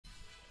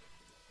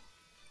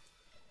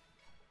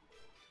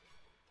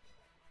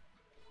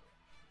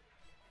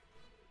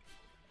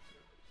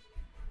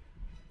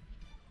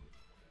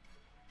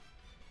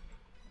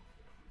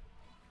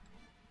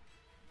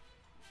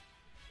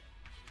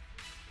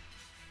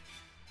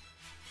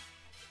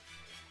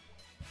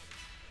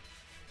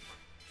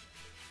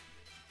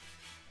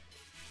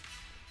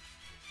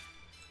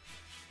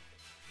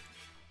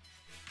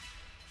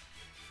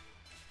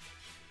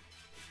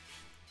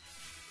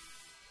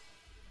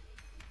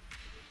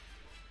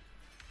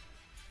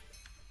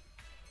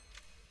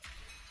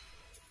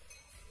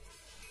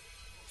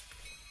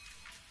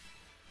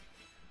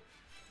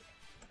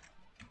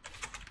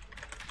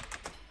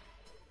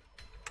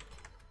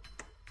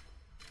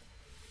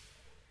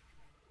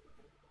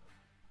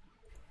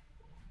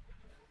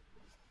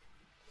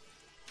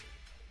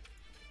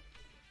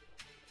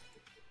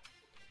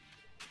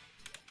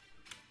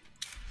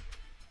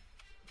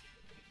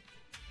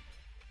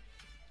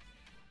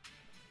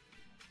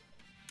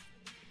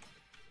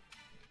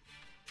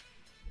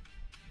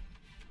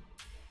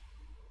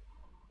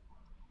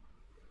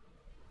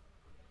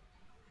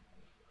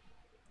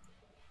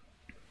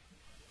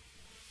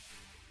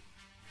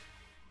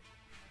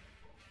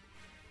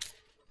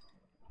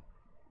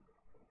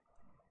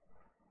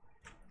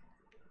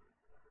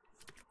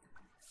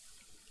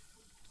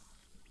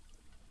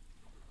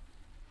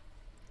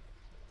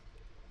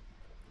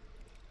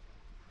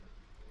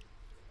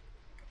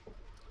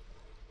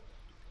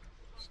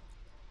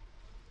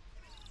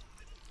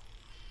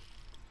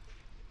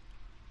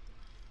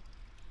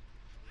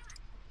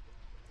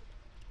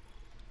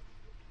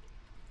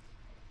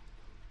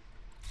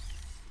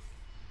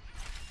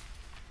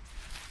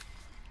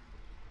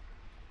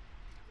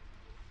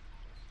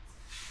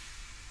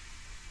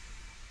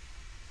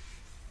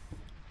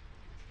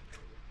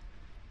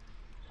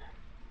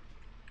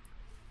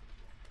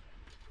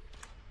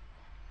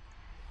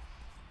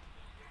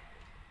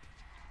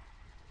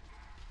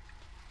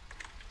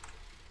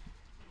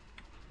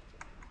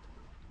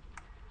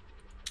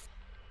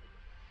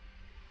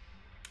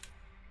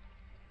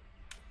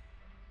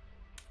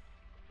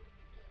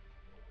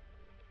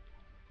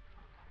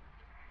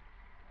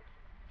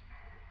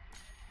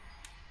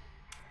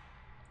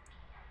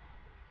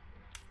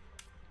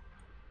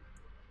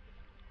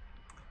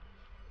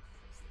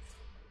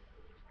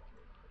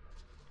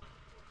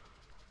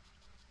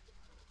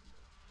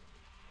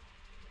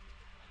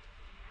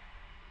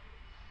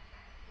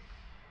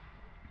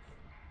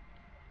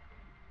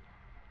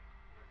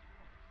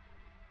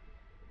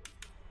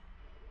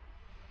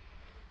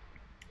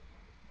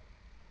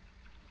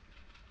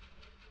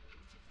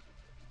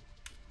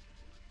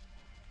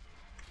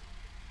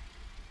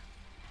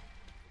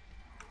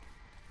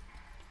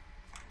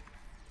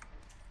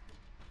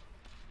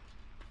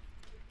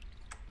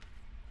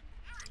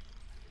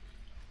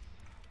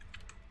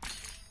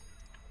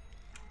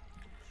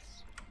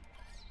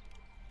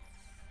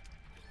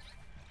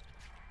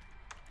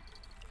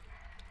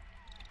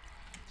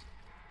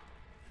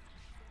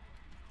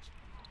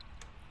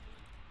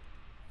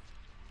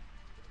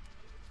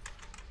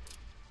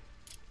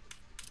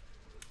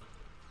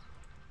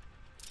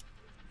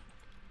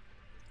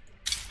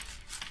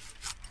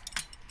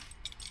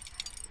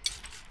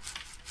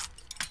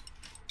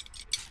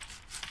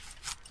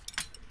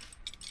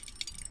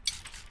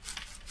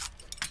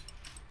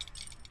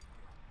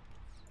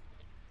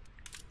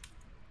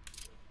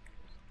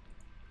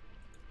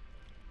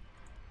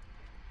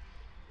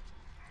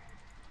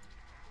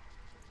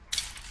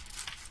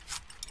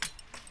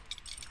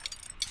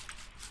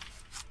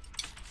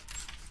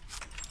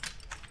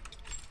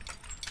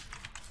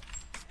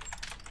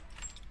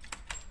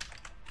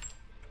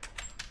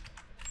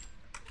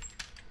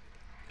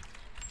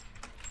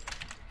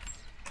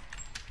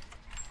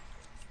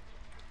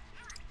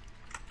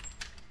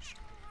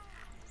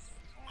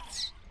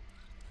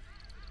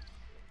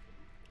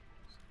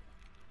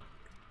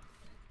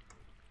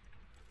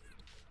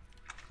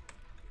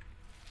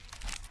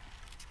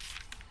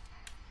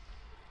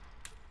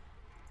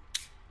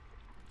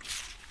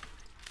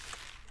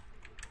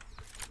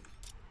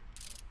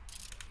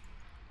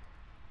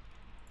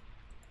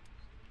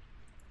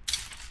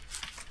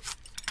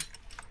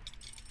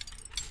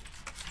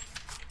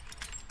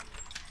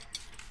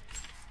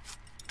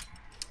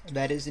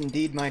That is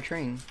indeed my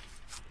train.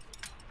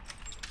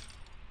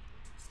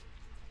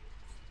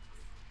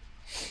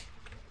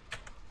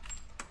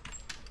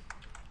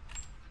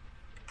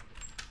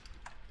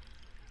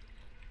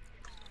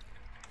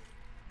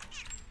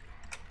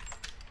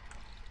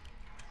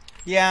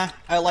 Yeah,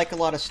 I like a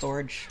lot of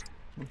storage.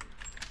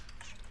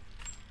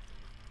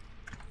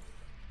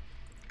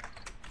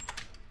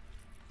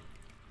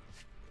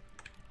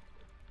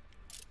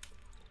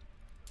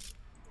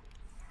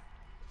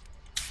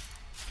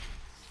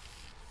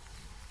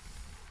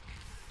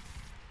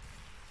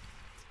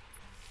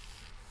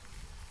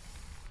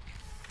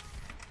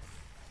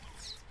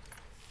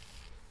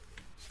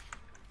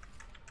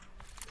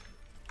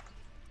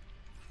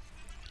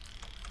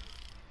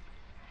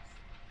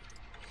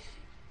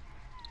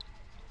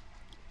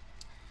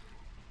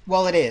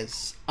 Well, it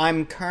is.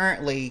 I'm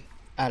currently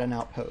at an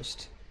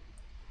outpost,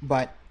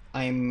 but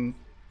I'm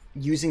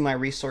using my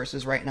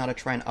resources right now to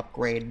try and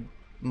upgrade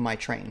my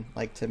train,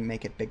 like to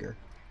make it bigger.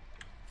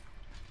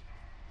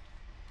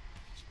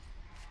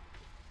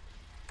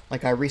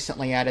 Like I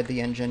recently added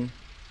the engine.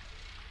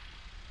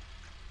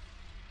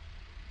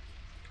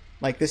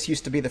 Like this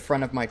used to be the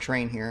front of my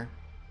train here,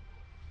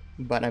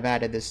 but I've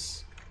added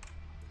this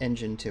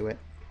engine to it.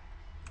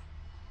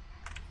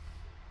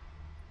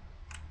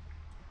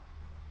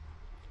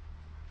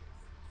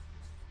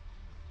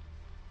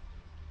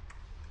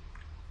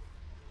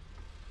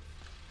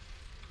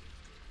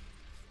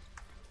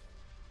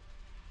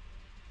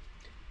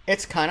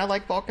 It's kind of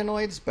like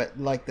Vulcanoids, but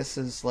like this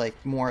is like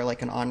more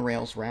like an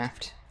on-rails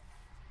raft,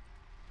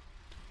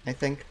 I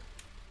think.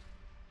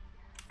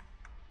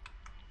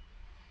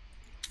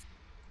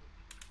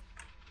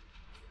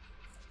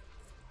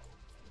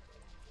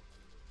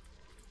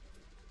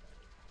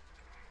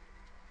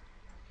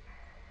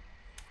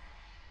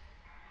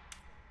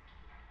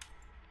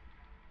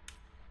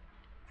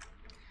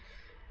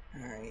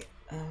 All right,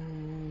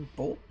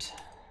 bolt.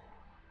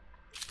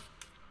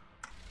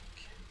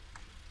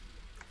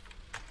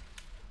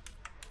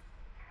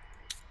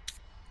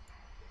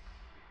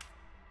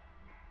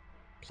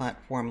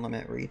 Platform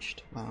limit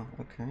reached. Wow,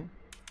 okay.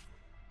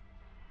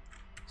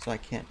 So I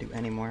can't do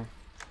any more.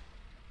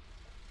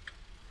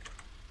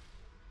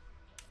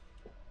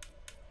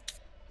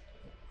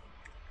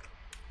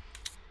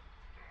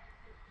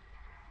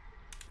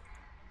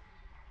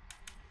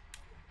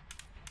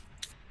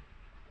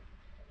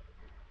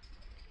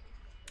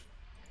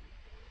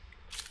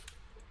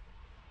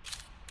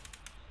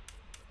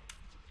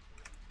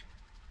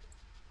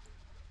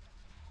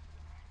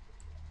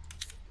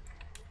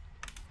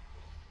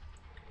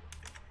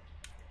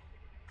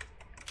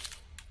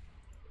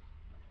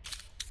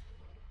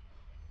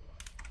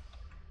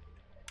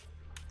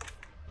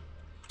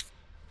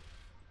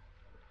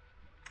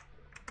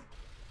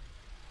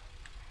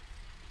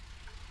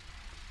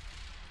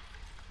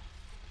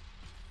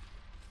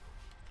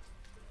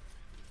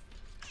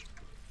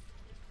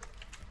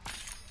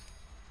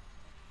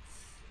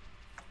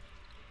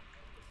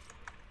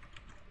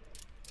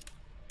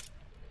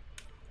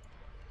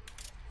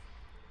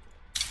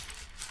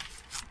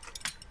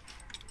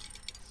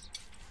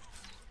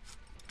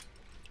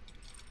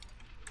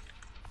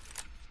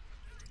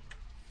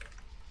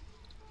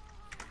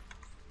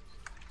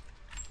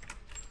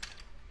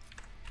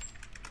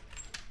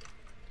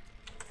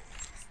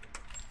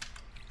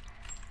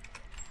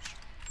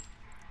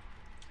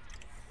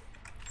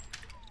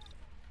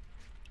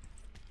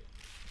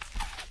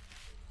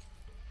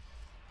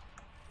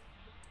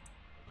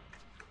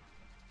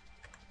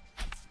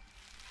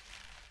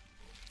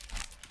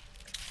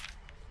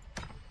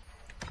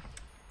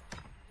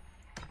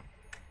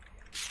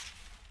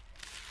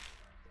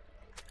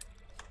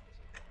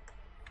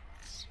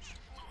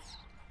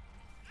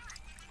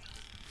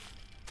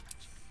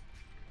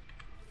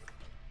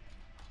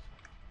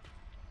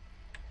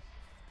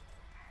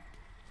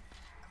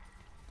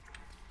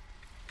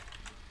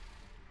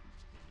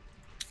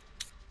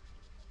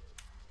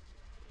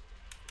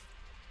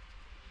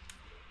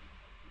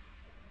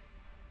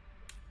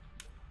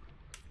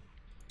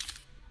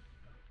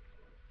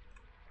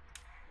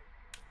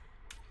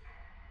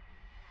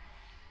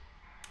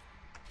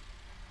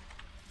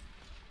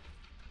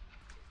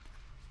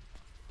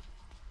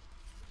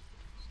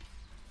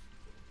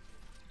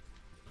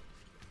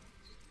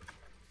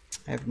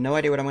 I have no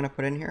idea what I'm going to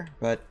put in here,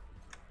 but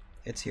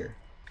it's here.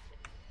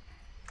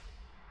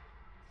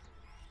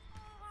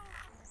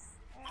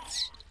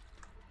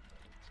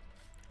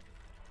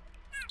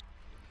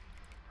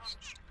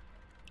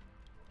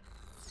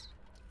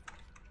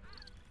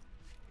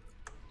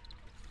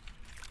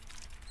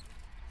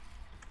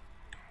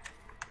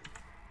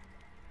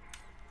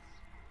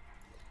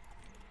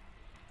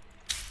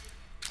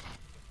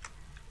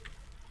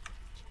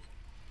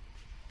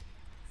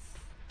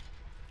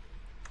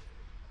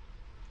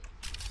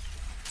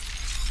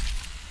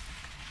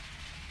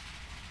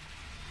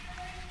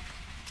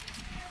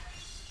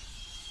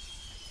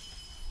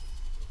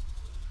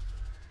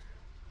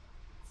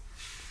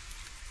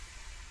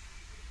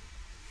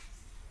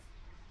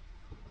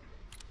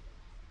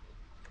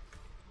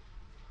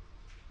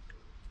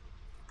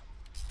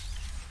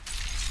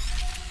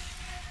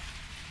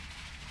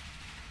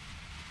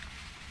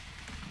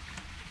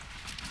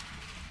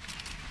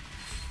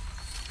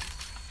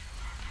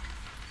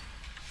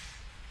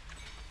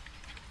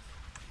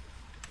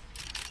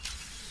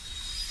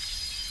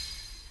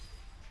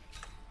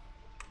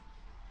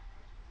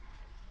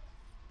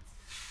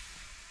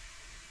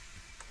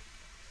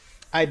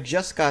 I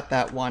just got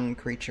that one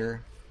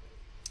creature,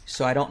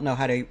 so I don't know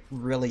how to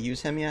really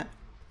use him yet.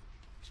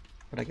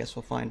 But I guess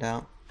we'll find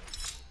out.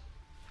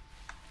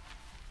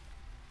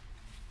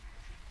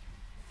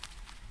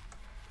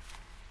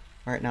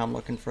 Alright, now I'm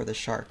looking for the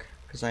shark,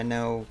 because I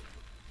know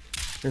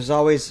there's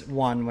always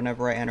one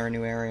whenever I enter a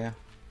new area.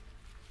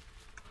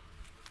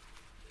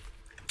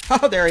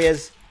 Oh, there he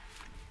is!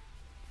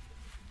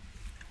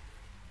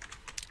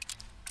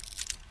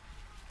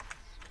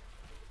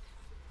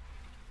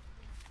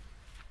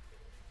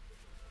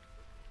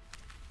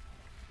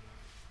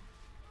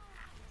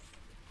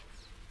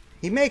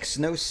 He makes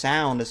no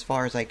sound as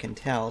far as I can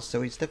tell,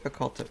 so he's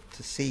difficult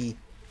to see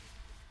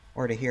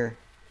or to hear.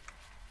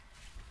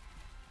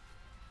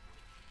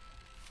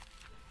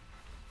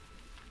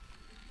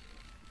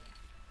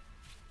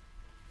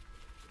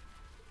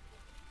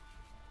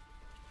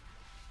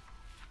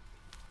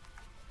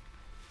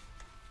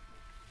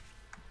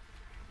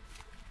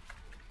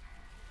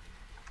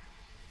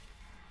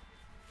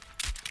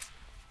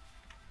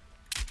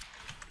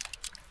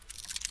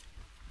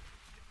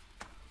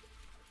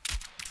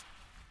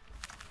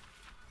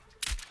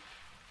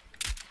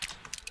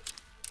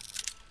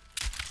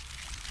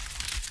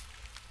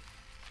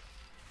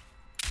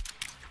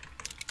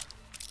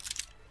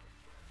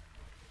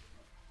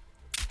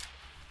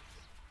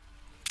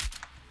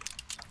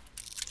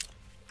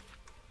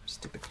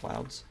 Stupid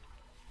clouds.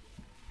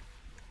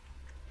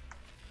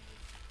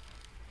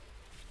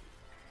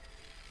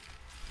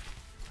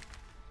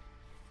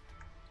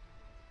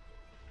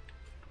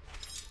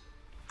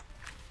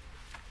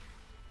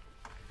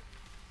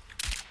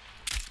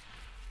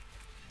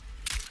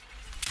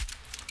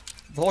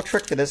 The whole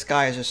trick to this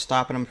guy is just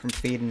stopping him from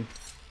feeding.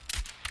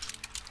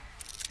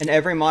 And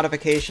every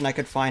modification I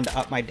could find to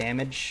up my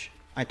damage,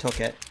 I took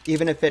it.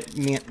 Even if it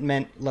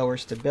meant lower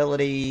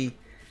stability,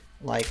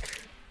 like...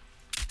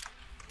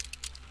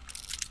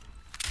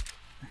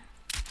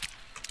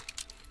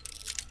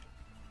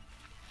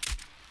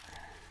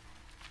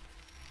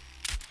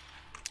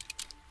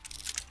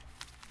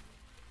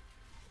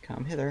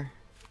 Come hither.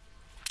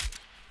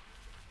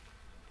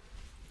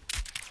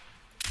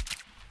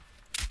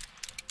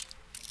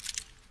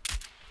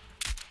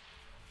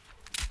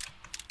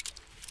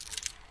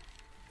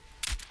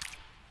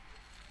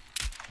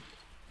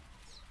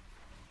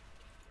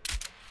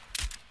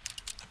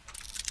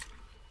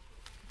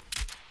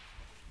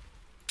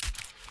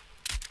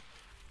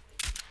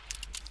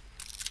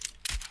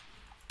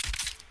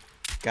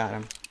 Got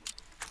him.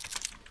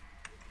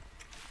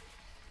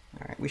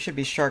 Alright, we should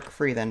be shark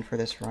free then for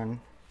this run.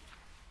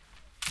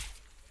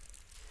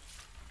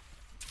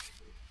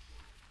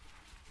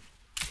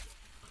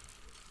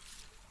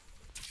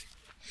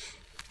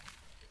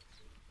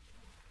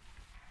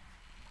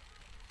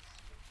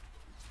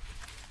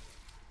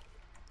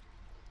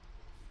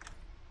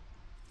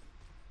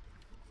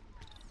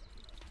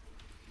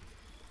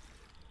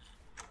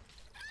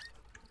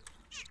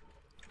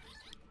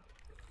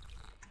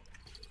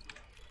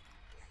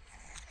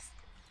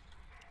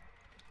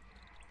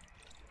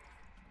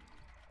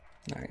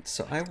 Alright,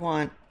 so I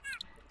want...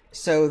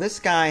 So this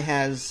guy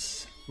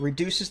has...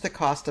 reduces the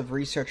cost of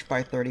research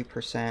by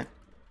 30%.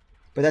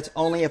 But that's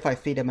only if I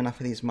feed him enough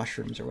of these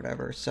mushrooms or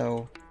whatever,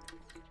 so...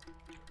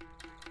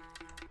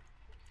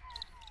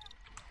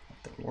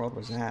 What the world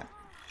was that?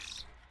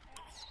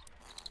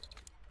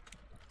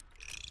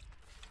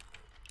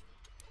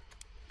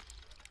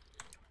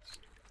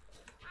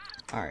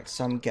 Alright,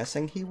 so I'm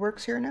guessing he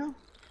works here now?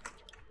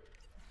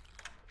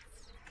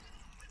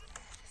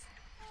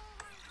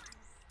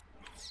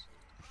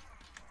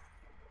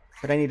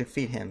 But I need to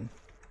feed him.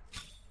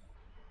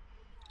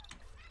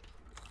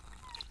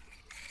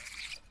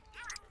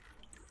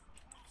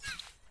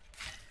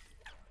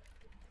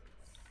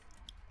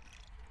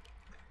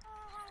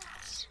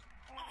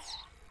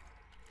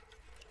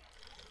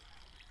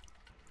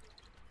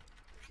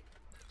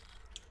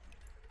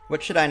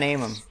 What should I name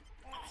him?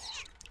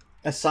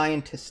 A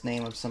scientist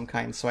name of some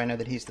kind, so I know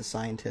that he's the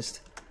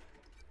scientist.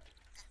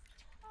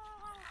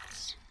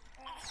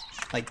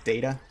 Like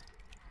Data?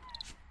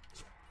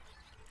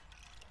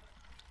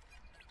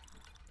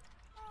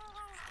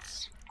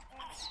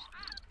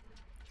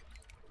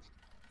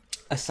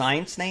 A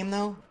science name,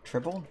 though?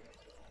 Tribble?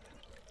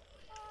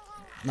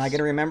 Am I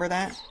gonna remember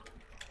that?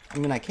 I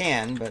mean, I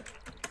can, but...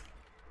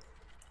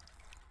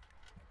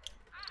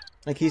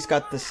 Like, he's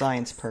got the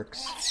science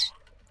perks.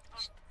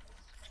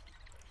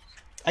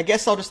 I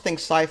guess I'll just think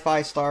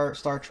sci-fi,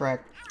 Star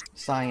Trek,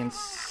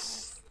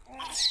 science...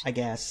 I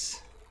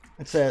guess.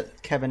 It's a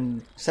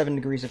 7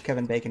 degrees of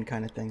Kevin Bacon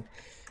kind of thing.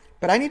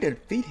 But I need to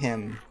feed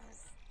him.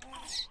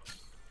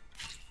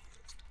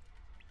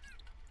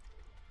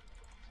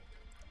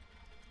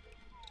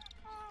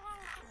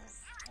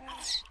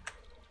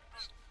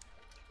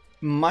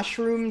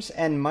 Mushrooms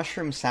and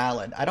mushroom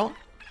salad. I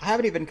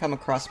haven't even come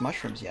across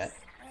mushrooms yet.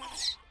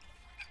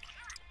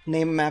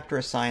 Name him after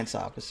a science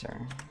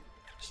officer.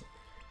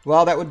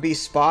 Well, that would be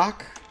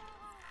Spock.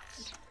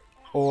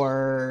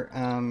 Or,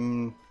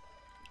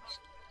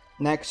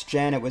 Next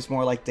Gen, it was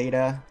more like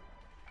Data.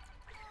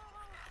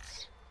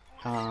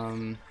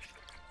 Because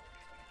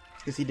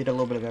he did a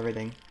little bit of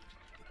everything.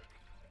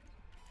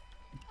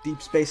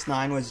 Deep Space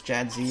Nine was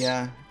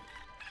Jadzia.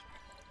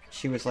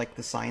 She was like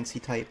the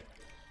sciencey type.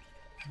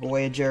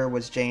 Voyager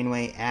was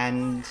Janeway,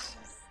 and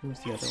who was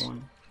the other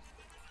one?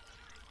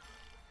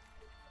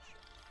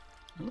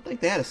 I don't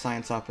think they had a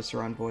science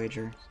officer on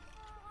Voyager.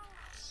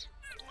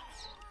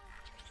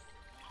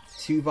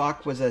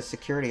 Tuvok was a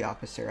security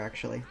officer,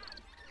 actually.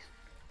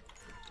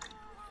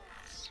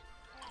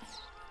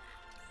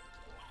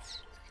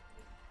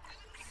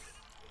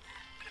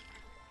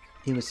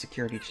 He was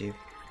security chief.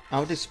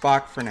 I'll do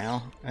Spock for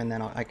now, and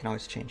then I can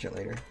always change it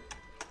later.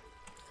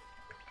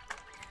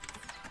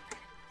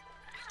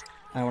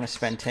 I don't want to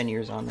spend 10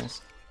 years on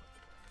this.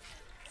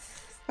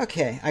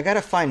 Okay, I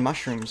gotta find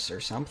mushrooms or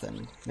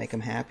something. Make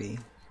them happy.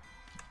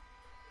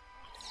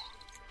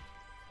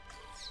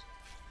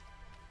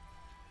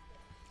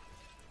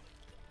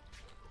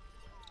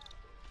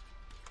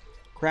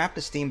 Craft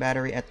a steam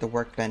battery at the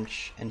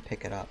workbench and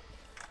pick it up.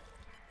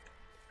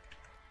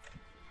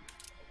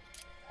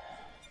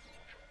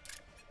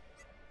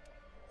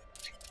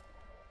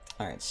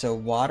 Alright, so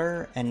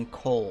water and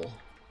coal.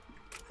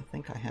 I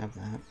think I have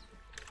that.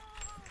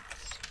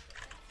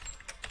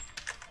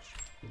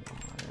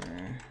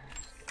 Water.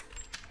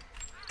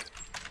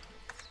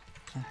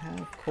 I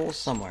have coal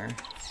somewhere.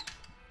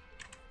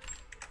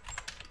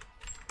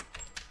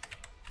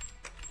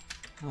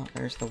 Oh,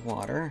 there's the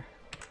water.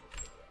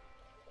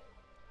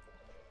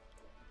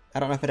 I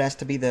don't know if it has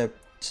to be the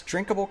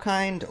drinkable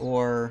kind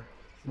or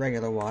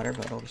regular water,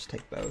 but I'll just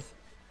take both.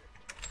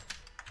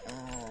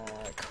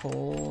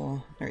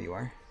 Coal. There you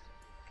are.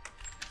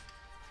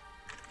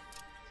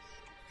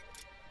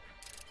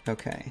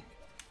 Okay.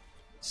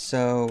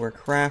 So we're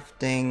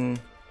crafting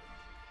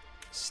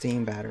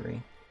steam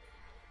battery.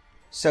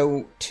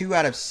 So 2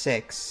 out of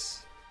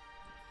 6.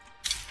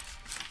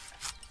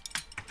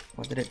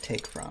 What did it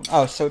take from?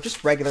 Oh, so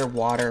just regular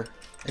water.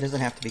 It doesn't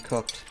have to be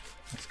cooked.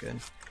 That's good.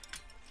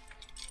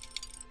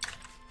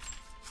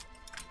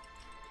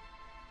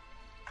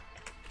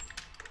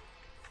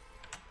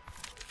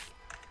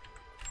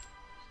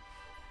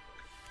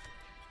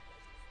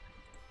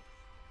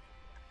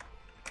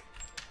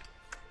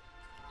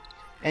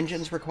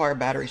 Engines require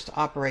batteries to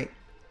operate.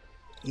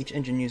 Each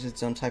engine uses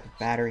its own type of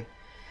battery.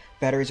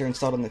 Batteries are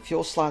installed in the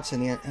fuel slots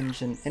in the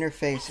engine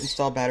interface.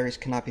 Installed batteries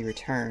cannot be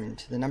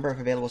returned. The number of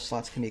available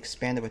slots can be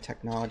expanded with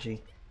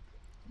technology.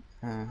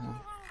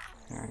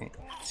 Alright.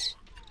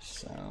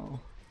 So...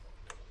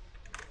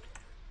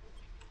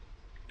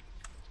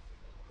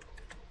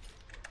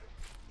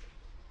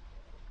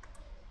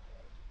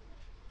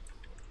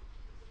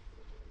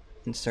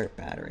 insert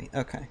battery.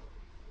 Okay.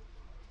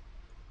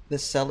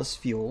 This cell is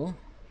fuel.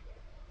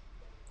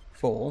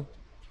 Full.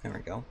 There we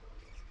go.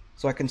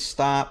 So I can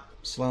stop,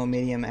 slow,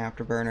 medium,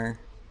 afterburner.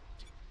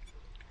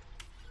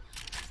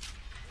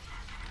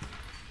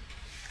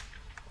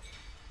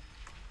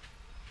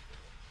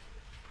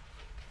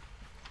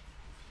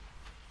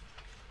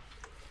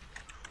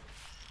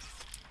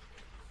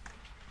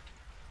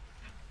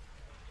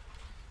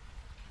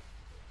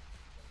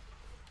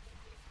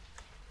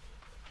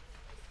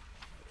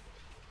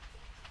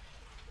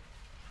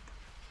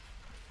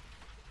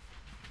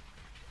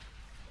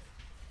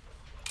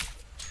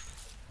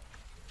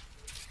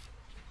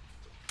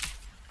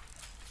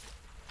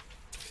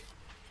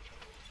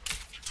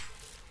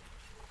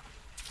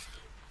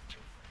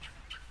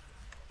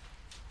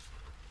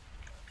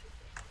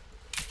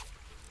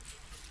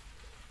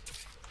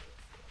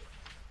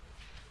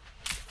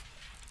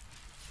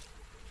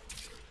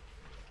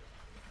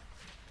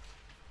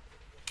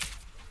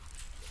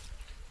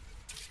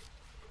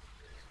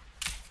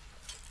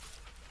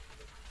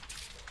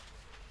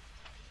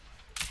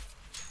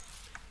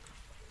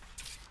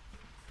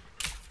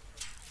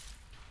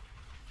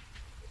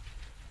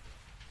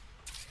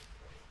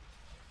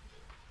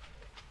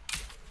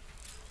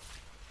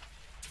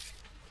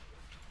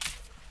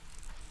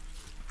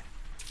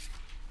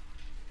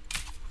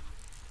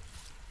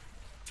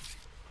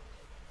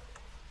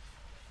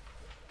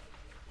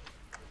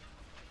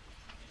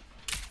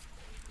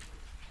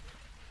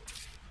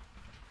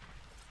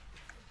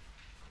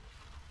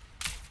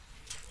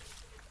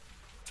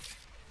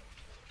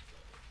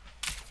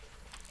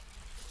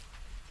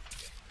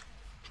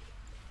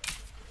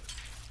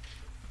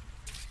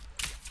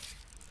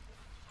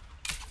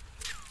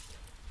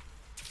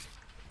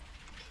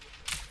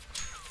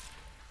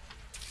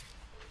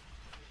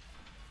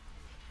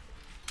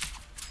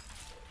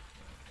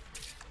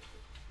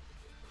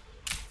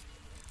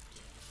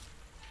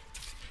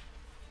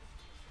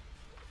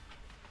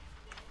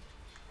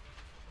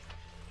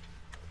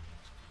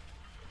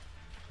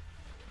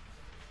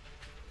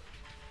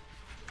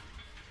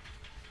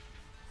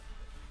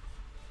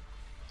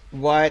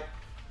 What?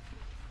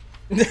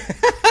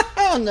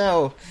 Oh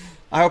no!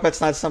 I hope it's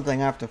not something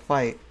I have to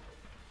fight.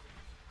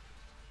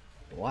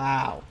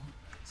 Wow.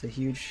 It's a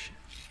huge...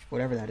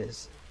 whatever that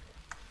is.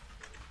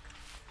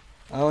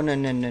 Oh no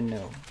no no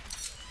no.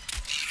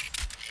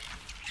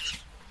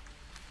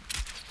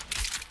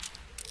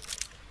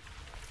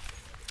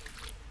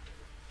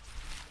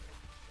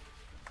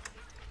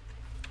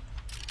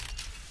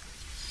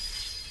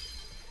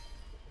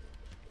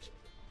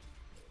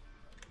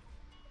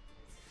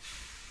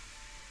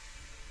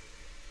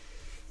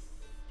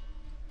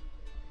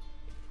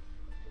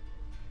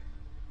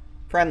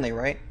 Friendly,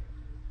 right?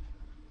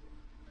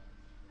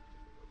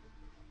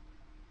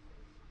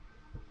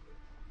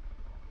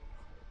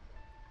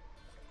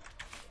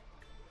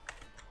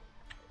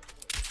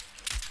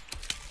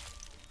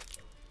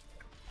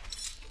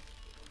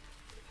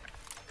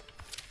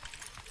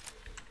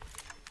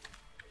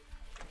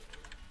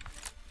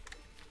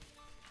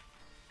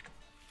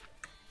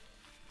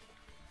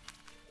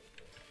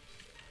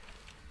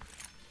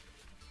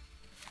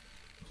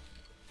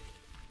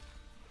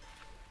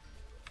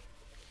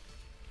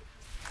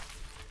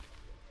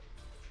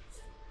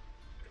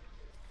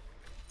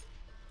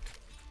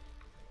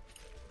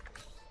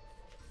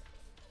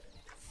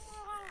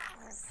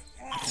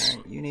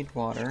 Alright, you need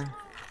water.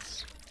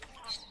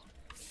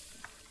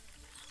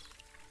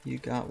 You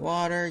got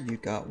water, you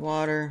got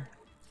water.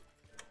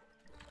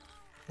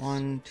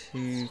 1,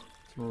 2,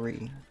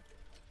 3.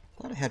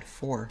 I thought I had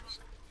 4.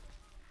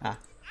 Ah,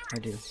 I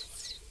do.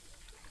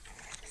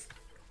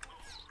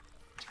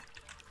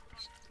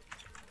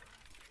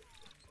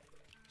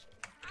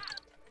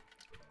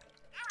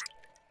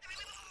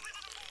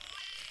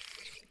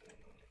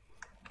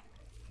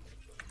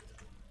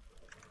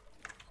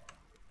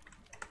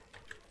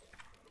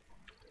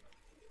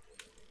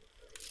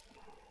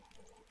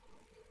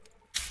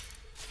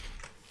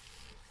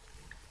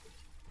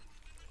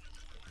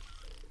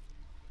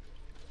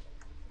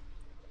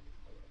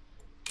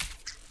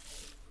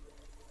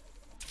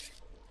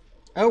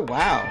 Oh,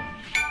 wow.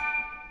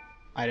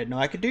 I didn't know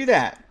I could do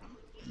that.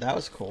 That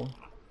was cool.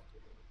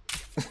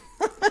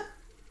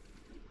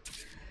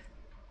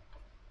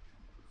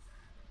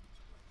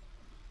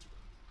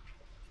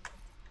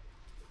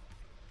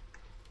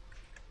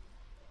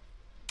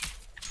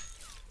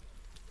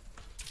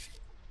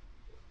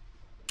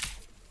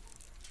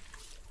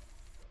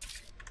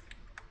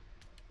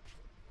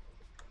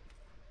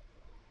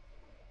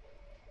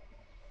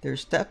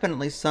 There's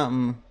definitely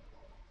something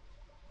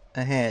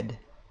ahead.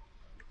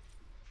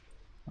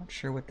 Not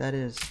sure what that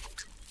is.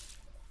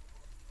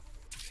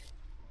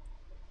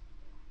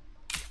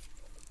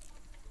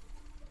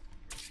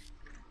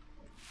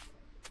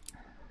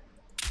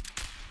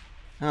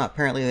 Ah,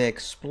 apparently they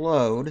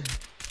explode.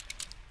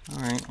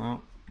 Alright,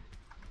 well.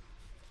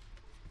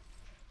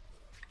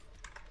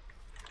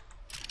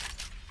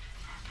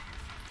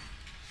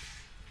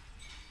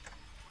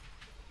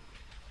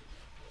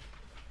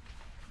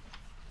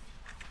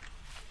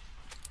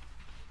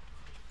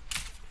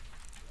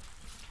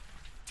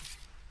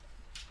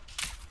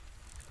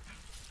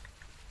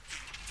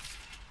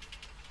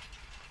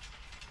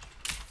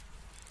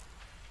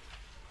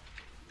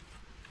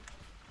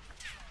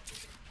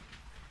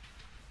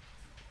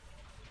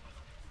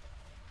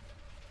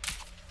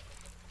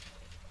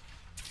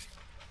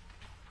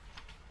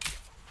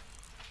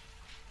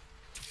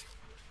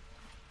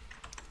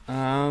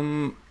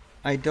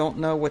 I don't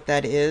know what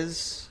that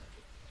is.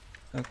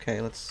 Okay,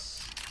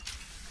 let's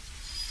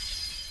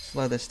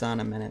slow this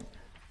down a minute.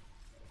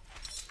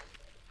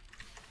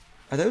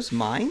 Are those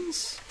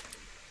mines?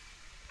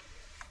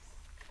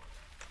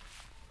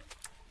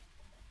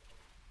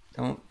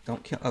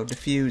 Don't kill. Oh,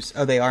 diffuse.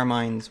 Oh, they are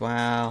mines.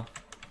 Wow.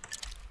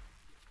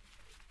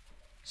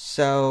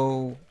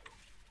 So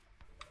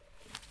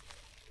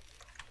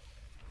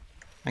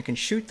I can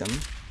shoot them.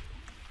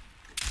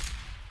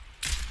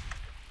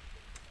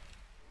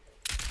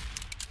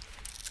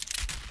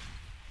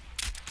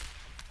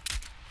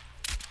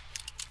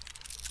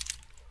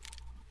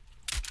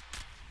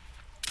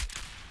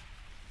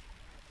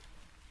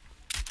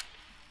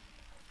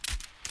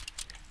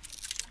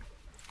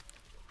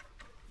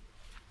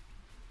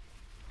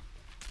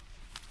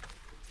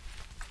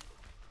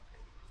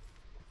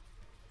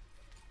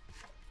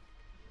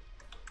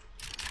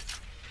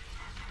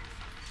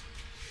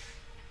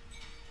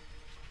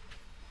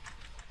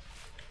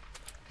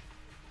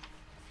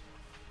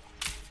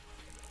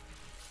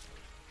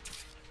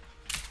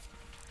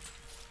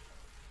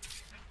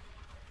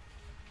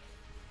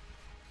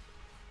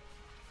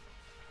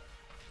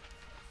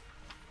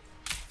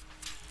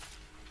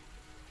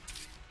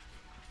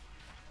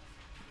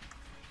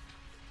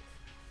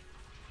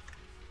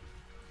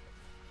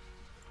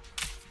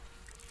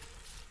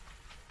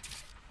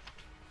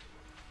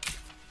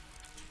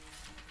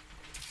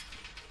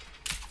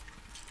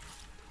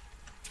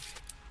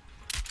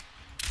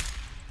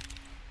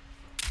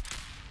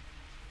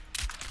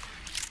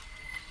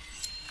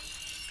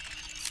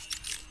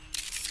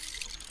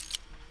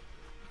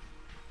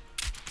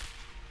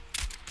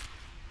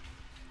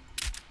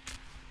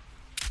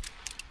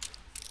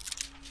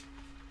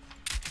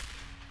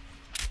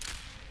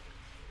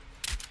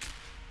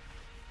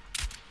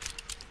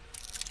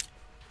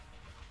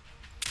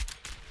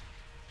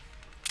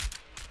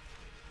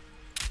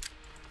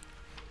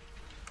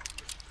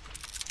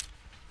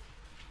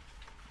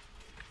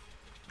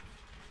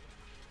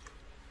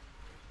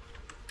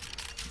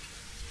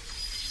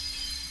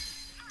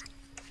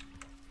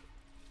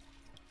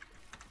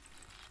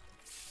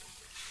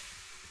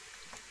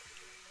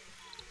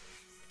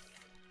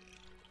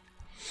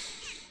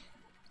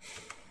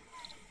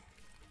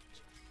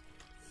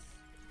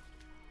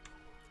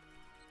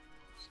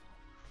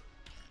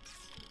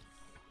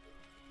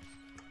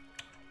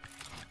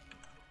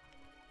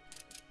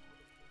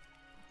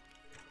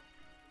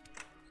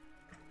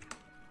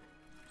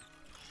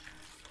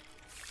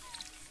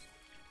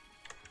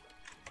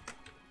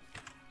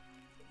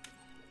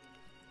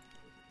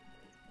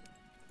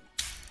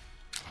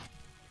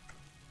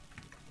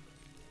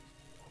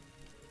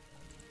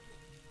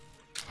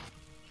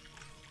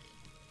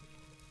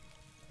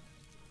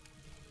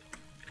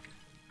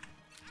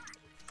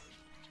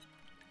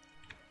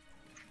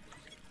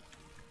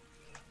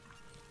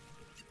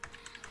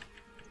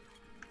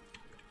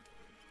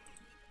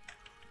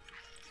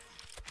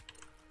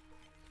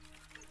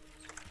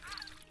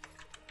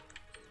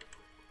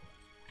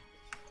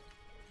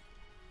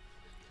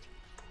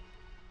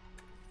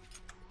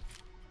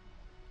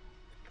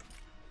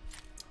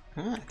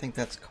 Huh, I think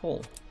that's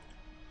coal.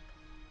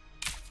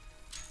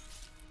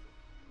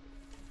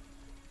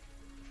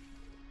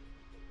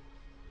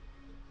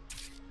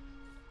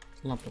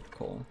 Lump of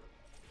coal.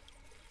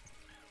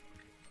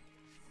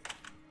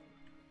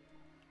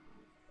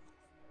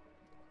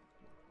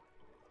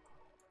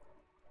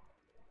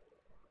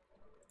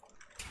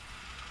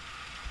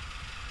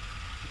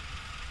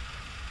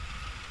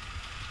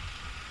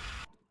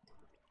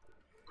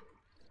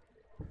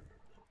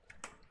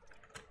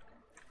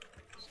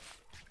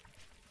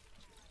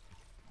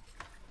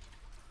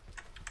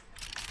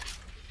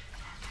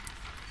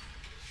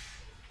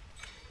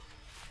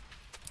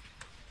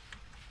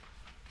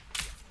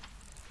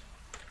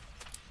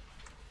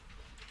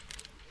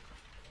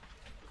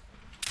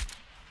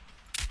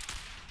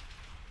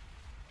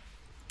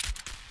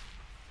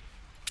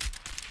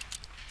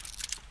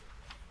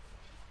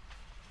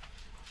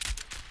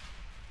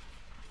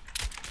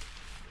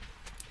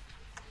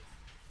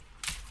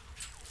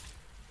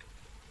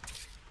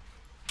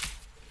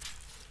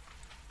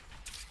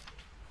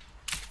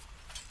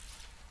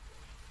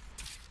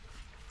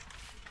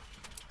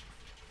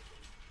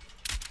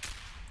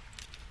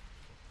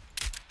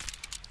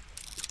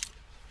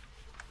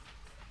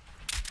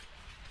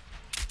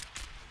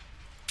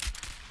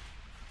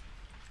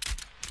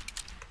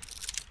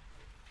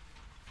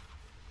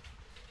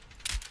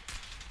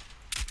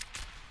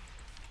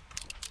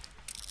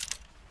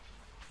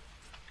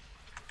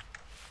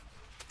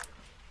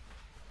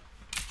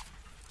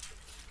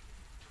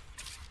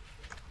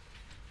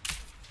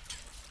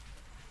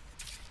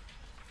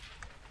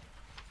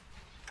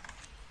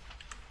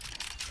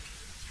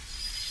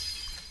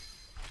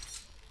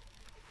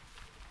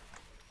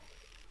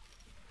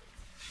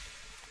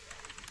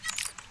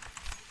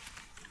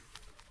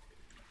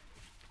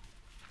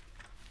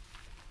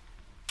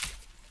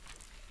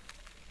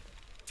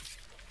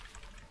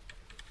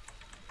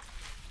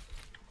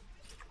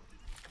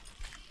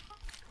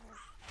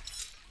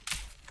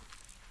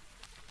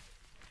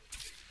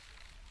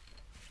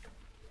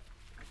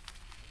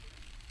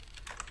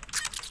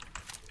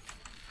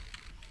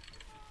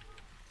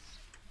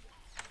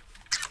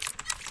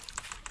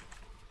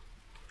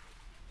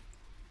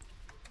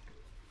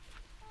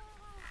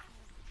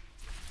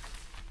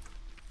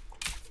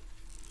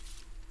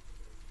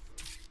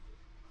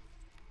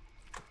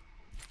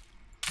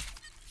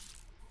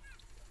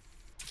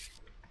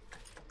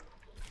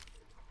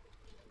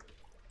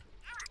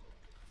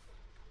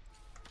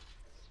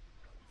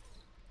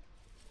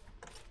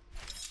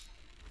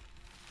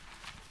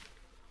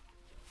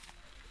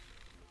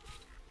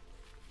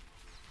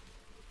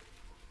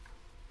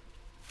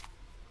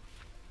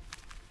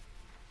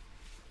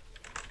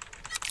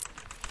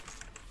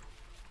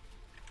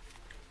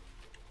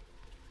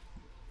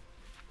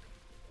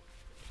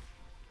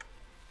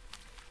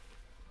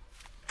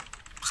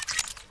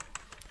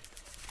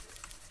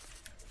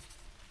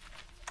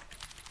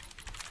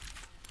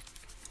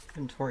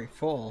 Inventory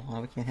full.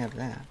 Well, we can't have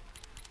that.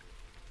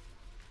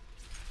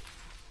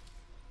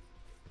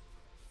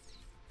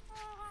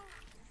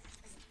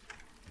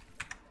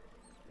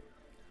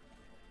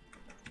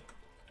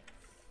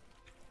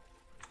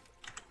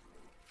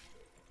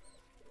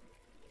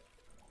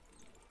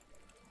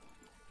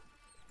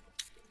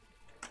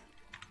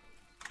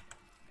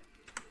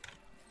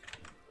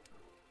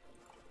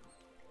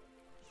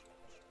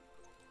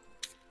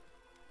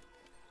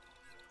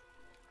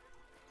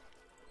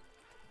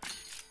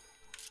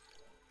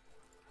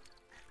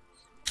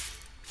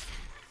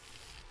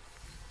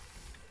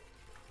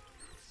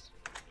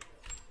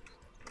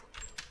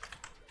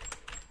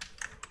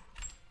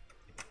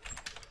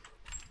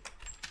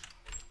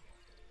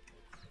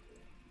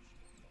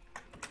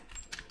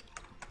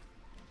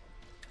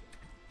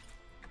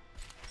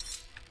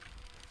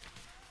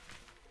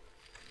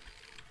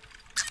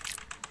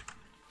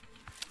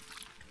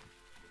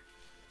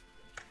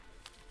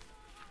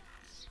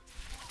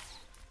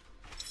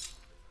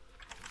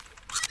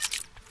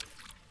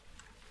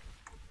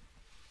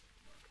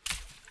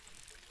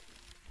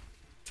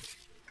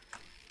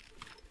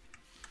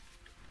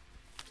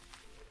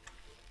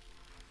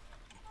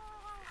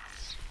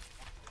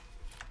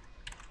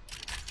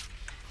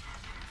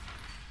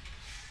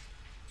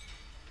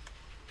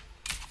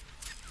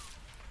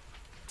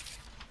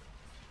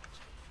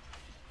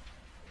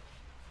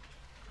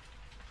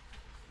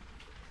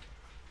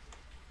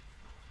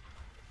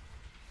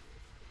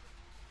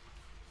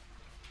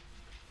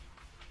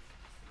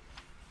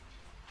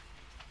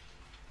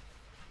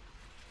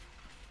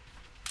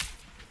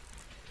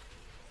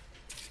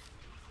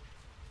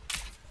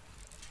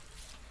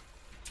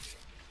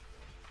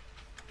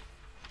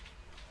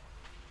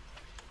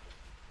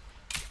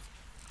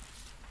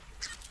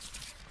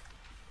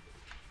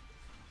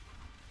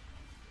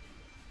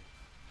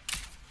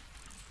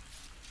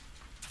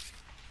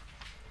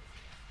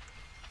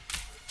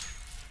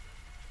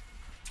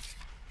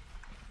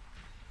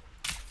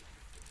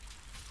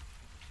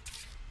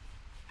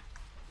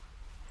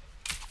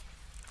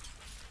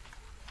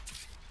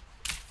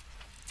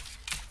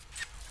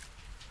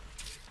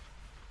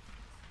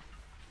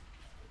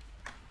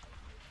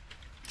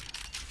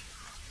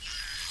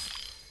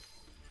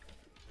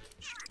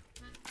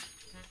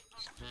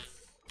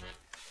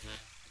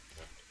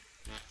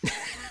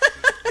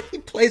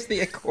 plays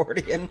the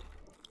accordion.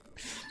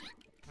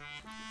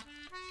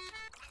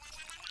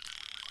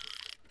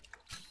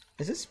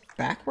 Is this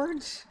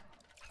backwards?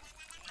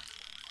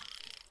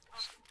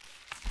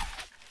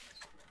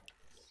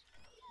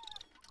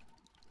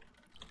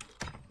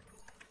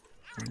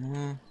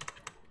 There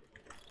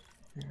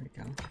we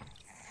go.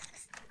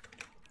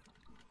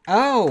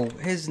 Oh,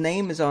 his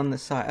name is on the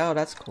side. Oh,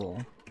 that's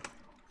cool.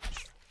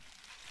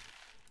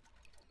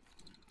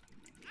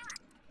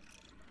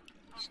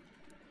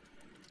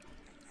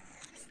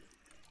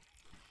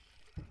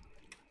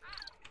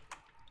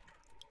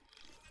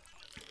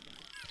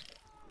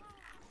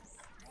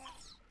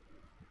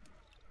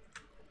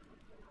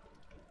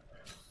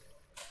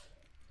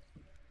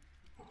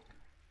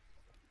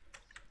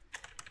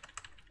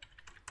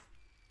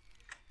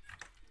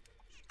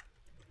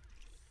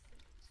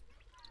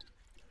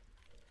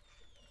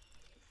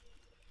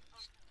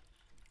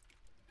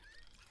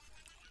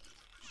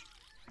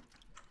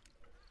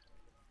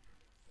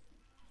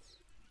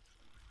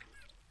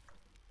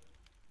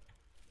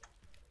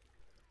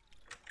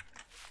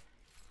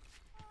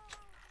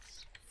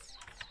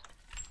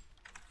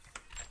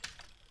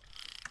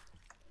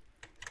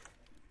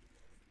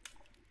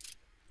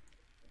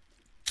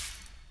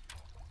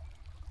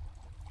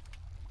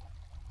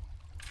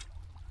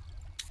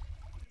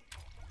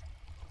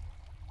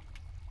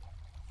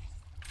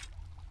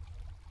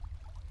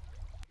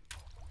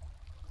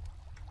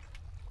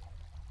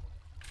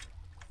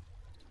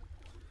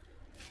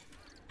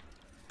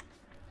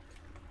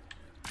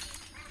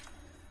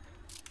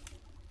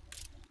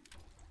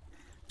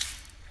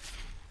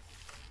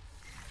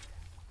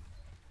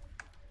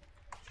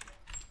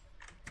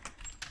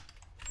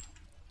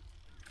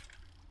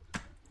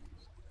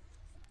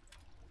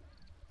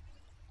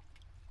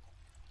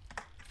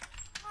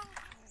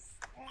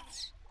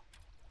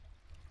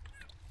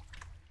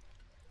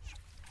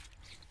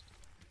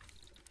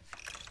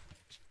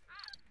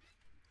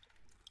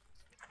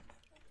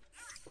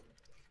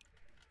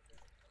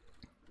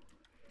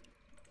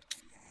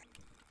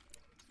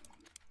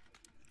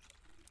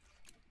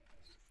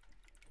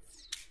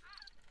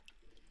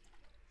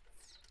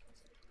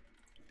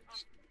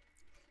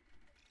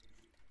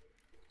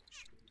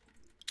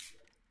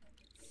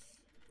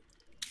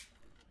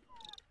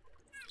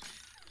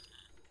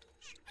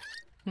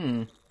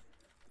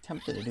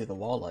 Tempted to do the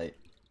wall light.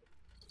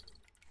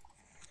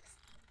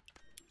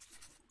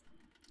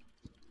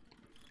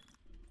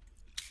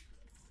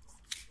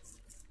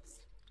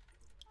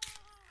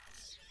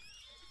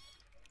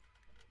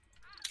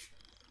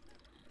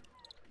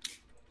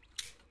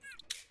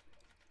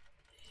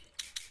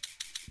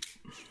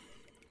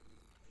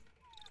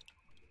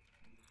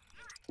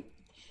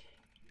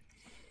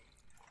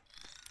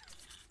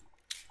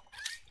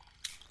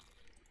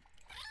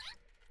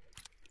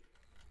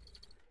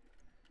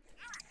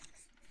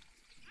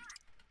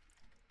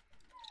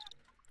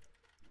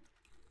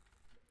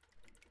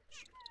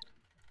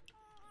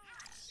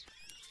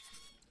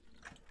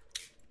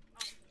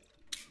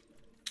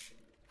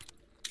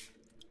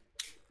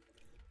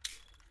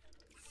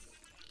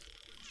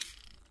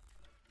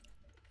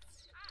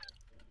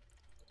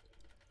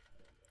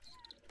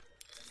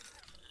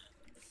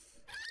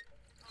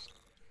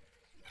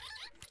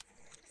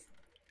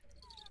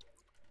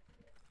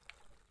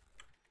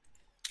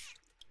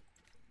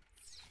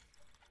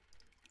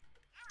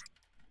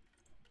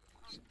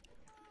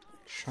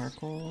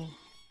 Charcoal,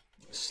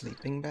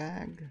 sleeping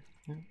bag,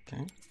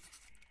 okay.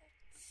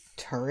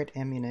 Turret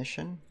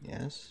ammunition,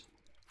 yes.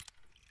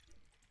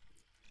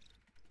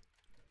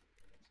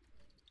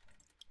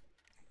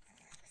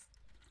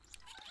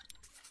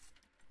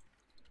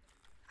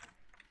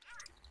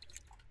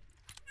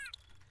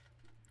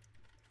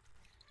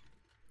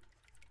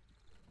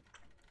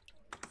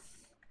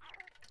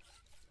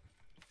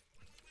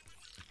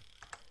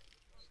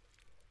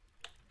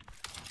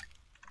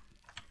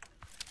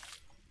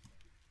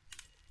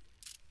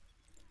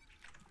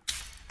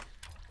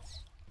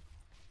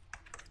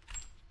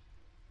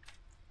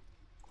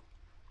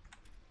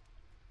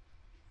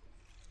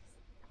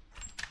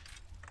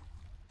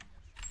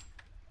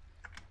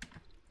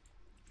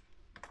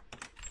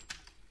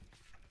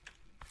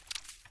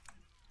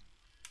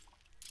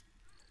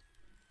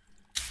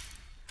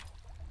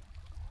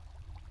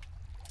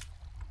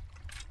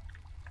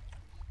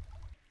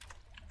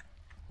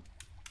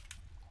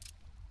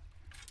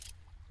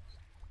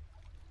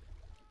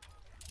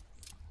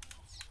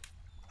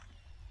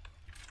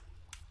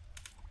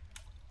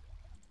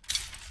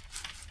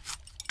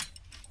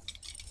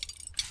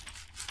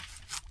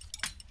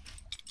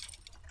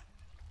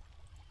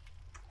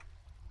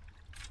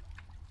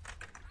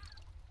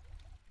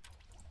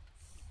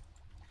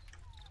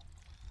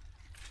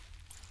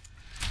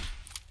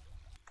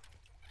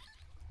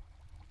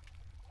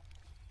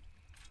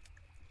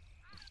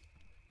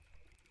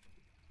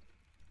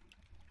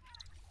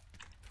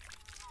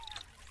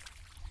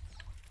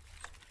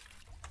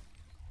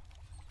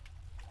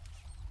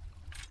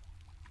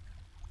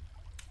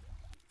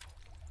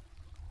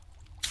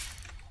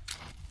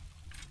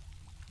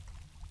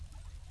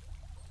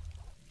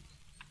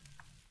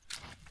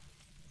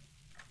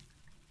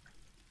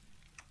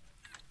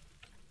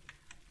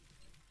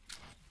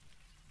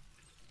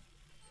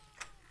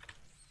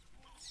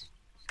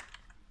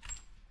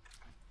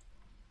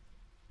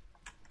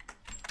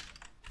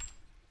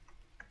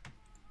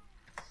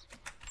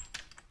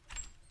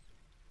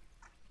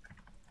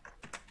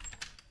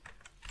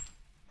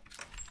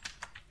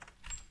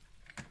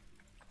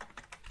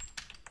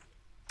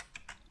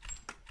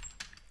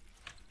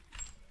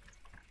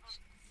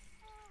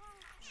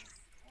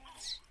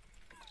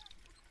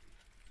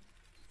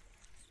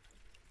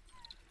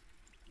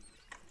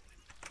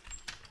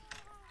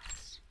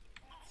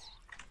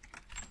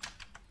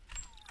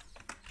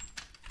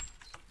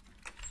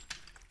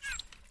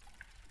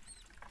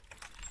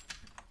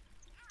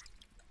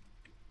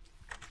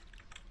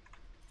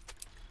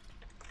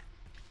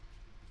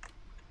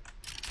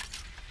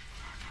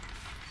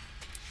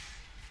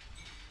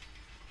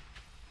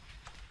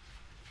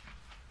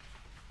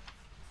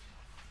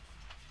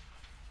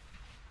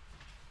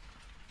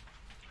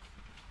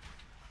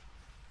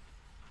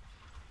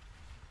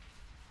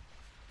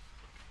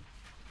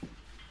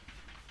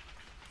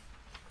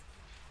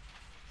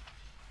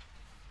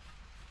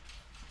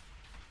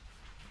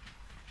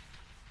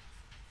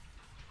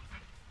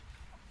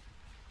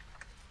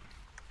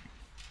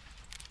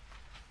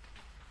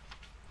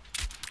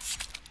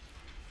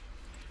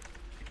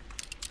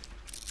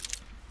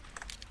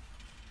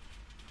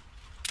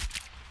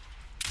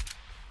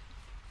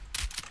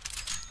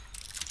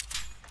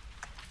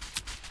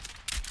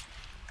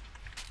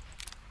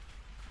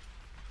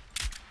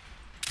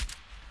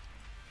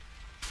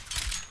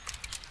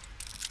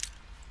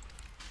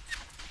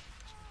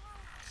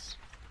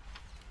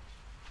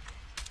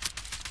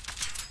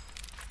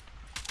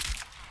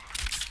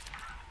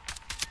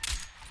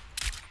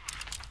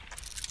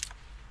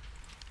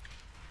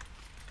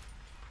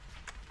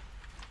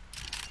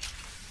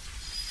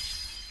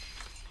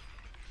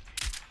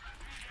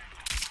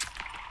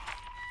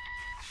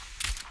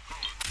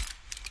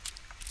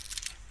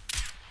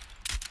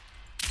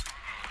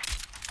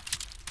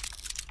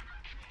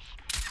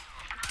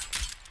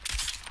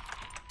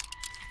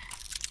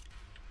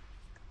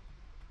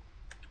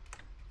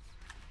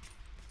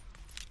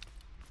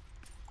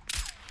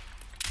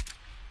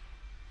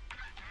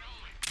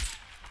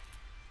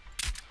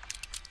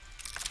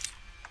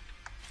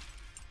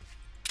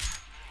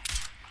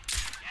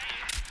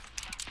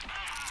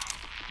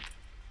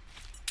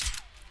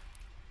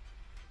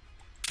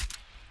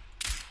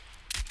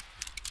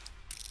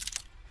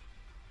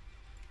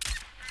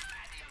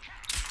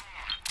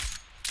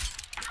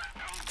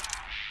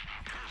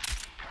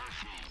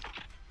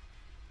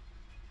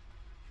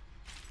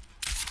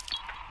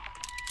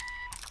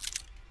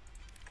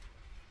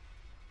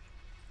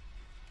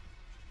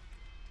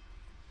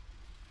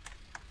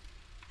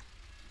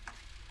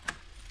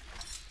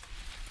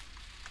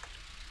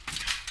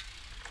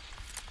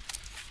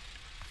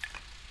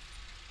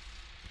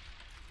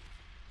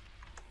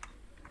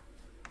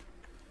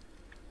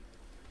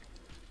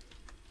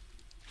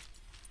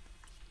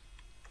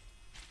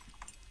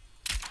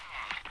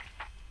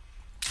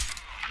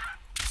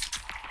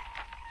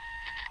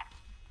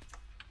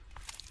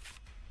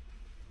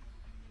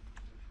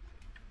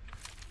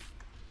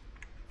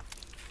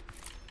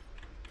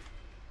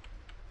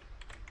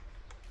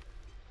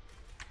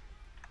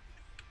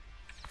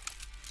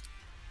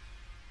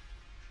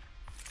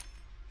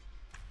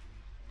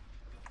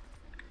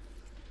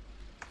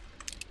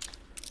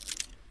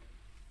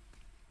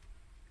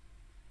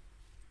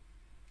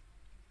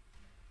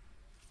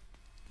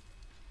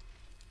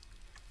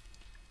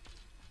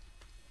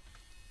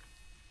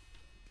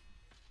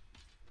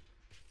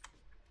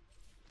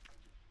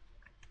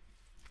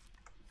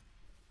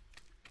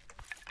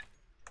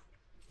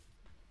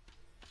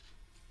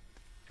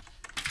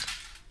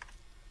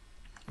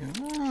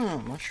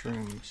 Oh,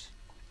 mushrooms.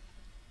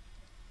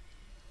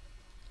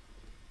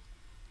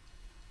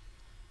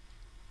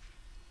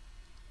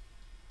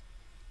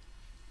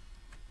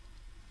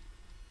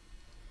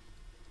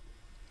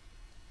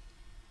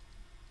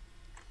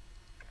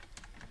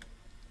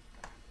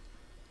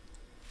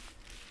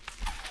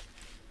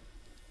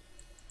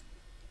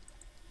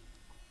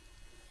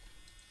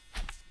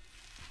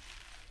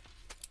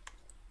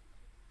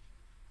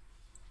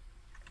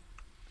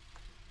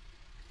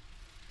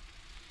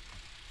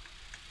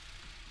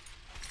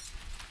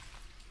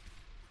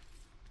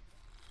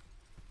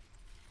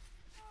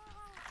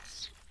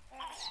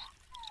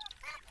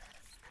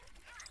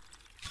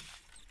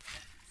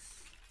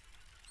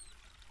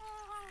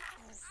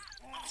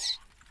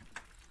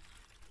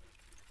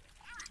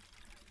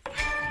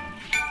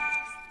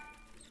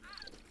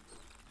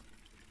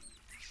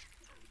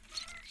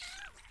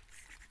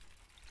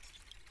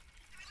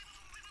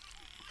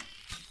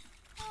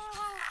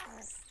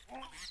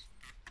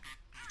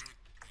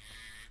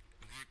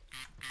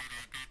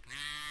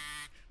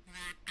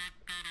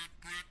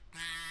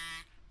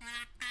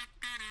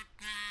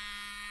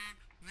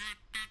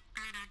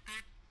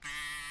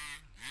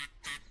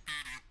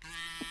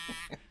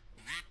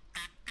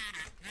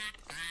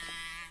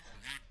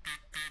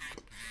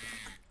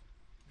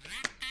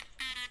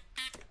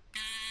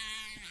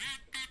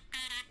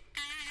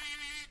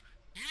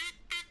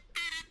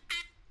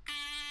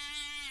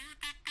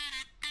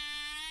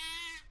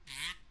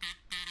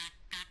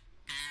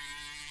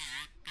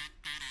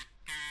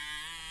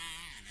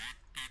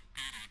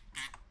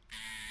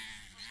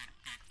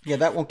 Yeah,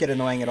 that won't get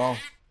annoying at all.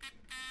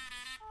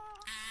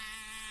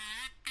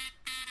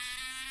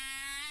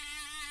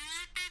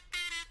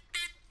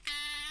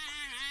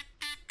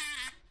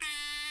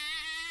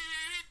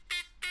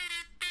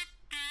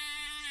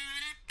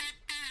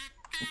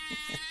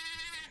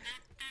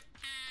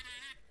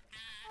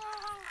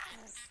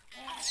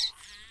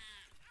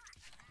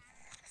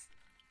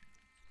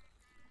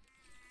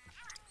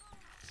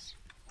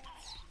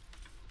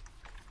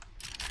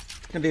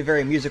 It's gonna be a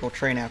very musical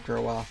train after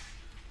a while.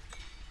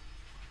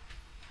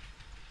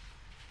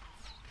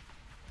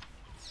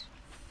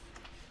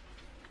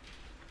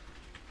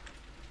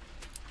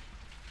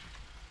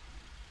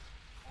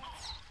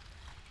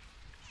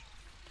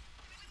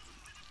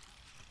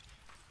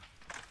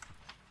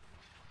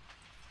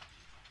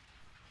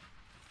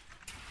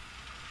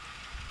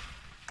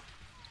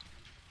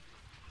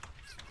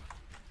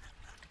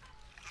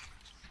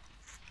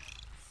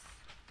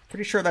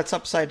 Pretty sure that's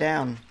upside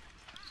down.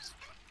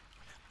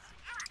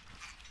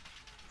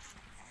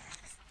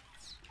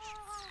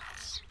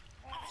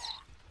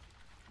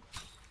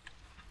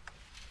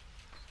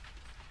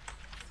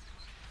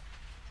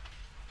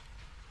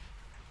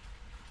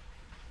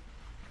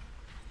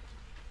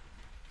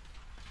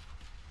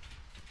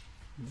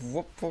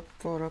 Whoop, whoop,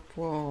 whoop,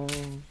 whoop.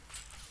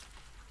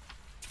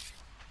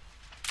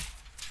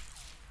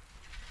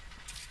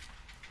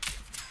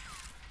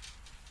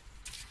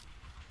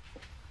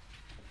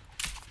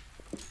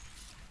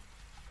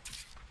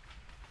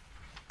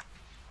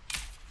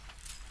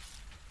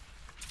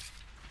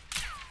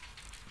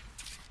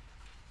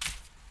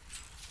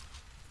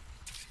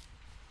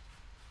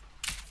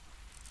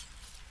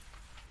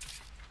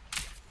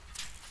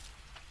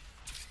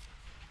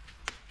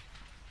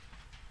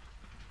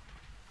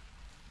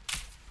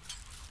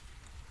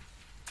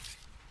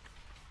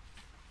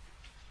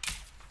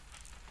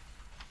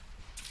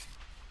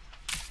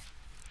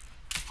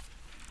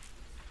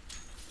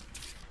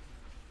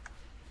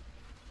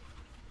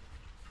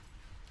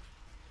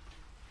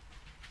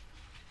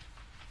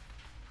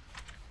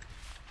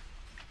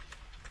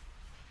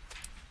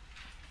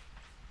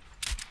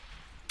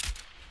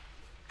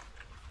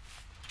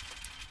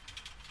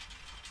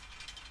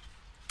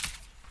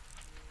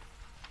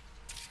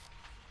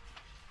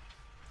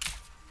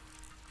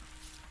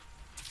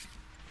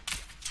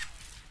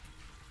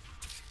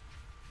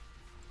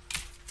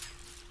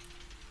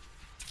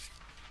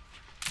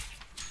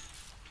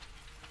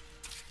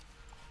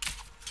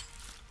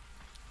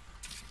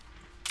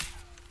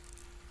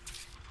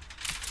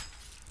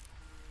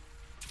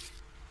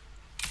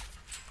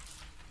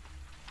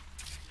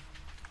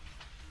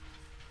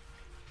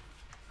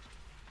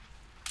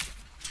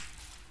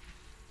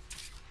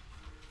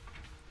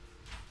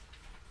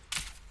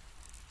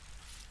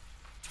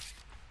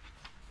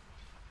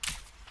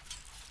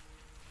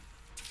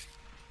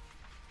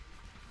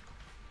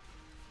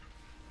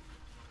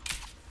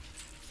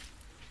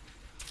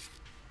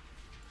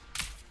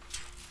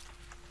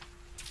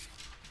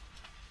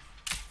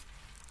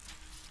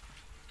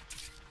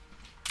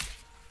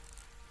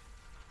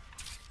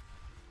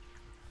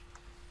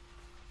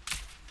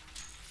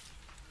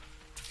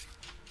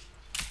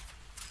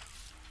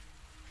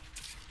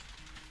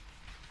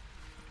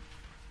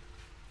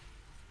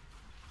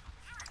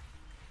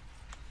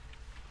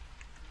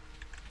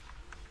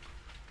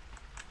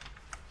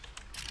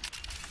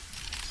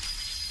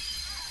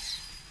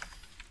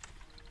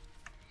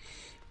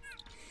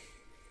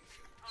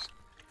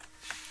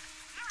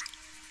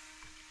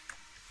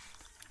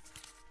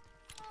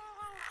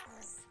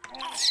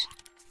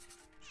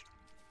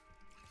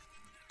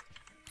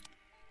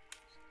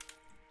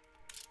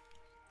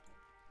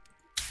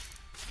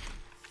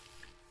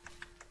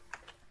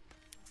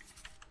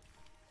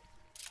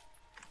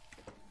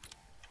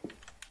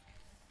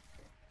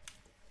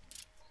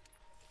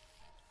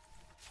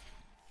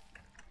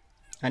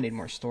 I need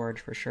more storage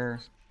for sure.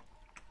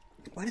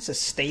 What is a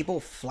stable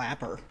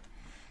flapper?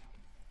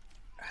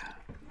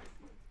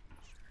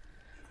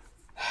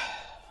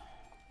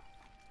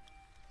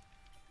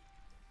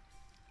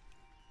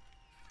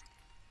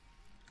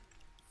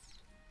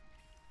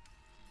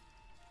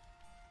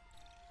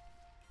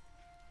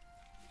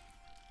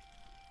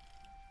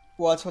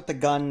 Well, that's what the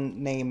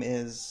gun name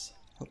is.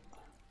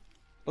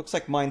 Looks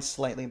like mine's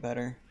slightly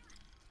better.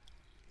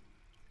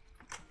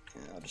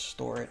 Yeah, I'll just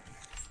store it.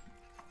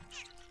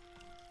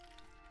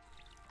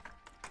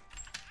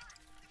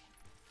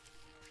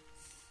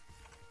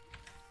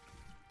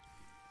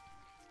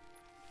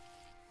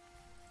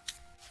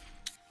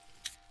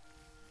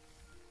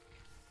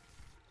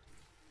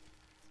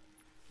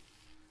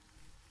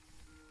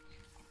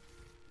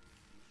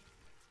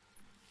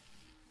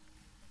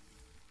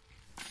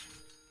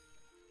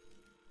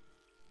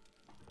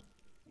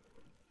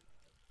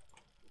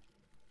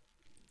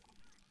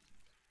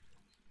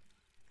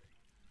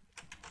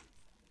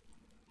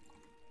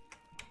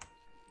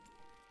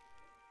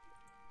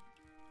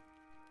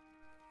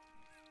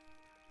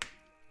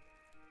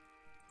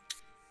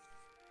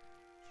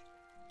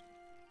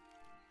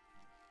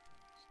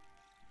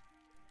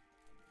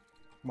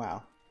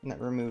 Wow, and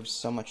that removes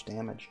so much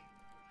damage.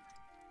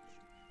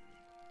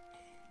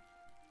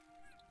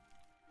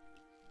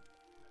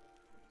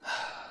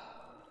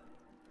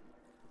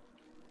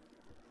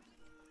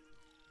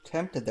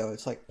 Tempted though,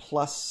 it's like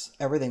plus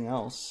everything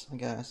else, I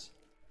guess.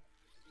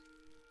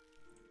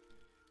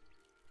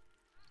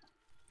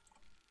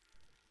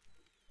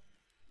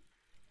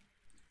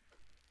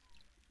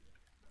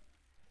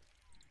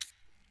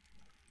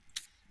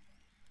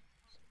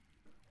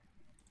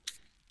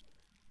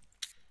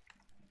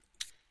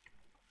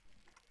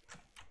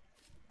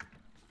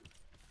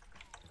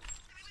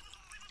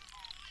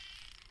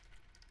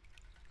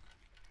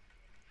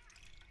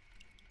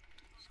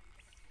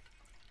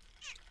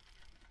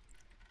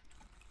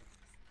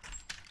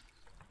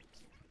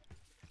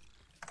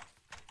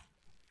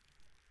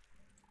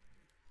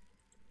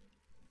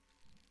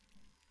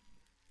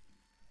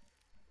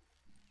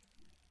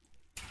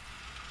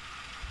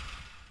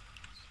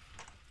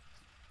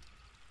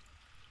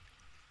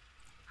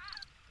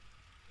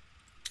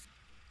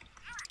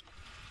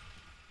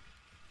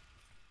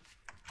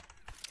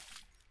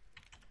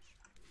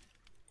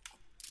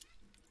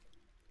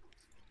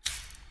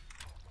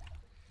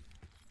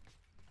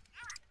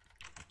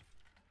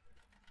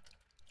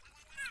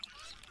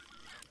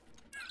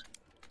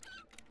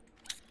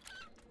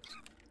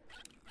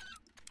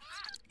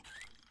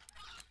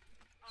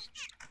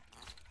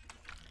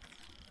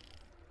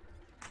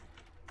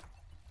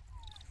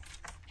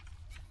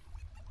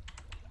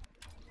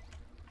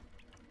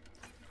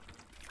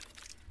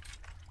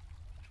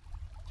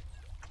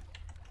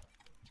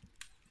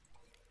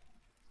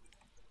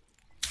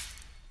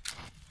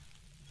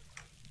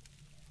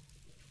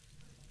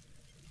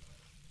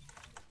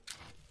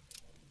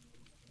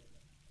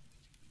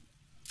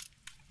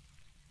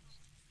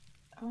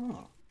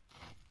 Oh,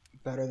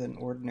 better than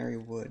ordinary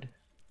wood.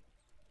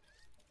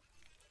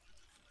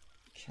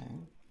 Okay.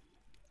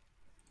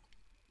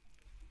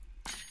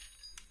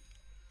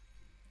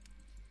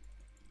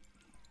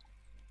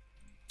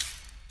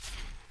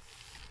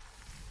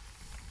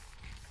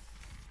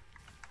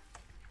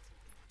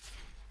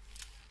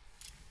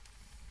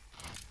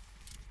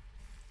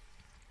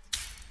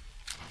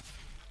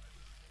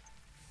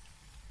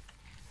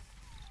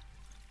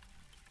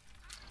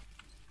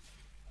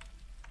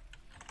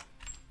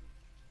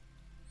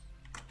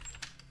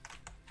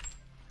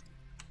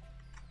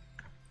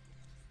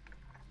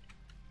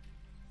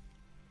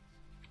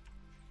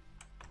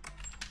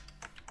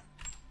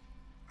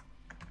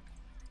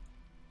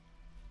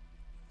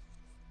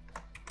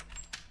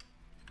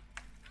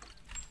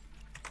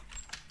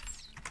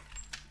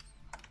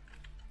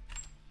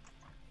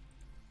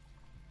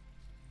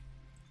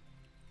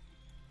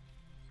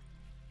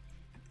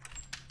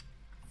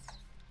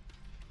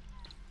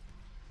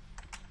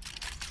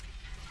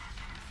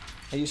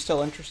 Are you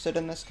still interested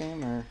in this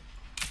game, or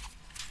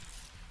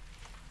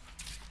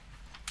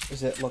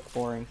does it look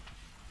boring?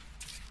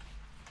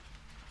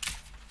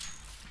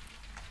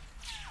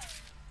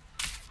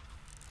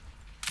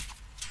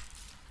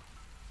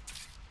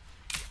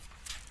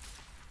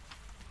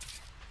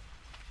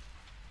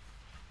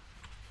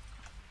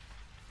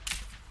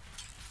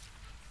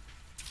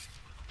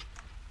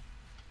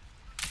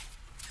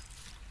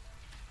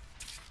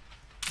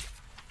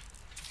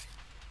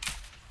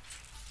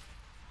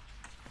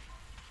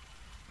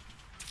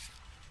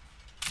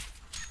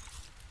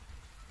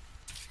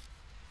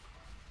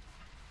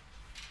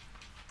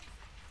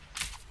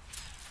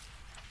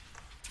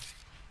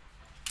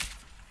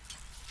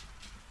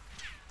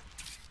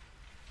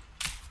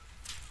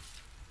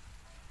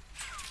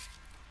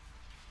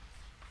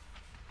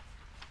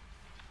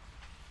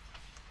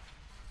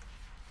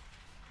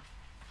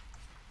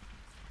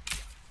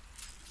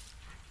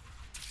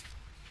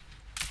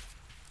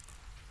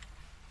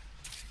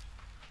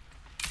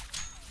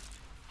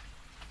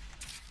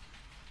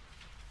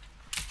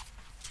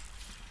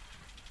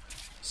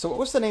 So what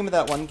was the name of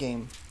that one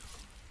game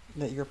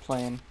that you were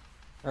playing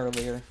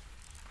earlier?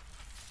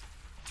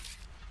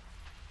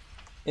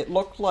 It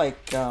looked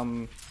like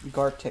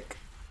Gartic,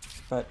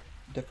 but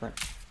different.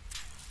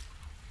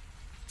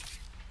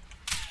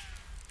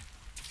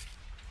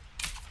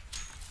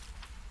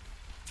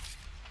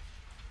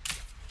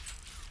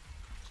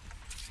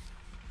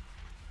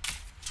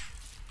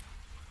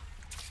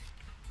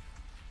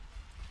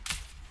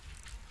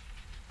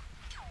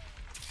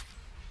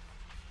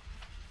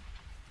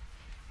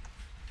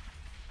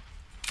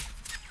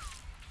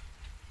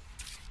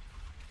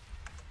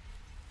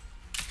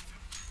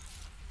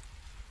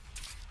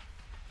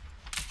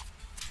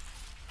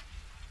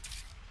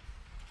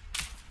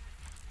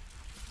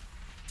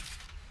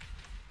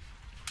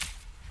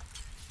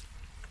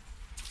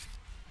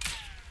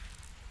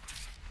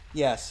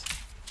 Yes.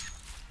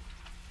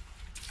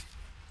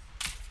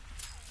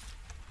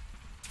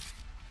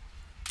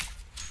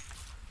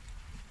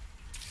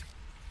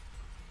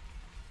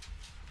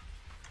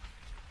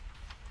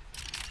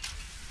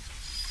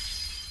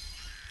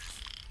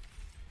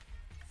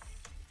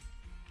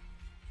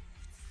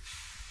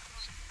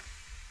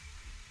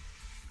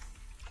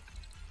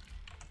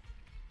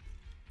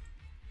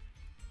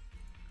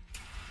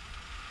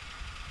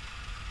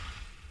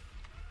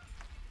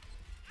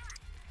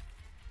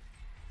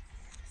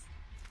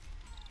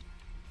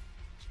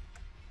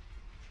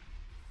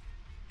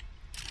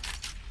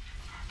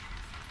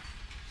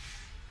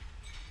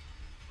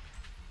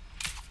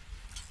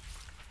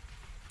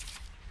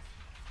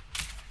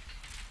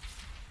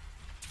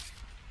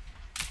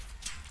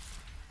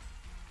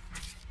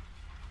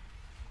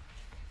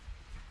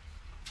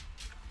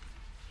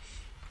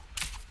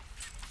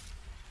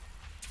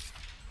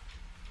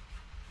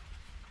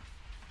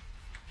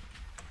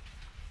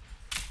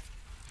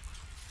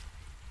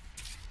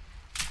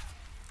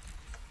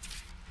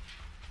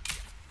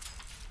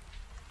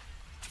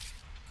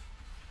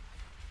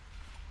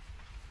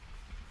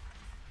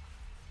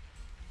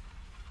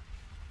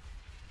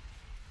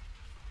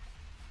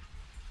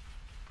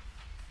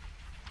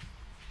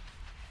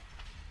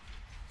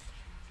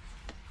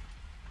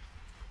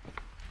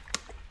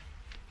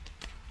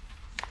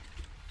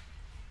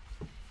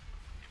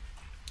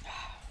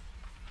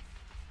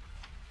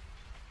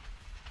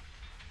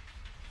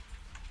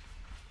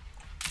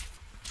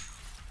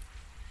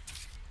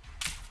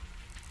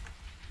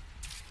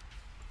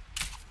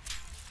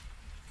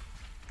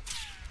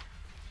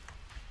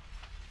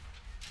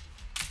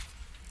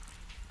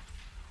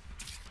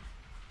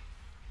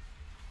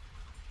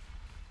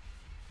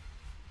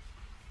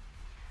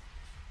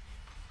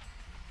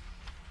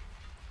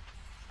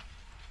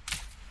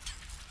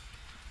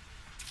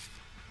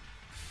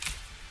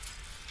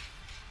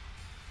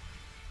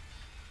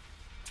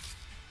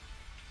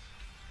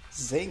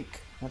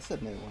 Zinc. That's a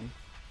new one.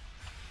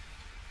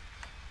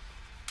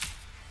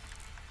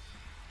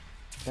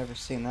 Never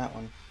seen that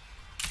one.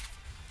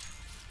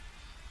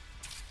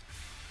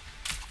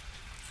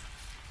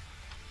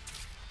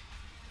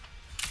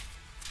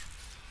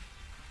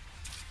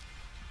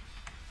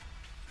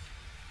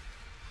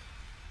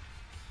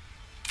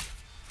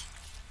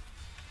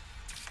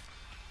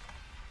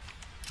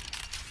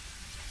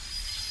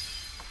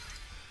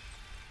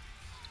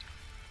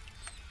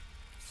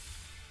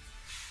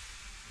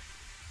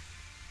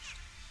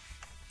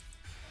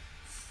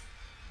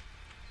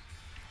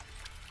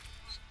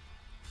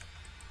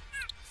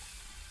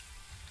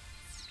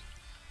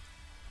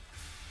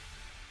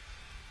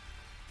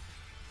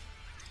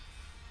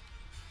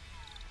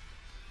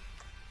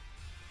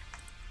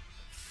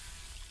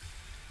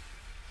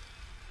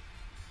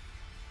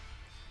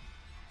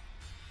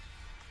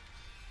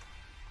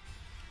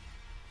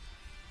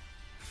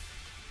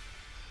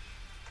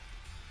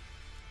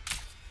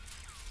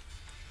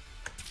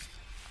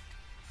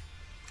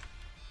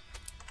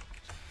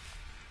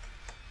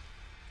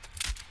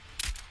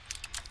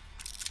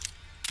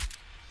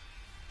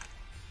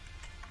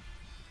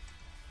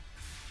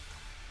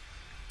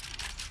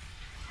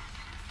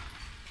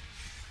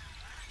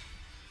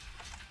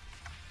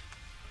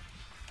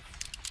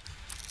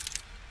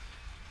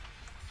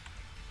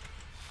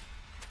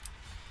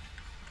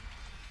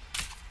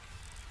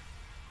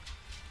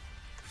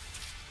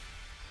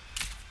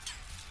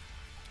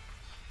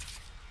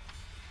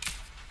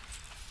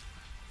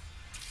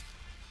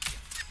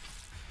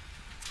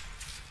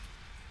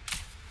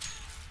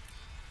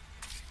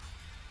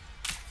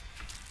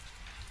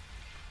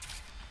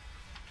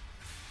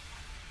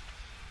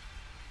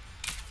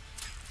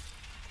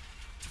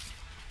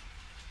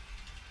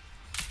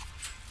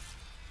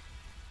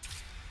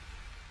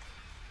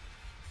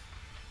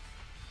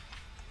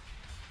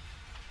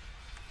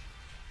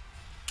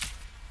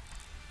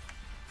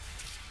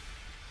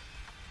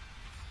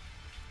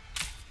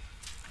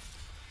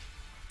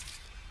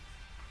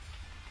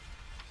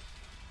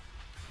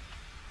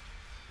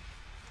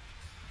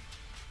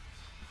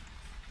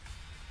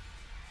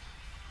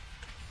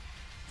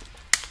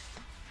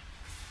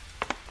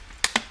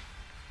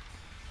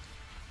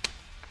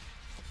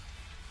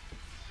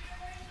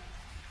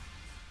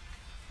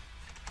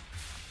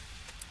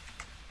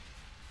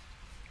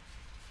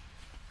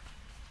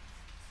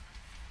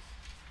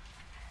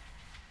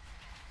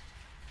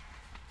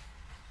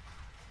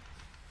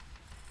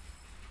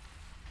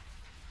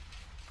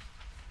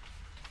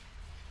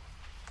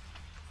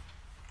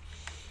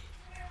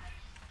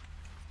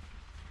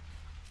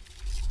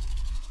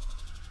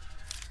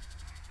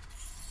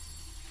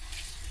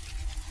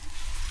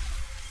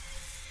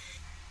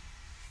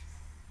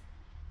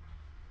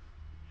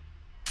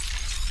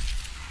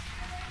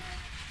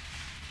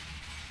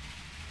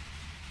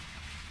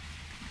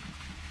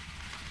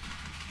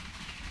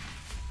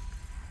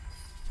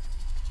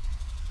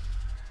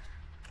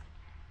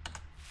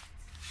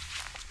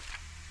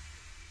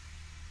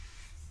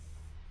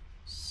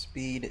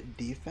 speed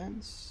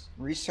defense.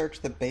 Research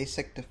the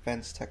basic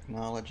defense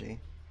technology.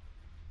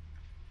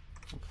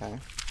 Okay.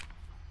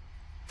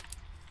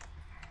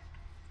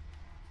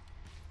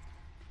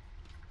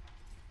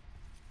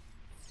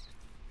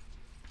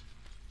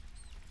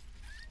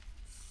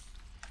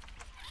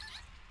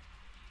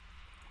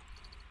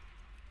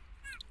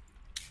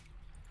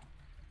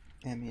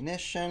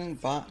 Ammunition,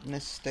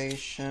 botanist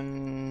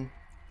station,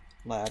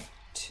 lab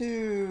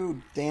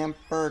 2,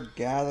 damper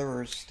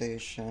gatherer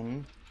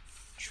station,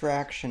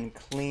 traction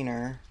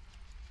cleaner,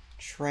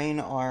 train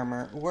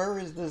armor. Where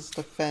is this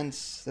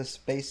defense, this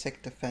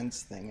basic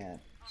defense thing at?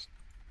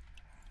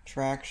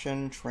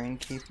 Traction, train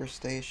keeper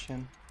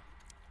station.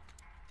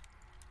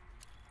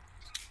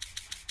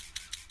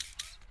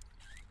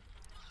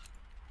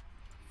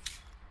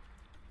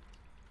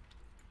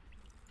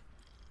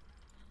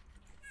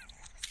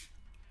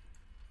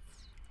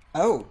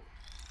 Oh,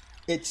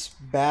 it's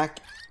back.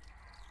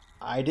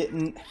 I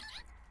didn't...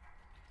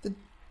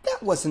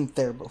 That wasn't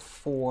there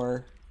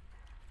before.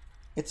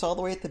 It's all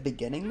the way at the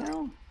beginning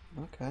now?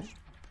 Okay.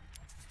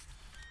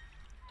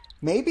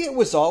 Maybe it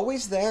was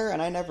always there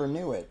and I never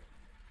knew it.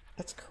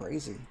 That's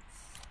crazy.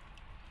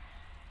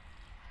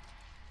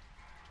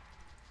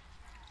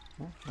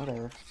 Well,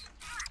 whatever.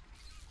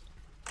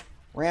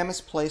 Ram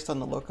is placed on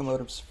the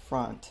locomotive's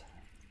front.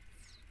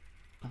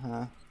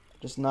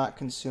 Does not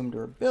consume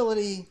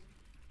durability.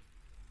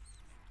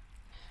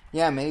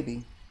 Yeah,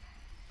 maybe.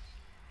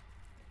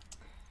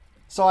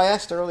 So I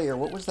asked earlier,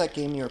 what was that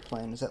game you were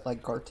playing? Is that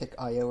like Gartic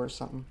IO or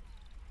something?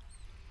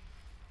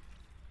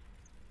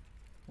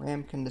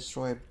 Ram can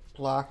destroy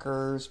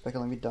blockers, but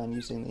can only be done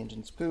using the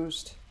engine's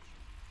boost.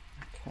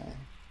 Okay.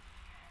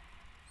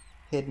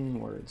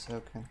 Hidden words,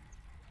 okay.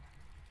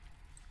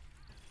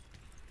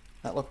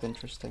 That looked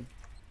interesting.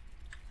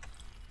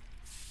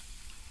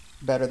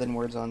 Better than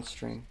words on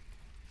stream.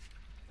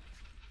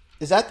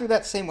 Is that through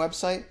that same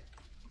website?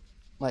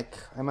 Like,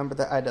 I remember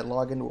that I had to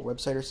log into a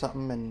website or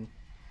something and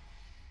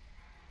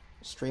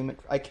stream it.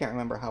 I can't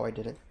remember how I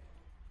did it.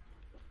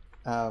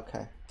 Oh,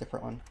 okay.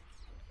 Different one.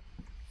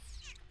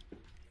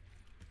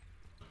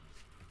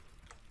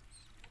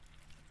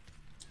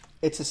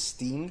 It's a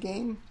Steam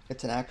game?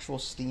 It's an actual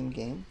Steam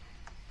game?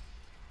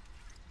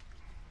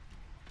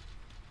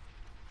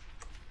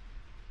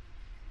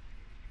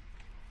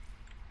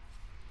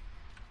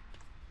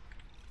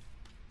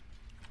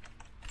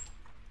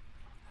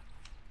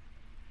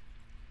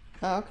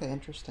 Oh, okay,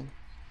 interesting.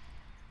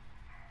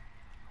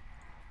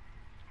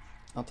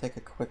 I'll take a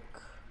quick...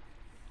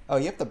 Oh,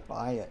 you have to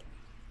buy it.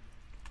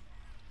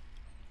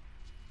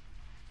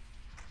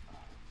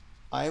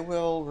 I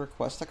will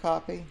request a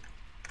copy,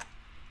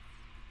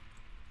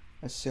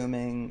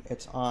 assuming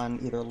it's on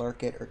either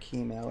Lurkit or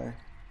Keymailer.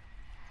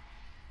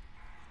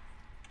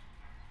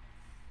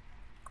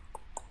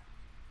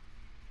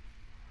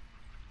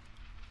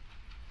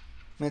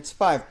 I mean, it's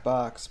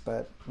 $5,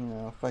 but, you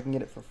know, if I can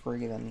get it for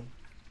free, then...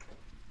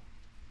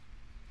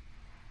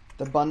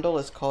 The bundle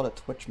is called a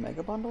Twitch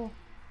Mega Bundle?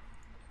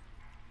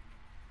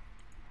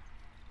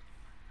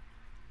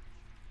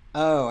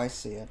 Oh, I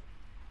see it.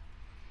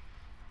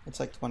 It's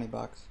like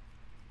 $20.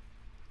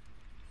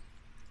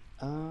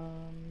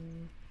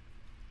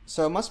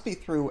 So it must be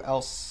through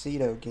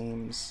Alcedo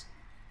Games.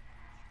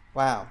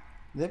 Wow,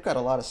 they've got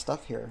a lot of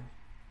stuff here.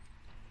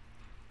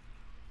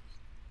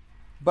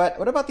 But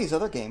what about these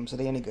other games? Are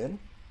they any good?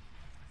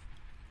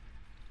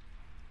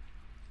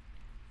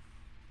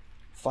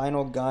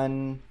 Final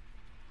Gun.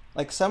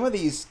 Like some of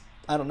these,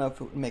 I don't know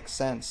if it would make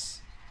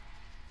sense.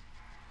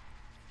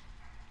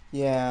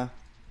 Yeah.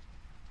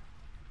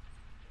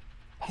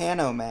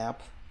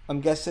 Panomap.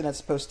 I'm guessing it's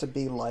supposed to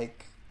be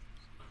like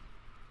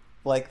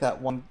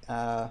that one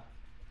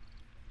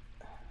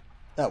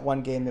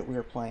game that we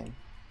were playing,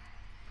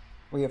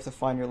 where you have to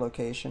find your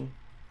location.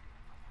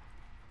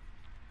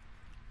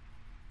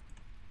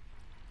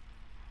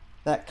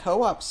 That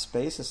co-op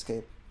Space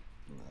Escape.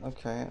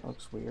 Okay, it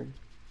looks weird.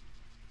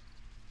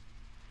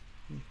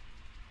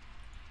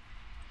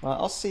 Well,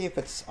 I'll see if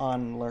it's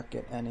on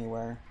Lurkit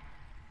anywhere.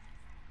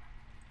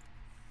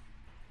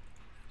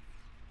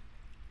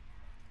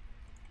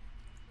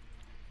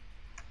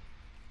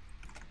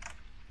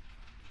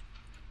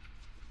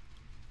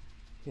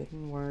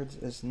 Hidden Words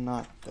is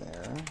not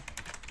there.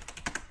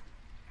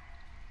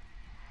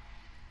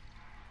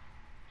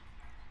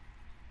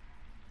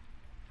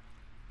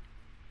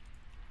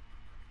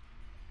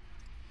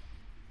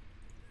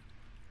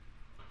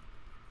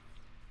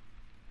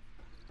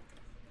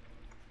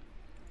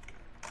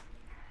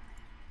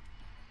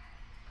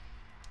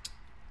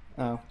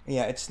 Oh,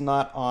 yeah, it's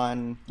not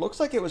on... Looks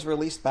like it was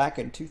released back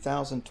in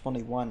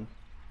 2021,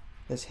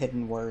 this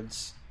Hidden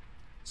Words.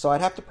 So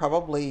I'd have to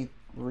probably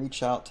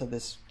reach out to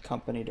this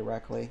company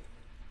directly.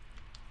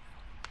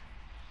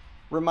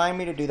 Remind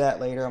me to do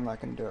that later. I'm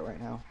not going to do it right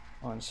now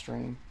on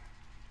stream.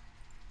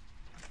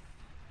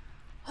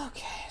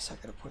 Okay, so I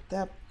gotta put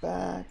that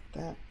back,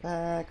 that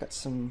back. Got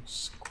some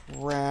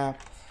scrap.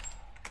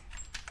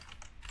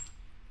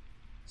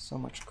 So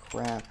much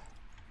crap.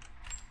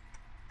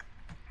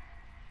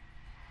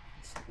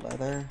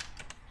 Leather.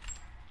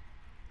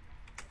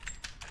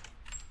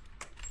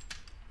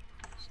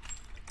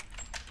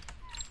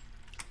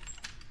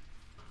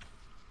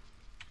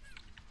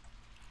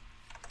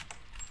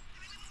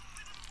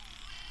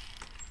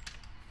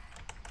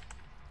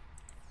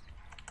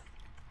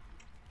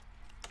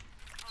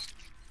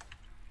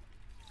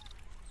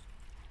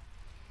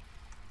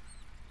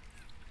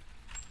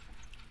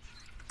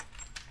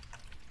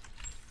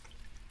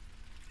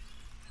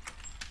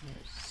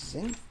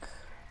 zinc?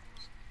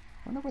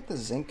 I wonder what the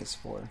zinc is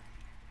for.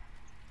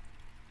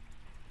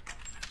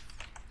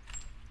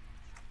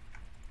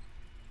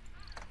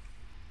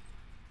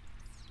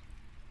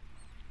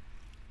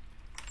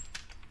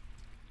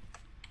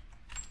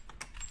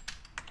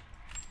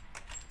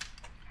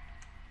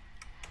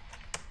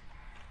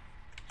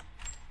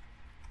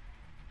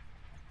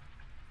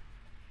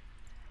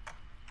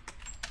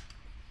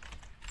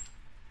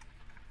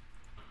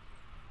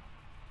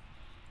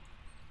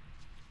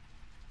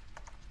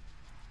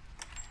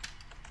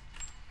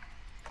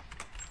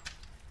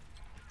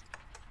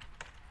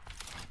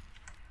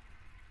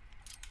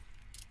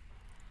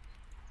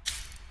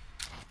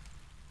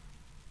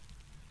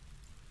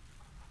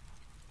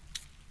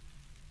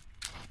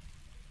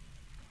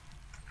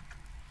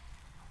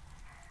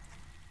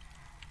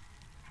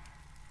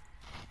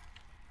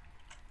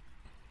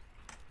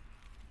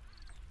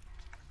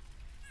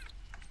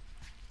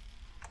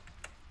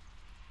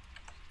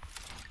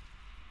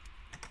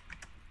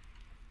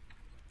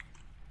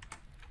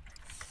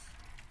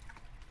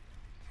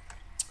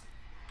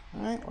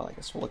 Alright, well, I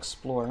guess we'll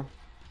explore.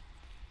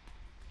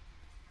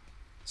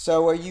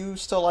 So, are you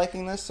still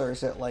liking this, or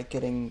is it, like,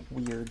 getting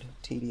weird,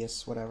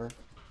 tedious, whatever?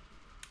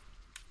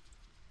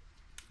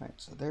 Alright,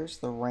 so there's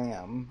the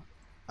RAM.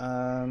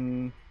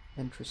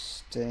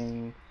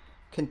 Interesting.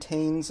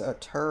 Contains a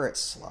turret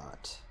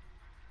slot.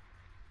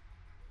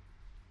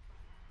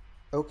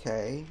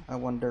 Okay, I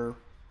wonder...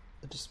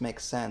 It just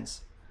makes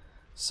sense.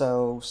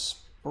 So,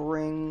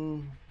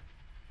 spring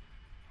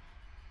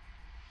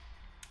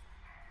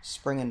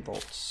and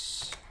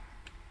bolts.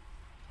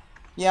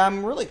 Yeah,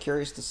 I'm really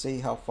curious to see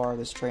how far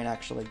this train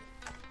actually...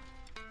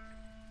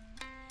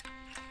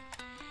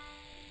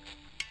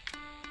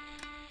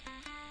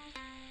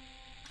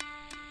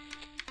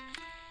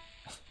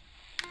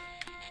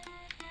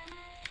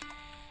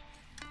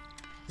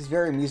 He's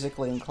very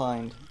musically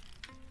inclined.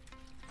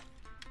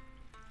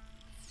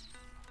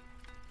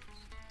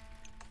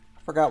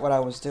 I forgot what I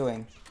was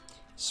doing.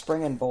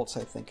 Spring and bolts,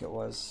 I think it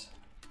was.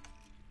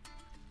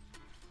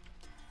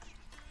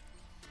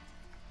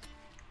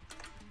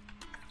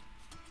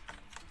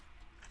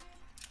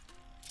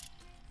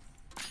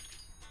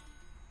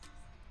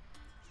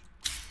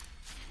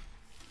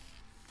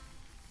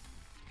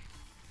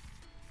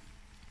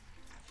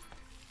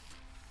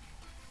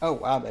 Oh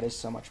wow, that is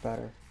so much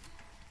better.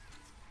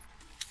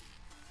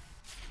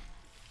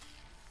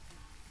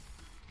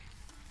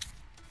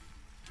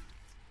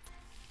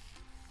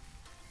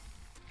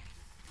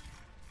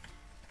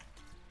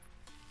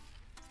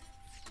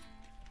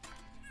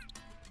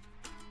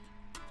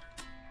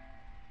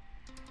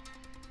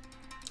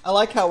 I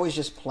like how we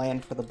just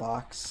planned for the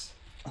box.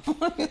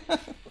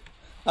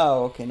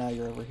 Oh, okay, now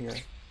you're over here.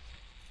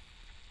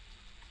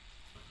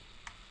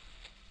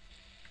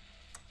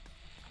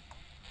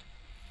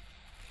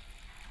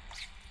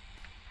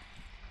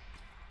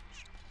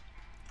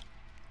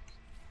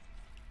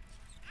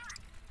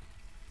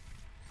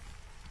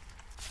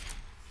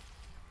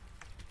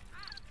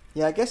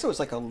 Yeah, I guess it was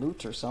like a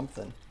loot or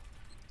something.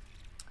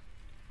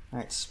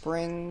 Alright,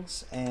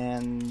 springs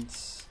and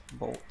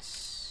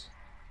bolts.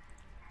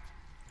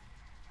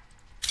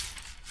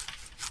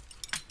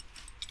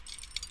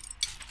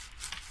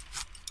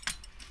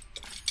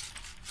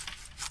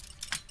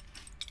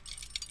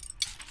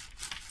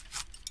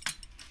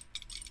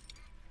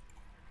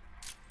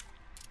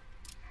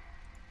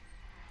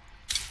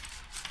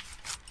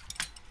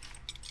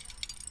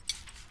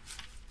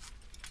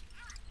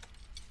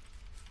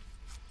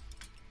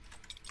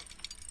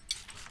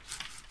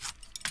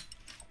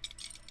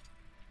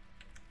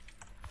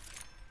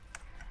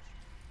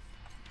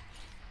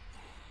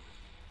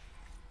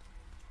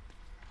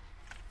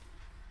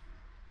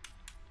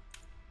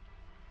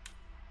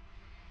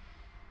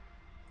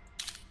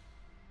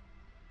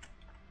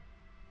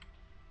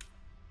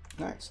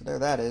 Alright, so there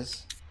that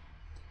is.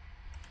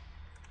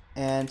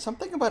 And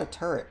something about a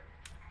turret.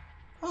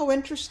 Oh,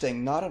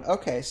 interesting. Not an...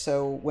 Okay,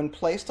 so when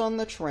placed on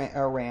the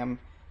ram,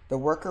 the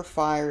worker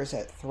fires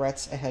at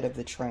threats ahead of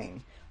the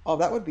train. Oh,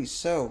 that would be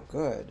so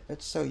good.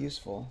 It's so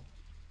useful.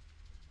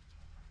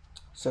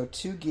 So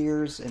 2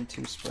 gears and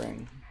 2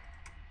 spring.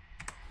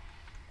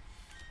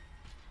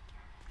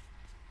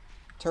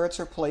 Turrets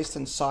are placed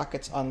in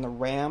sockets on the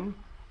ram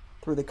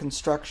through the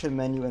construction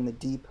menu in the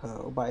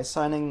depot. By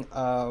assigning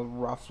a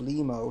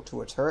Rofleemo to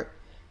a turret,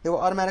 it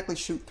will automatically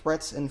shoot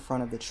threats in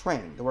front of the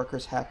train. The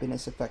worker's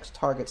happiness affects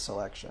target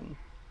selection.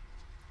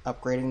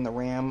 Upgrading the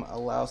ram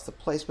allows the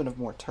placement of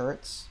more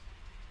turrets.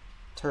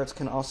 Turrets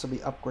can also be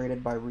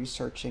upgraded by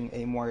researching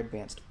a more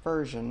advanced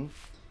version.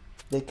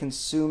 They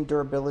consume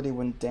durability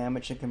when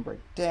damaged and can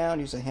break down.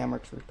 Use a hammer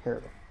to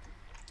repair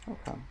them.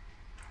 Okay.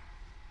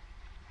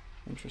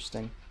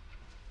 Interesting.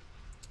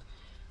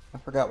 I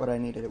forgot what I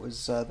needed. It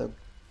was the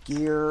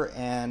gear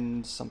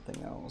and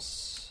something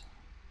else.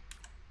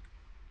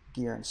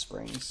 Gear and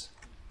springs.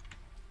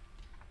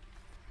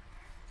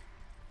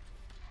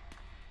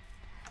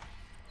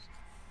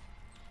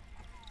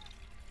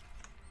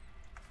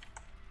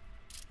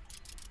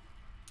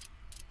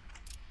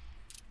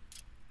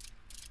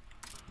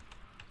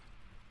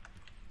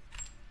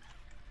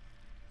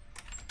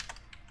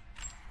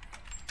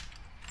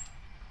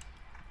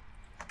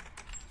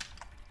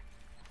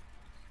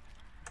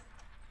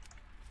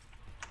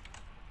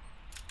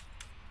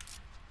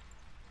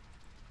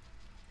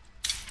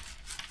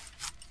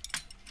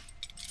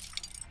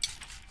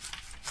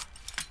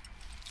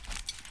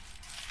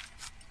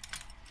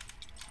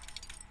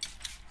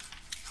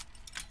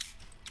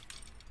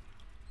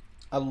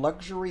 A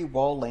luxury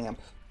wall lamp.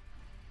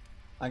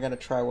 I gotta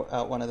try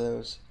out one of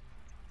those.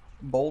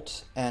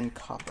 Bolt and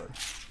copper.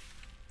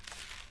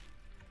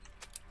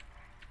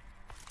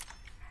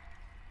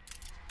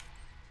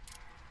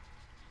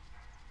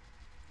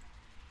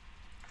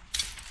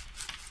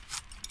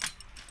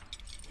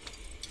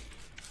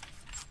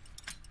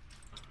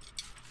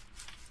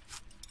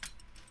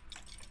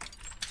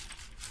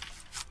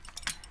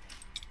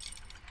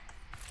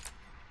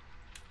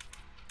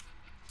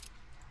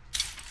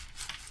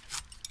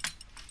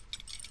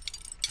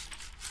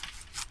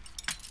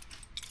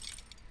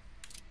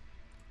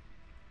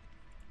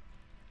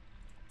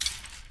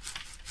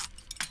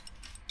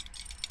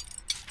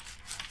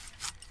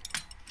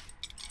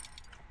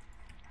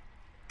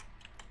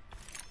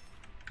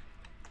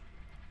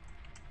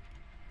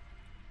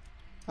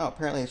 Oh,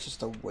 apparently it's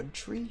just a wood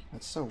tree?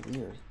 That's so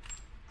weird.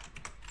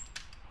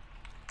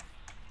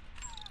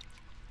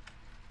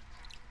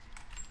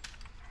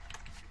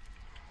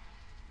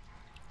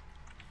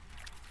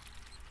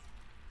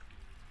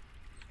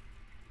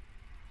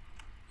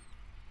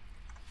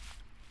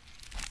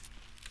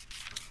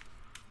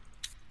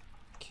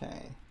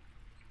 Okay.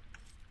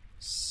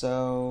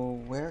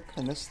 So, where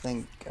can this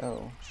thing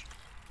go?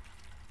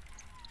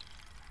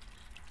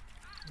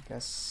 I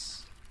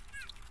guess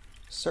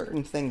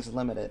certain things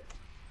limit it.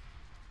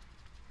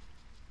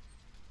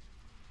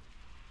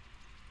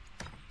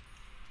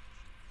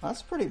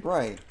 That's pretty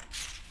bright.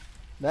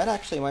 That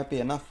actually might be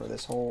enough for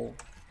this whole...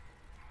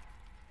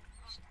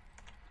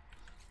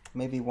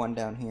 Maybe one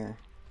down here.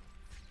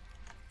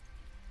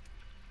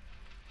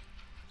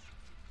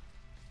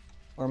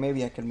 Or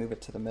maybe I could move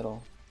it to the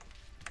middle.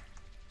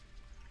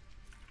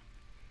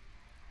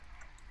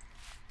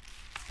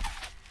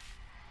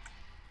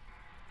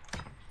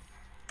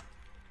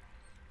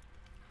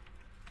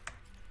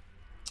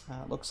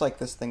 Looks like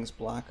this thing's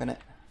blocking it.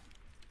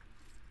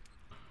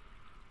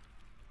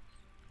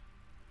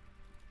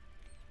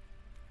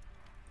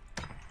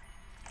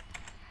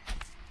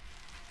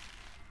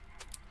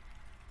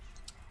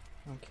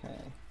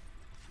 Okay.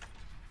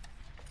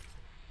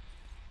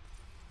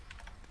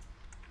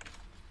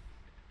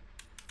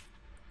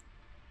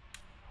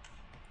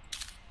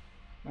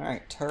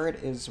 Alright,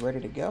 turret is ready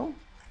to go.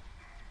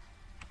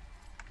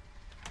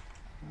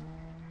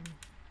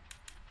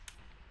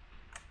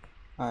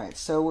 Alright,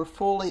 so we're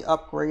fully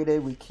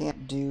upgraded. We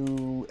can't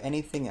do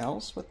anything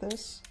else with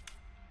this.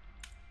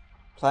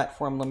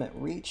 Platform limit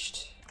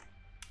reached.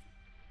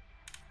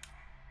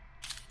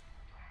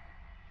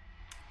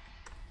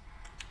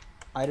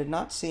 I did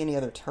not see any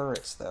other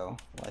turrets though,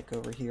 like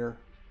over here.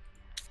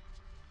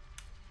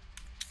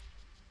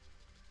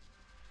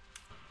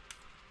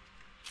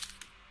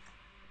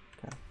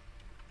 Okay.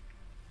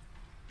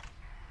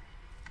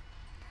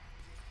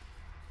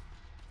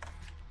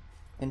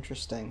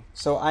 Interesting.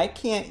 So I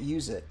can't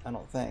use it, I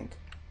don't think.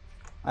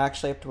 I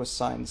actually have to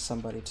assign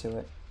somebody to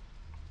it.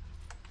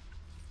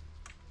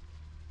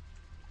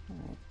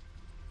 Alright.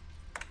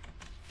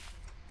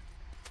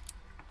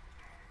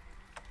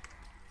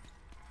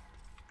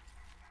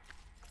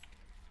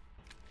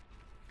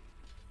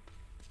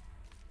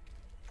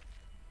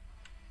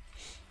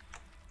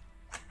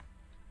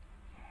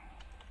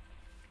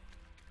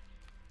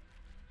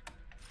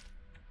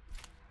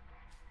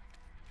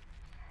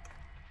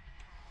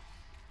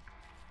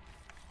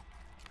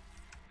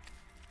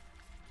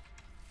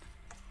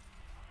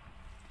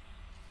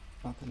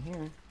 Nothing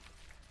here.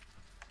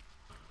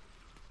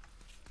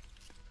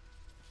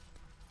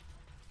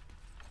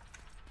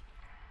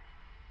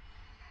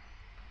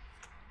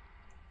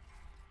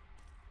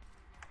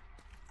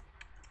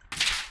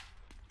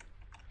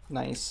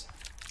 Nice.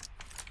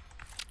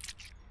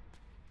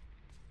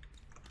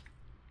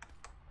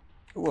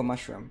 Ooh, a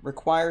mushroom.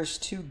 Requires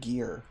 2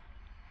 gear.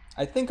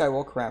 I think I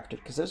will craft it,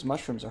 because those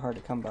mushrooms are hard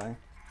to come by.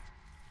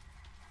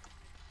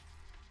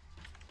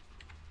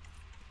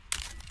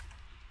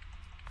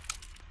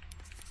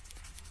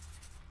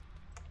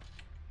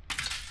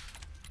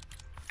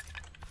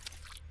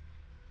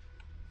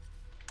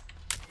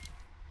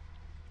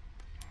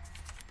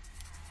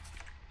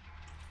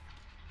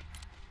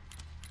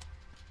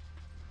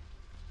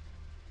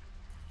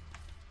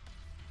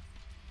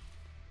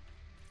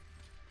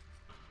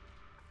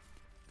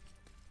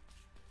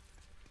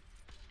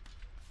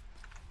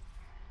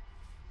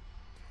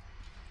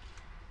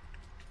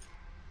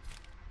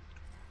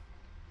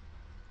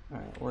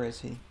 Alright, where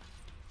is he?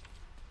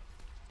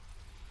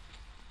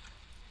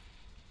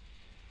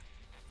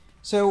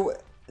 So,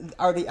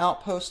 are the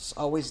outposts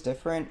always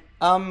different?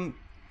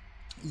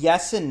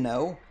 Yes and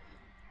no.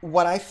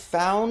 What I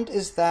found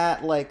is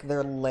that, like,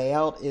 their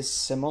layout is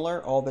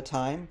similar all the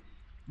time,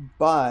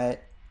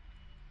 but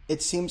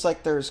it seems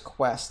like there's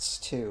quests,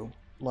 too.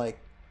 Like,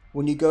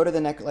 when you go to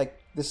the next,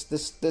 like,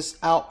 this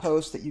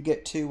outpost that you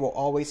get to will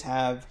always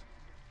have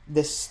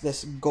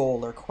this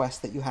goal or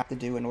quest that you have to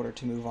do in order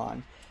to move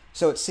on.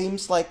 So it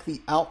seems like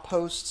the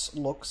outposts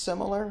look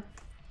similar,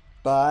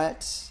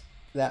 but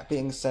that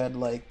being said,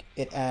 like,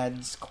 it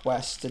adds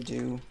quests to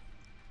do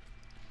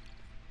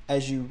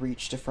as you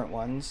reach different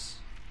ones.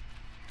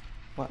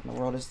 What in the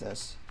world is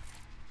this?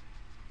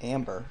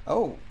 Amber.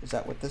 Oh, is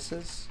that what this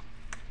is?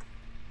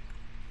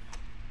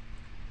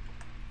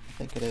 I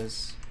think it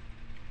is.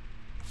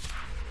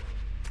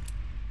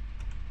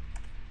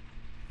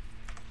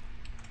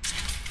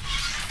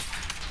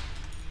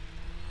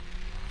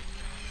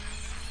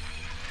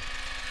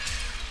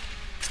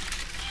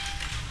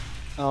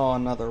 Oh,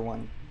 another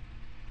one.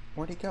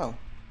 Where'd he go?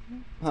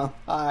 Oh,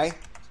 hi.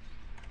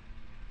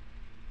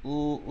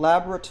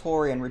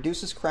 Laboratorian.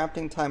 Reduces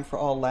crafting time for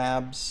all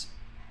labs.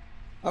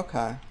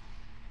 Okay.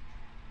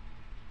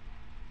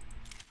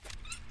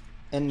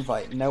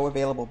 Invite. No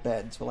available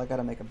beds. Well, I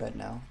gotta make a bed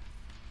now.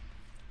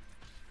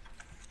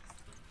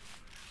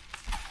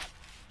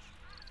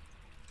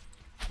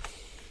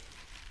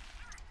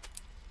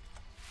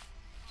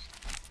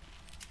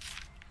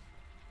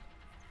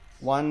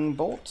 One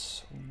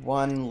bolt,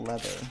 one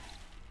leather.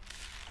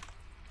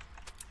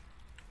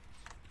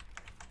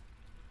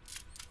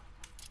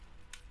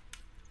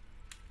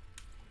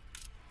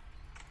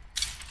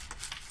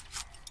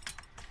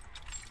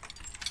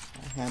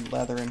 I had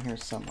leather in here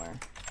somewhere.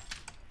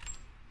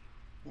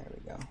 There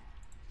we go.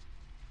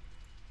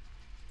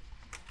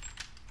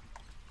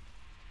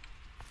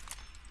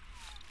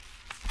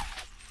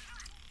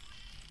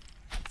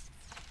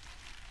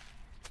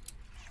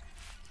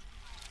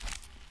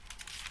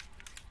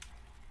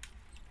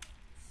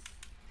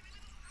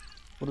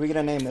 What are we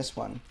gonna name this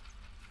one?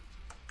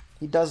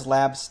 He does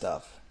lab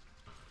stuff.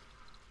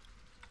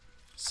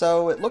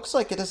 So it looks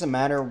like it doesn't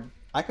matter.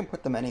 I can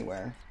put them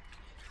anywhere.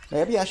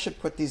 Maybe I should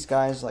put these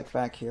guys like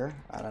back here.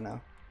 I don't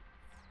know.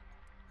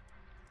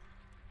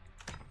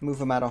 Move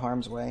them out of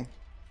harm's way.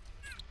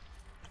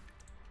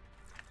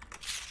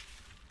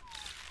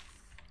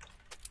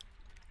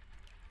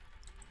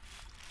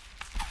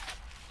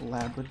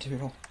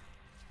 Labradoodle.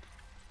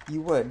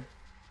 You would.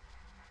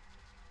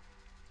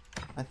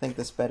 I think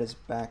this bed is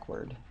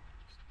backward.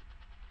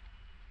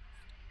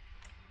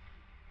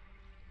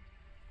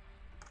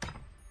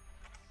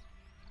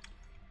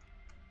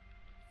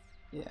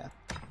 Yeah.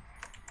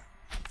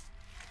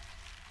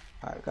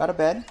 Alright, got a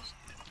bed.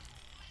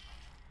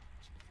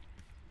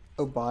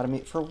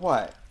 Obotomy for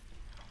what?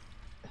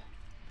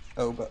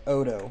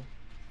 Odo.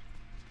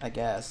 I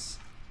guess.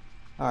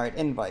 Alright,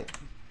 invite.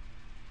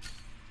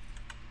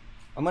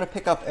 I'm gonna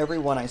pick up every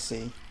one I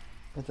see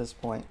at this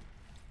point.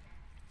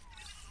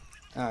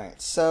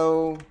 Alright,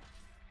 so...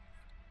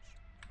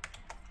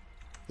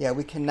 yeah,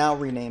 we can now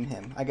rename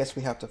him. I guess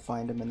we have to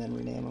find him and then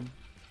rename him.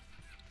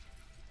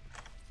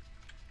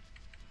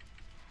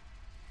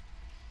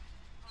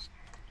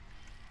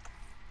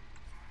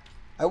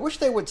 I wish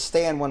they would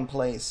stay in one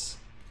place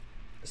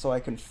so I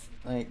can,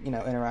 like, you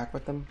know, interact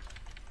with them.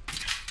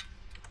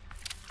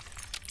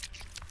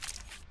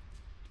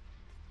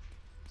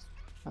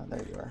 Oh,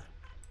 there you are.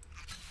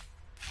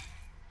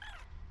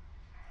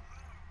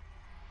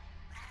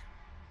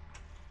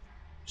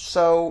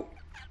 So,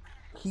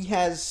 he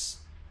has...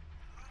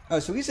 oh,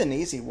 so he's an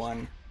easy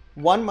one.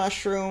 One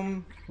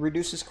mushroom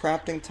reduces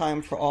crafting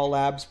time for all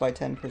labs by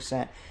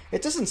 10%.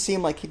 It doesn't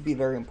seem like he'd be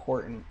very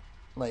important.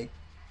 Like,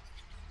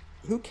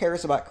 who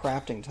cares about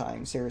crafting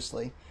time,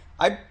 seriously?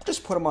 I'd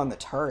just put him on the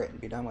turret and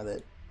be done with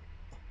it.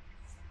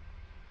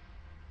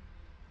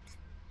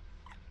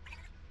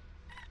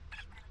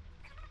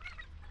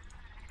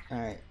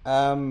 Alright,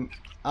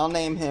 I'll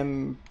name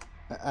him,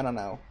 I don't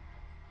know,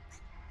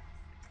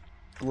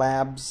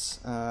 Labs,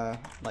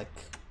 like,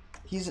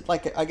 he's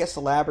like, I guess a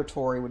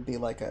laboratory would be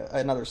like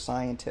another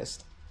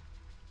scientist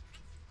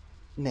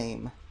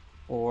name,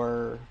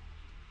 or,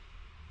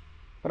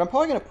 but I'm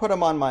probably going to put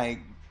him on my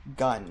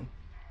gun.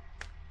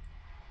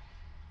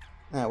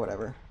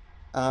 Whatever.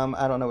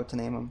 I don't know what to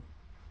name him.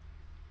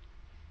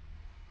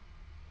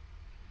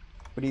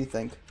 What do you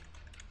think?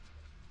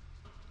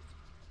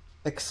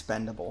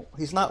 Expendable.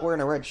 He's not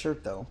wearing a red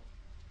shirt, though.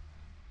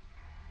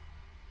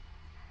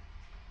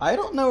 I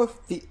don't know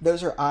if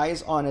those are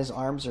eyes on his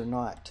arms or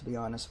not, to be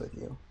honest with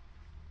you.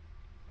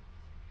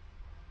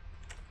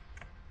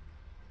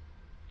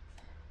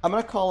 I'm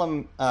going to call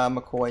him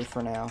McCoy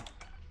for now.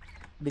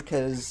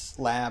 Because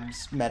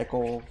labs,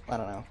 medical, I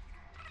don't know.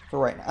 For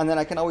right now. And then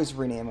I can always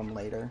rename him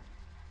later.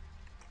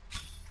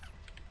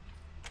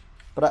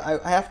 But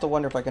I have to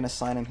wonder if I can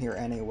assign him here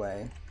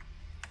anyway.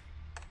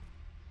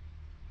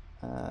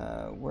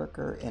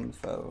 Worker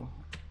info.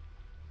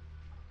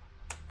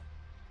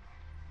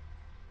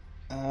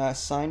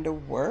 Assigned to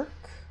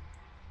work?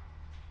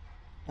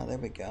 Oh, there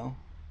we go.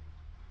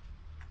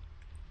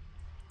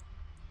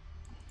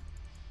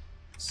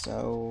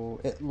 So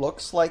it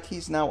looks like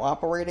he's now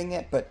operating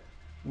it, but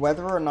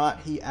whether or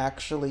not he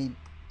actually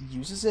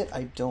uses it,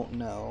 I don't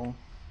know.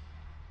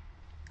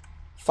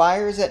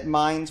 Fires at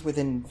mines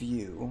within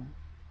view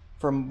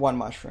from one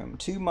mushroom.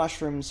 2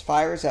 mushrooms.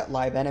 Fires at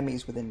live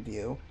enemies within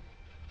view.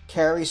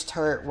 Carries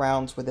turret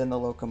rounds within the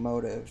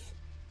locomotive.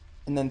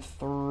 And then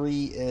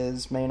 3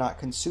 is may not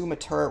consume a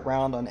turret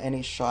round on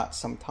any shot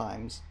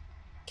sometimes.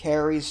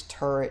 Carries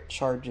turret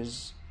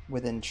charges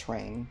within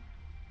train.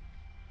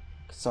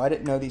 So I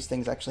didn't know these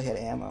things actually had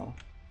ammo.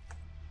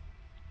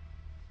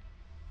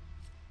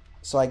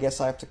 So I guess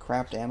I have to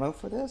craft ammo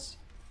for this?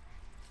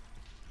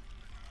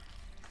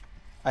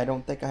 I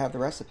don't think I have the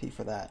recipe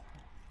for that.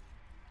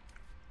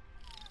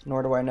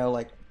 Nor do I know,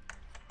 like...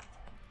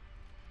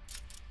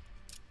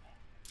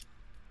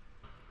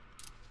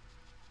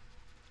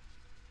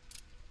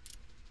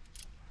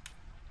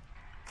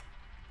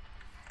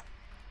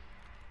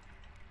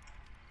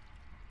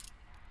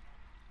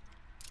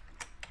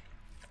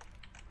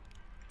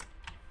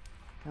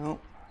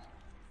 Nope.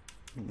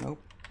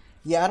 Nope.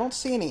 Yeah, I don't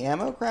see any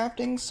ammo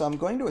crafting, so I'm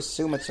going to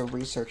assume it's a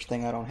research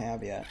thing I don't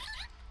have yet.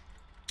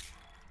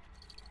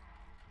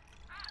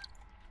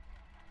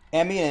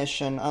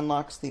 Ammunition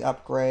unlocks the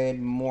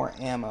upgrade, more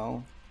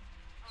ammo.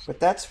 But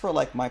that's for,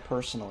 like, my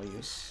personal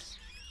use.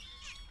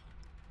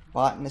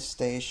 Botanist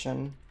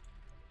station.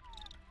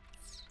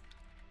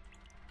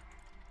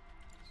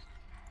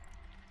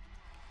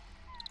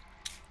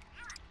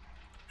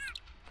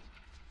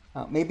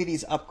 Maybe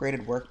these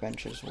upgraded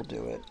workbenches will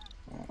do it.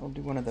 I'll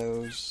do one of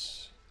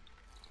those.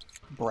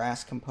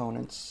 Brass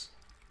components.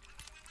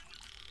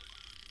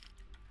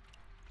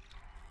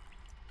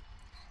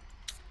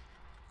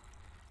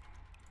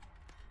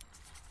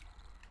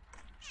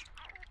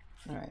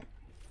 Alright.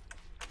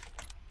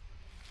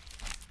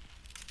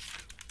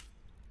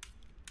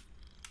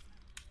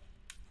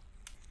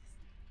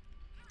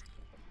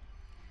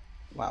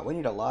 Wow, we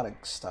need a lot of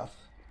stuff.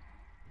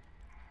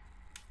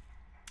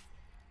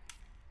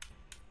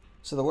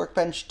 So the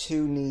workbench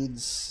 2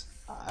 needs...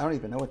 I don't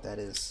even know what that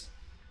is.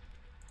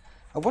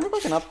 I wonder if I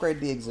can upgrade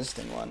the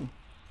existing one.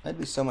 That'd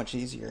be so much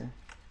easier.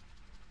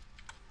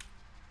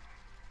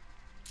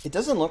 It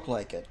doesn't look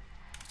like it.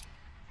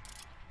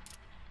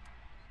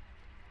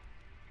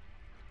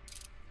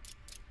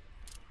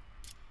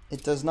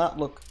 It does not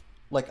look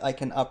like I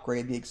can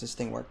upgrade the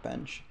existing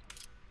workbench.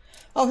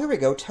 Oh, here we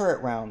go.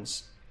 Turret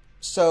rounds.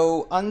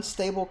 So,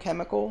 unstable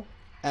chemical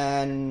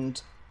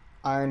and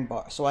iron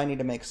bar. So I need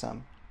to make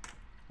some.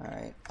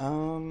 Alright,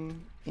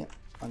 yeah,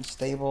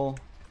 unstable.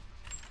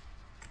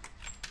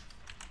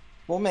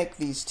 We'll make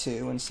these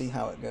 2 and see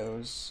how it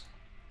goes.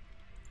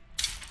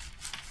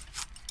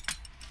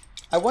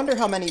 I wonder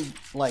how many,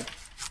 like,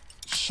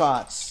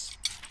 shots.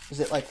 Is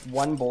it like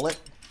 1 bullet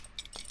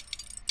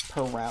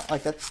per round?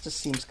 Like, that just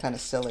seems kind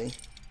of silly.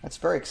 That's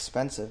very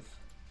expensive.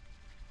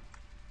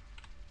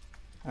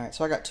 Alright,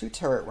 so I got 2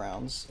 turret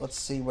rounds. Let's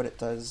see what it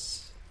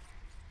does.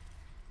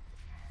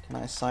 Can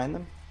I assign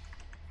them?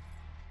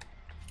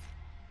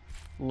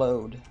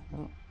 Load.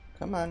 Oh,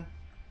 come on.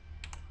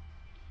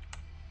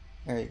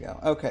 There you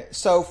go. Okay,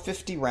 so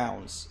 50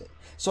 rounds.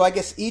 So I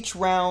guess each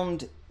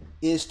round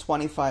is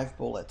 25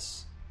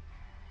 bullets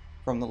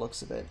from the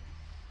looks of it.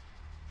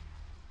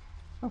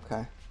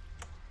 Okay.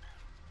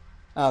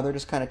 Oh, they're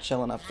just kind of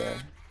chilling up there.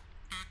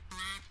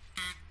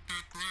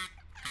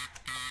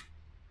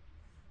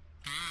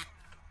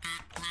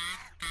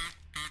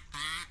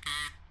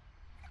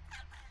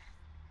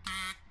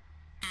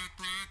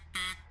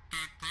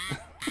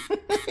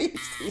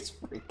 These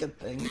freaking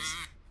things.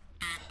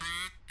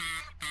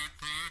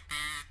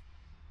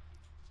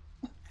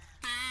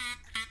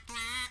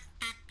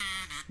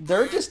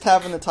 They're just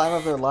having the time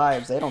of their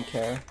lives. They don't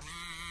care.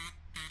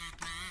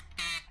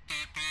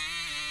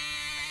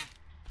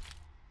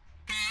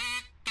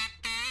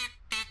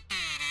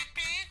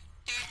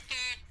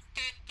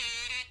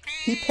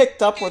 He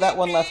picked up where that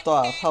one left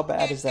off. How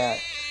bad is that?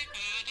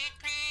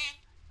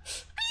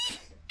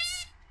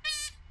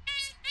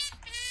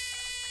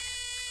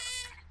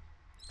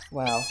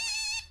 Wow.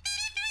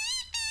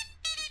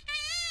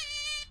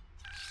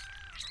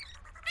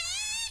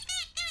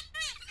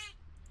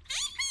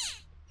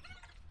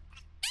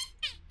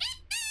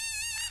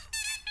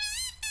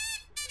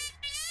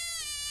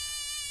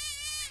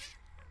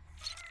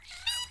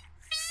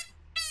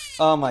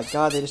 Oh my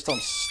god, they just don't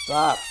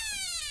stop.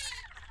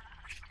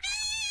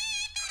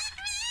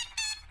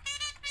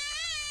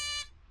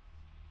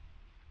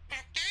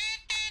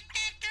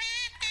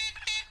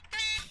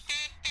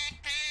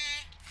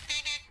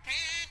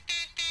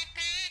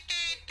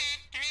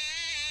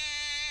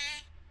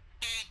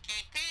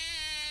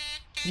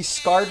 He's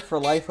scarred for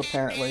life,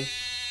 apparently.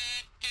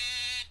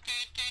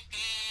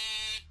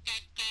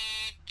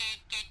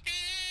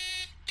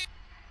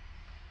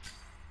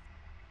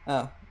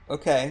 Oh,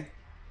 okay.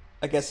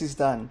 I guess he's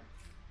done.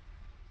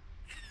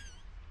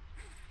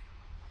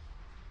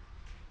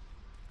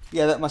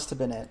 Yeah, that must have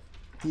been it.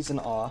 He's in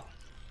awe.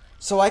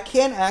 So I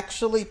can't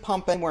actually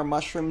pump any more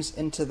mushrooms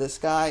into this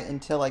guy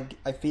until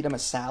I feed him a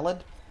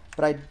salad,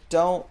 but I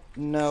don't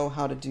know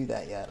how to do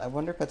that yet. I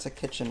wonder if that's a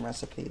kitchen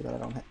recipe that I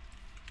don't have.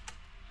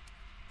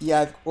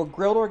 Yeah, well,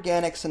 grilled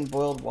organics and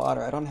boiled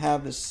water. I don't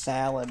have this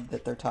salad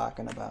that they're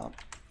talking about.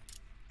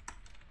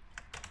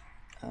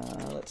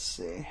 Let's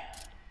see.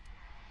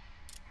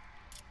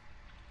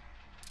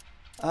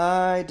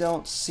 I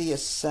don't see a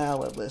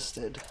salad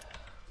listed.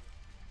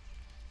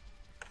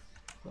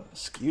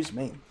 Excuse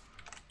me.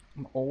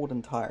 I'm old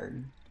and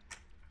tired.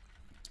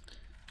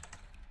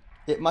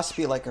 It must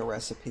be like a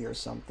recipe or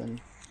something.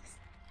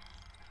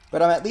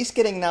 But I'm at least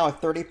getting now a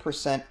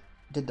 30%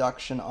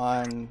 deduction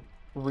on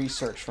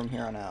research from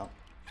here on out.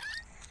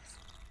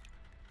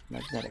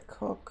 Magnetic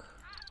hook.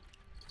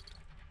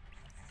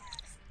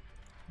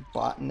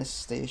 Botanist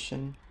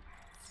station.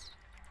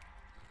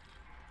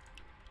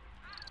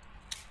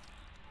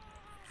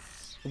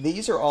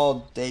 These are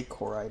all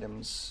decor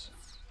items.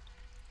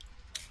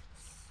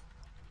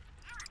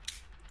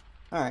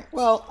 Alright,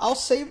 well, I'll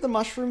save the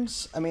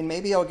mushrooms. I mean,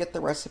 maybe I'll get the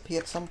recipe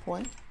at some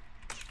point.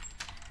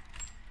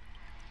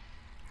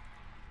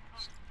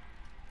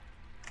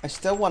 I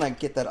still want to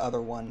get that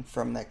other one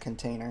from that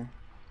container.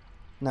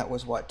 And that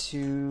was, what,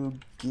 2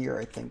 gear,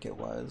 I think it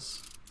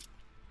was.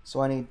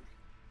 So I need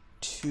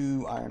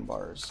 2 iron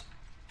bars.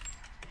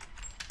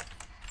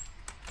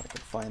 If I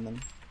could find them.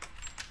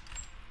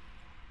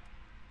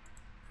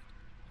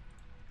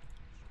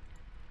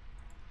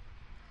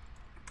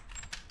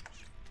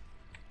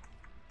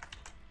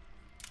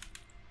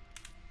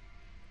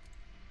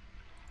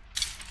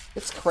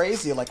 It's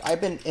crazy, like,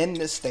 I've been in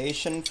this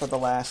station for the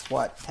last,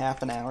 what,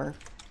 half an hour?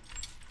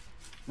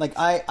 Like,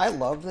 I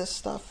love this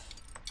stuff.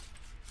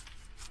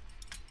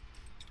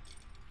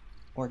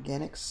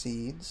 Organic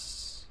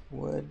seeds,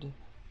 wood,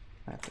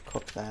 I have to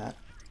cook that.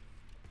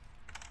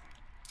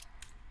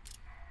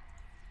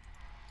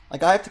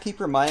 Like, I have to keep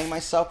reminding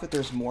myself that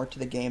there's more to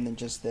the game than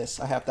just this.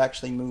 I have to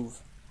actually move.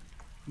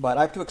 But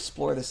I have to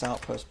explore this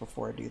outpost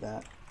before I do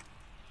that.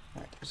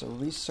 Alright, there's a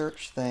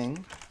research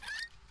thing.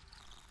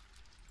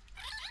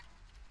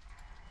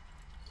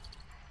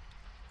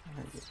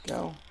 There you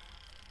go.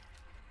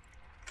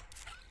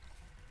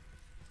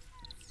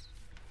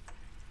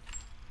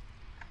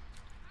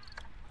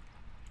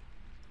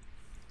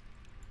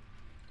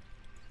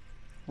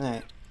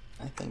 Alright,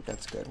 I think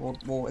that's good.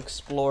 We'll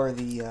explore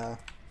the, I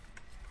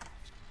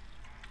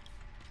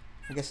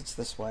guess it's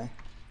this way.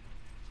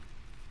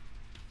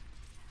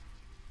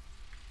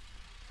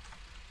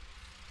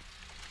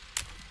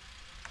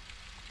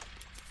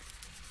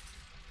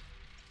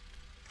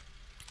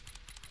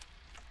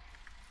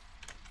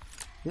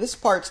 This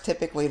part's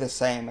typically the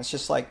same. It's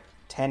just like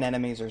 10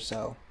 enemies or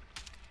so.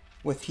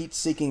 With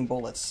heat-seeking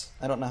bullets.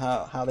 I don't know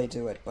how they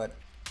do it, but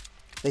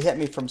they hit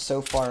me from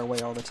so far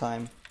away all the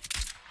time.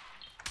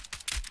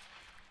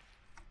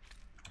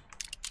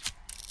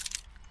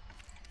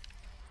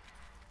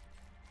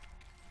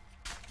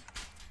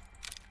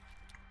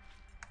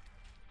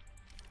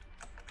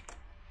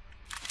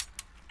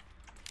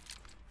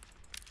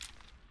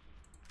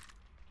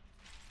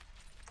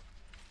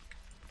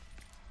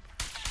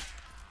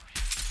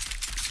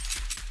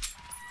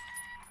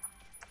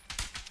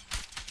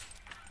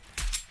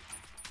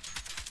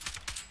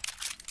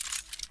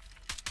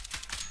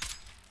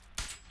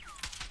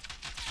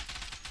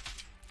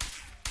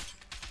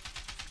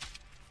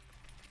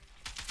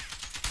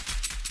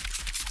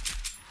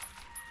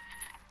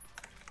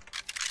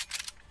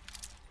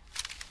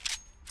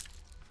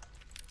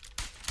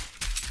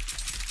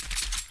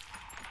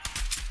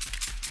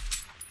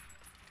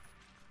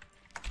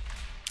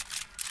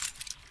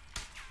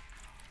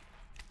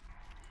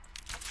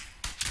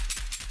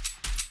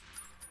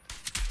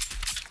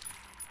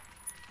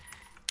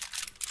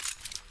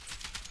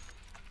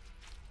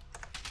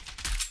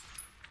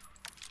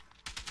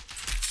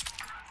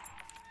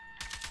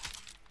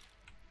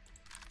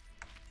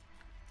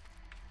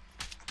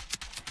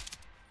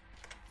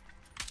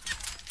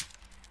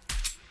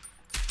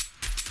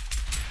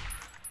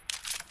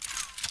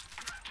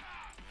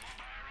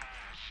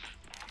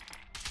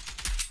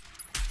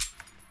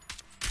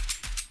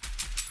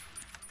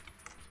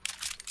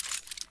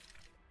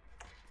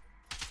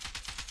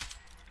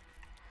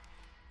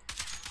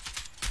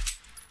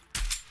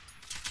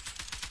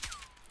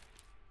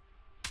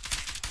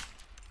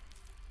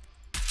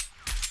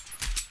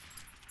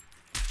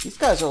 These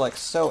guys are like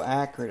so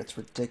accurate, it's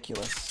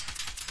ridiculous.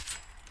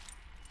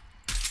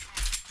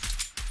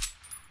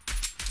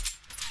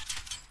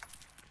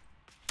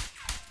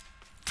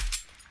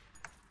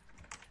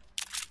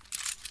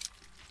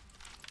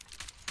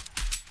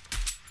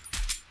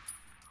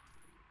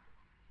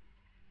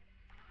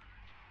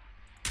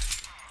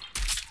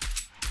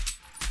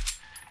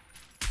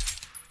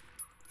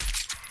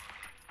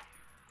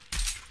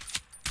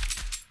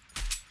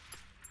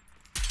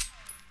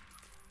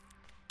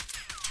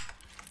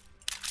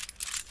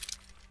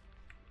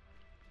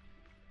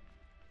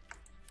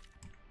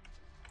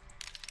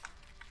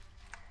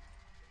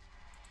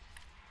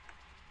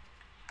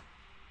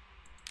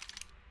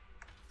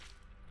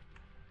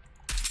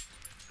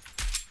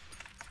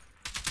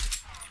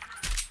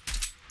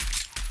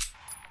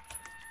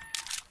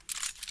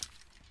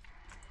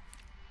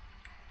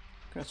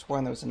 I could have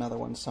sworn there was another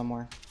one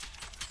somewhere.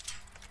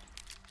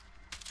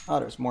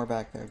 Oh, there's more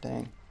back there,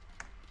 dang.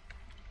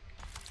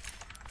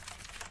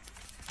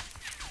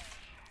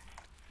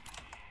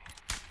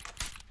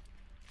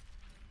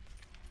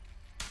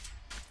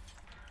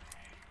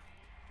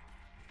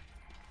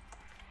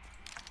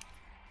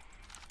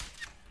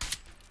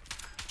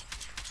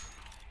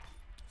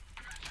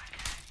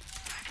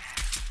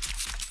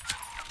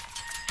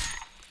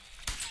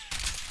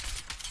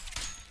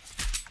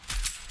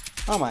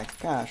 Oh my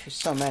gosh, there's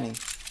so many.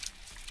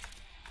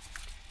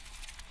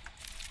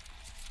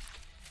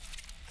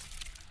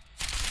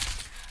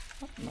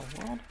 What in the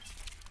world?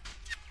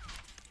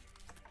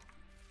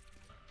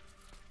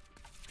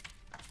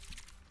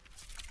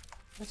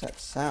 What's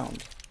that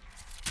sound?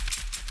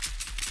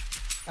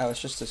 Oh, it's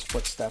just his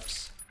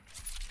footsteps.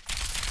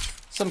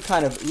 Some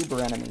kind of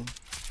Uber enemy.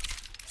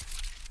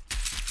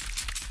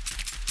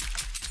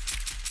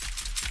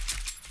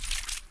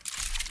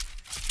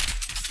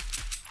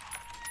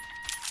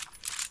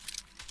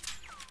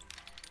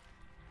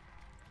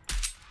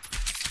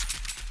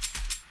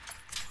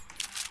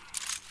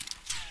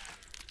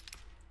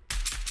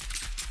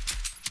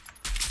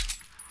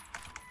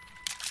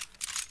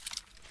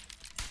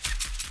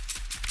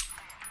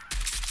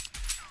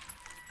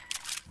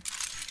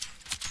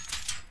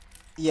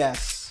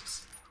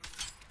 Yes.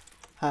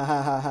 Ha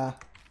ha ha ha.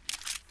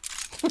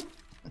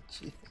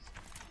 Jeez.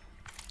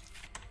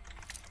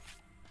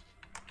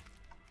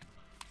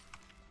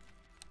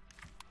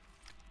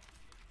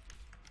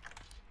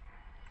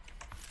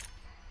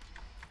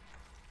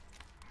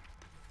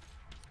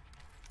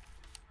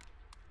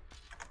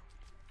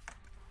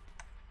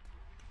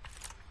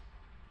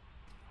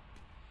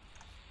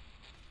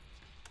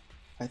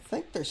 I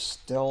think there's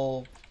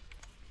still...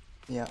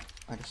 Yeah,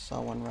 I just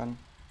saw one run.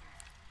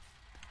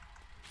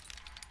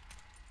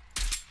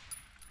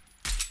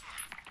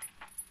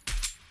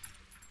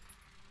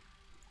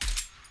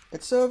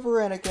 It's over,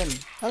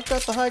 Anakin. I've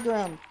got the high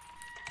ground.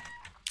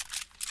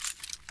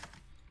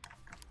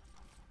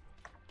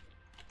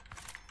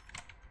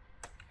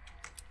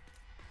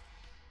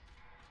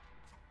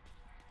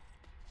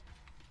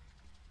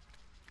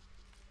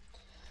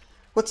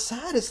 What's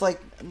sad is,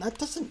 like, that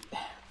doesn't...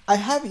 I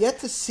have yet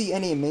to see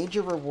any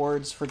major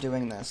rewards for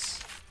doing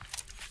this.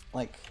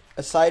 Like,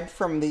 aside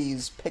from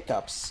these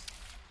pickups,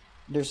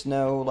 there's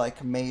no,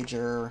 like,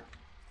 major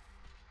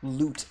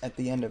loot at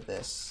the end of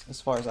this, as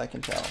far as I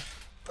can tell.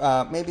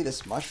 Maybe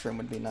this mushroom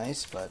would be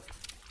nice, but...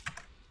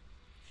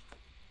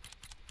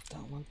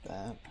 Don't want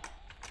that.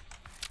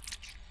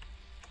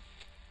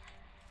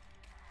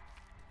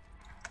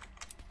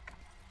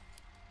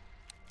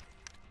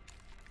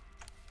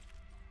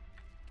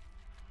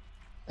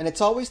 And it's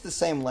always the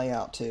same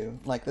layout, too.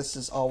 Like, this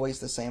is always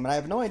the same. And I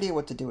have no idea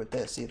what to do with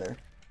this, either.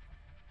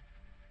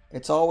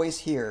 It's always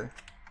here.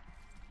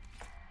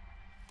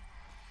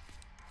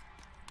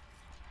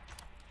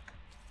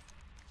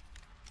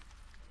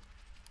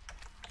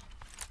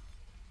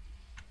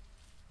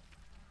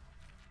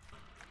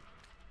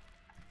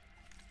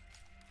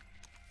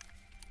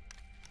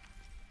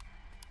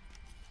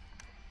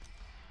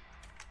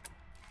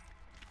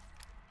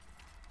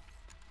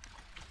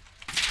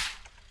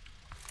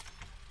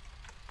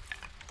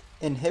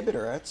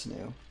 Inhibitor, that's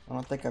new. I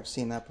don't think I've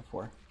seen that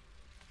before.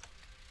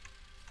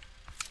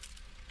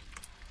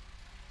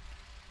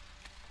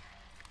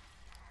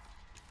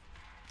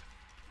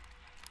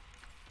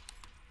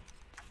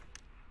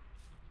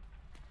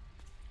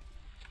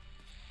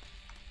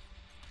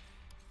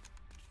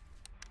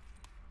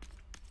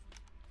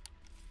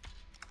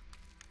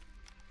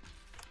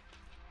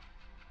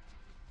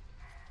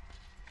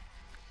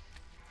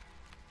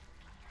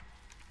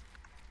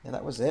 Yeah,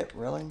 that was it,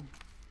 really?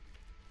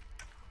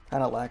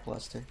 Kind of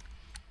lackluster.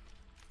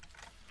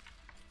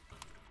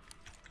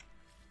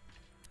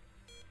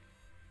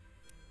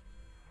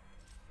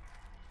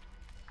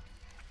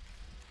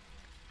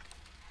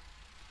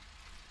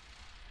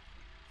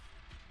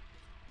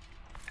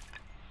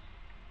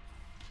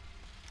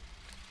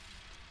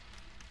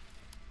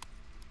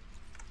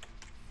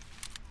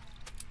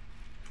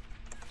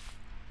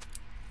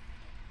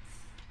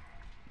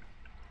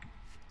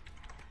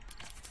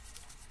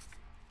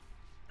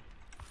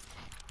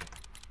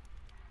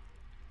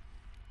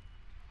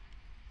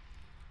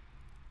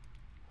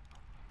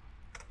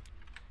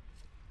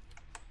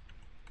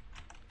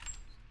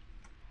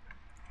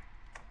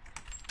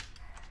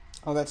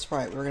 Oh, that's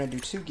right. We're going to do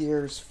 2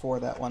 gears for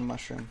that one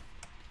mushroom.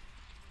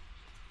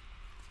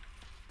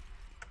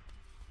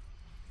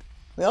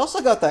 We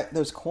also got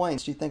those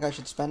coins. Do you think I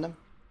should spend them?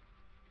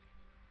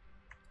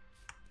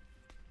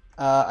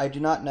 I do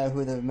not know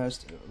who the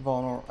most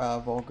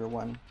vulgar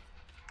one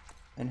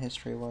in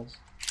history was.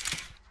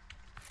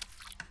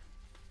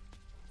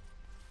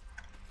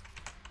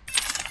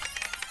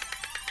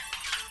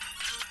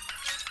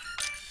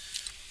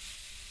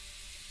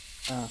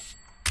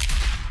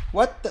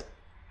 What the...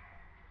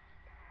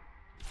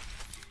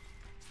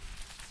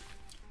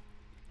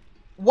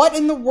 What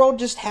in the world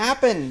just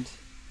happened?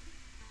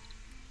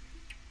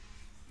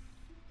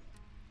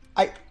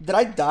 Did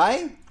I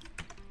die?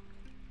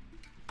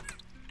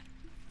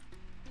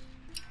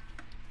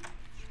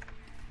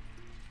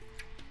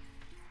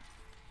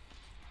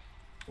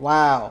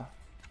 Wow.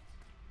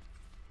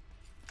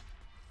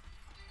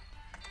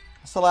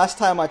 That's the last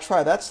time I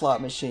tried that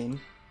slot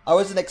machine. I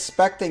wasn't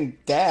expecting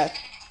death.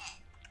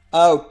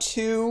 Oh,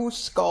 2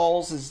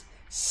 skulls is...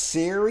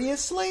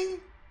 Seriously?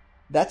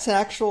 That's an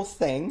actual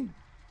thing?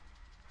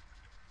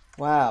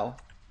 Wow.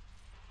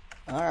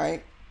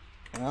 Alright.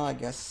 Well, I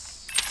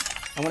guess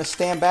I'm gonna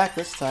stand back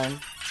this time.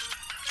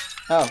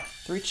 Oh,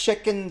 3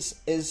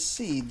 chickens is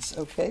seeds.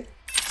 Okay.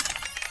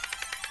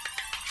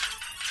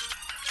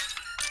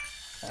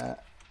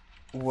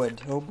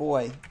 Wood. Oh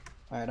boy.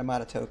 Alright, I'm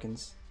out of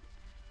tokens.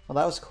 Well,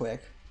 that was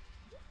quick.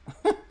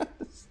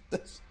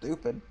 That's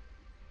stupid.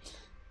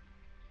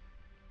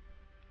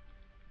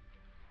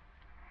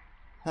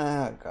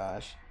 Oh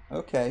gosh.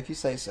 Okay, if you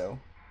say so.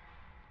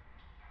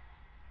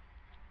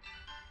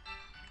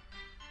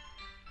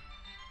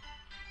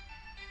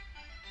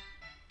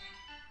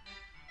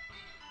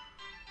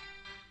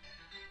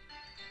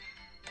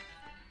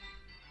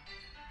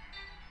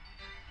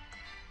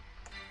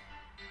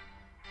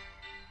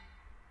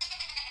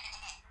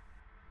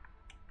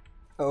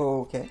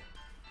 Okay.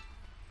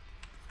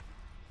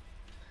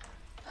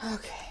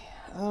 Okay.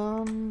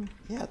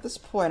 Yeah, at this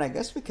point, I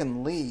guess we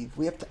can leave.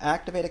 We have to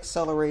activate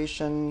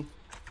acceleration.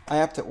 I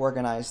have to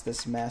organize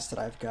this mess that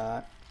I've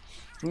got.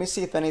 Let me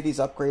see if any of these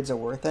upgrades are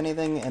worth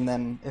anything, and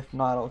then if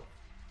not, I'll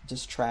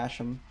just trash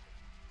them.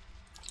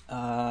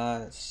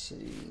 Let's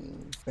see.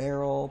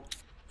 Barrel,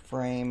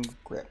 frame,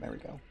 grip. There we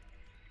go.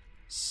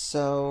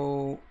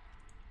 So,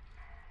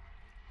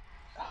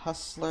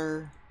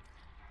 Hustler.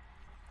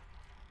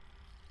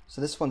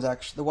 So this one's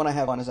actually, the one I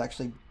have on is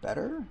actually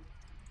better.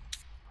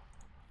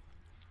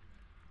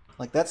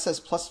 Like that says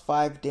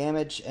 +5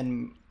 damage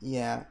and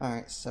yeah,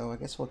 alright, so I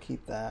guess we'll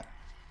keep that.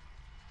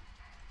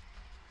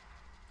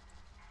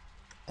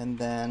 And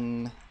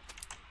then,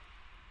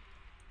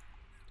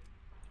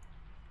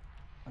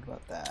 what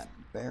about that?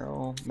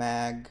 Barrel,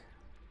 mag.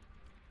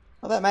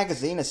 Oh, that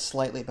magazine is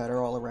slightly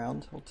better all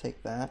around. We'll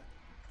take that.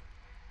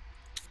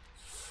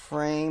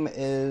 Frame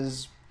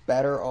is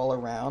better all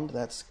around.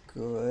 That's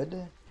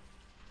good.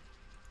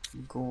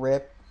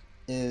 Grip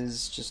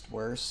is just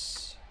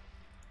worse.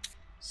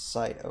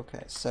 Sight.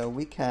 Okay, so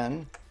we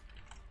can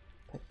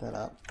pick that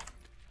up.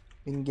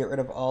 We can get rid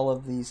of all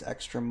of these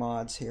extra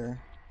mods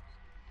here.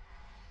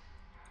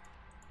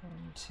 1,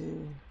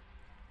 2.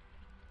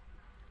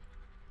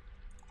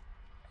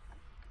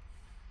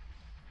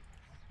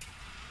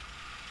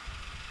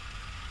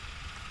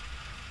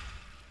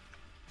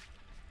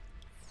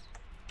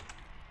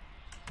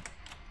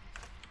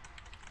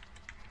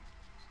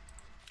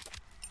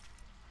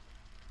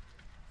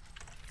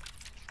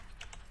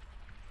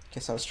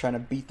 Guess I was trying to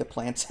beat the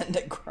plants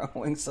into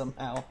growing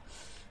somehow.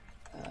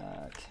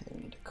 Okay,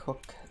 we need to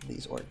cook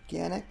these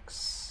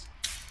organics.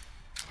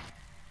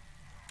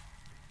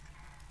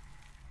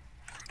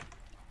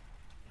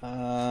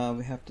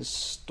 We have to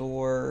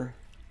store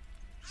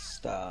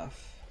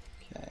stuff.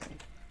 Okay.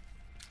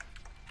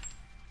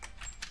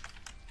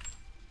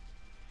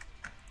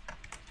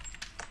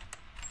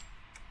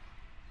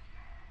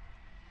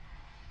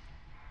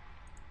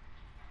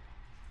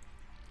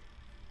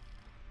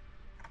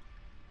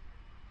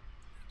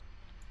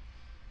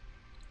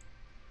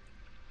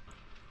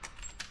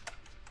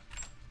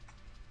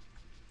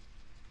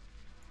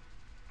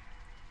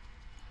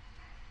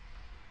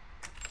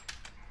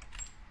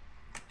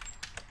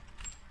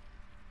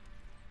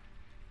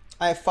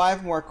 I have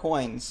 5 more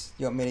coins.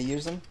 You want me to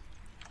use them?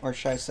 Or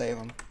should I save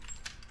them?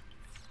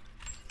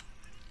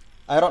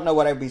 I don't know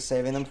what I'd be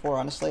saving them for,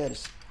 honestly. I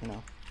just, you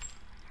know.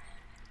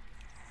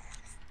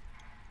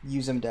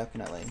 Use them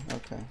definitely.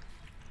 Okay.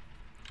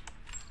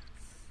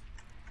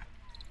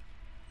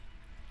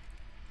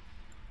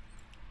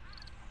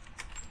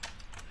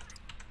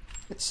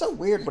 It's so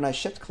weird when I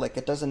shift click,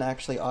 it doesn't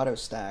actually auto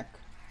stack.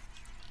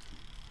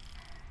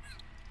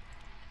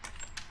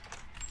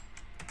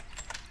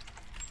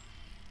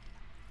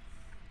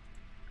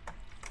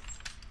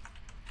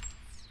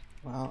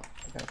 Well,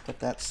 I gotta put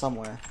that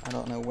somewhere. I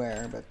don't know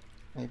where, but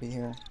maybe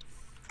here.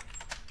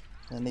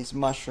 And these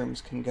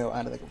mushrooms can go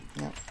out of the...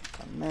 Yep,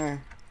 come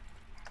there.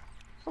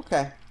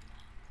 Okay.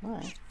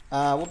 Alright.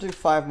 We'll do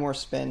 5 more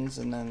spins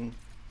and then...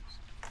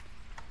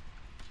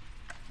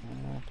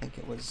 I think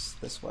it was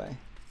this way.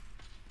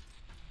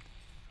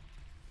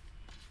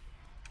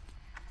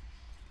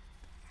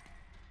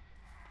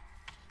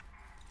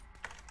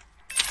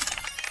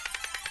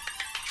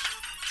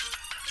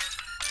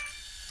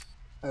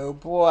 Oh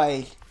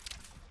boy.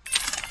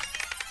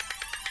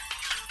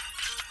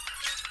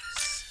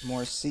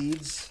 More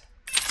seeds.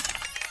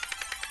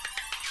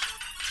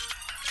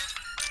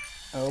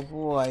 Oh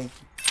boy.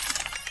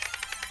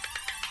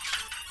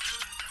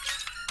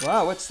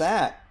 Wow, what's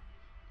that?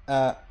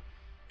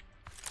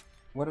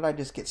 What did I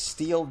just get?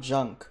 Steel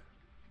junk.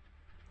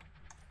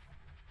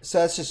 So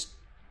that's just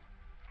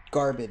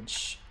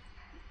garbage.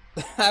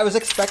 I was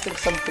expecting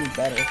something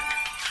better.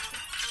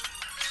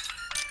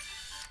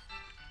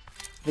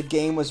 The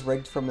game was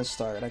rigged from the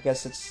start. I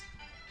guess it's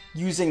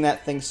using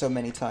that thing so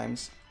many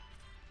times.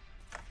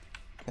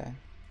 Okay.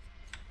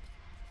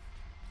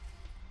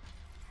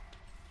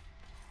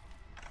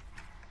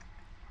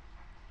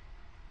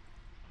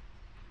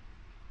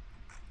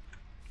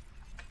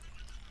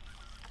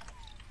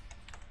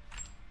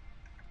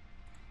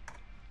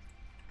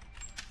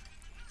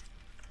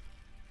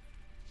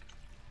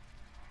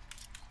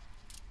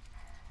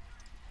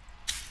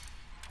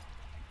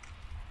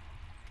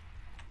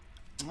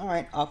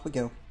 Alright, off we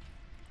go.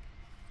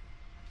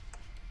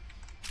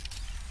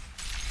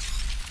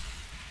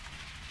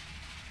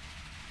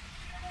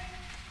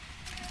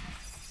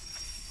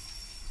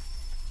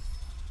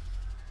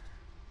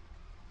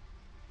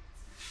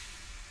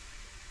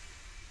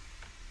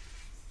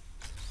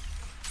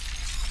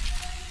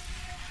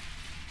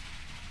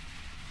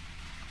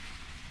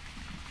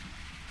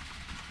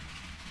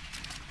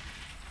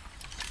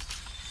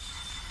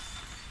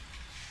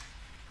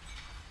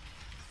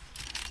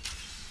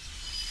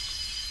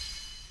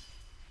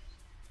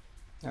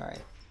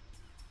 Alright.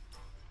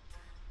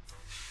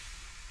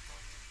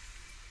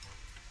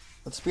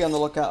 Let's be on the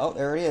lookout. Oh,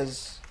 there it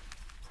is.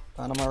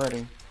 Found him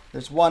already.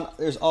 There's one.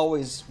 There's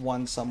always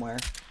one somewhere.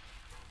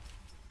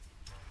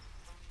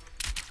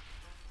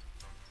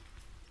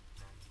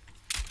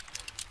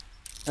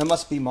 That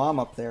must be Mom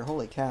up there.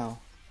 Holy cow.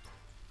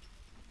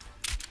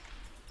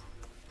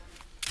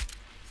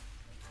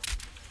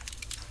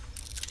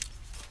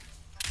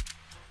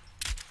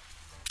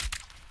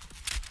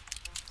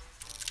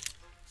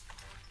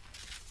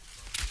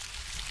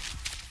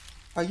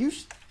 Are you...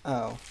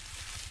 Oh.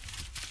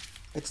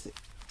 It's the...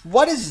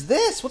 What is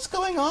this? What's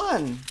going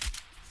on?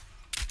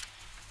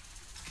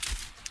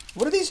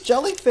 What are these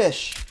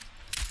jellyfish?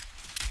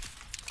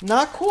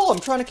 Not cool. I'm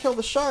trying to kill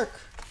the shark.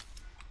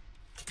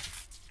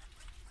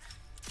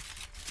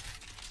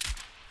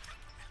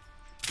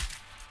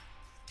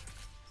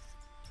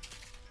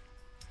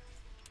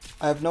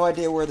 I have no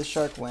idea where the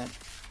shark went.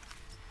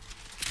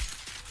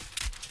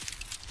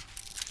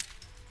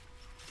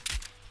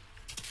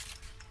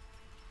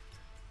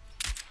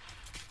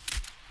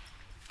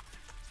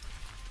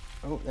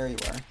 Oh, there you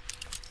are.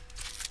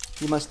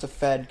 He must have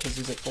fed because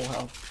he's at full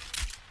health.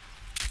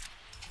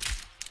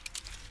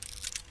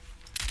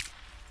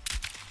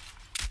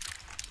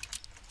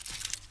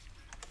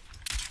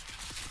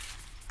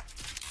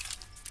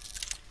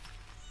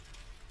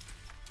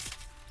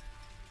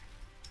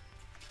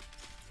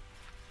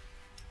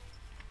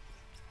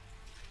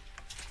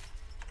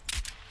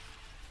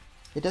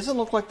 It doesn't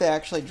look like they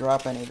actually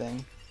drop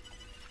anything.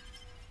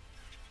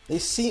 They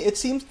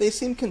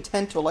seem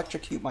content to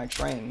electrocute my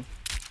train.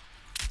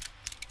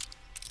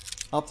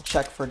 I'll have to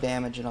check for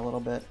damage in a little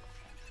bit.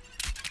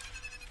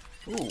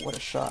 Ooh, what a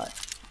shot.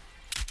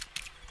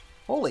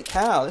 Holy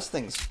cow, this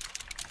thing's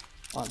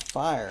on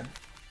fire.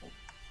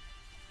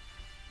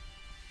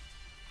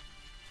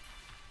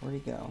 Where'd he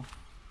go?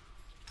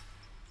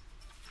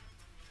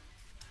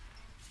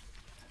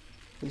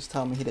 Please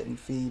tell me he didn't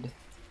feed.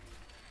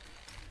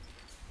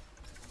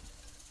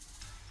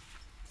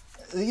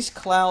 These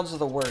clouds are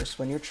the worst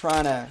when you're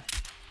trying to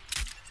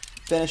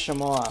finish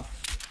them off.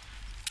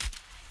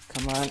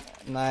 Come on,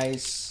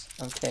 nice.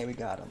 Okay, we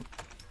got him.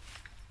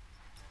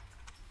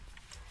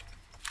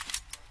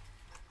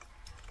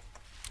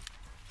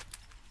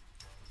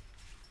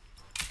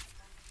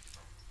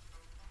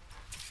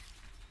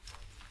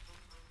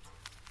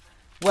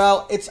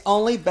 Well, it's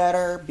only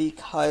better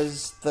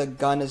because the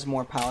gun is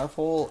more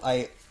powerful.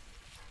 I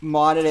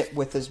modded it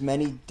with as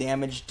many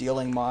damage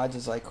dealing mods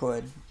as I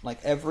could.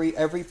 Like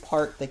every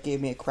part that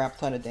gave me a crap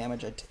ton of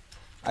damage,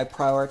 I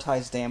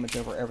prioritized damage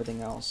over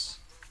everything else.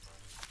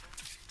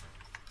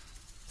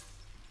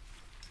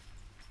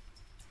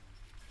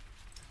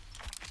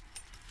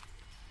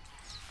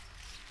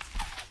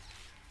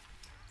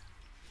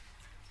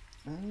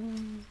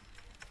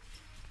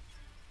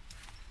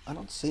 I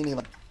don't see any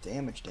like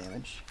damage.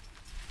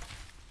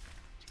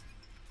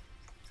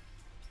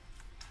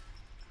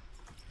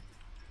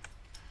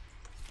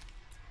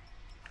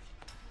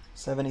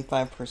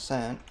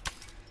 75%.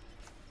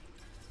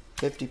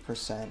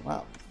 50%.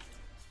 Wow.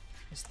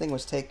 This thing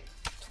was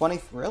 20.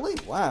 Really?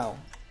 Wow.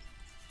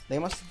 They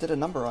must have did a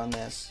number on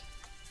this.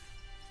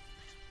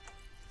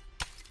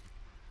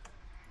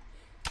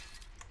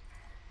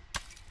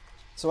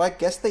 So I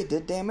guess they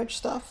did damage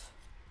stuff?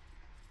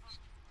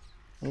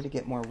 I need to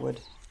get more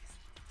wood.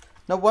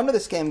 No wonder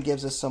this game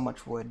gives us so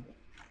much wood.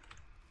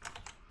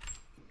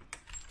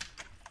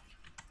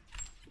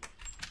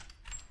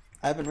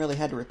 I haven't really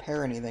had to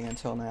repair anything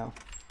until now.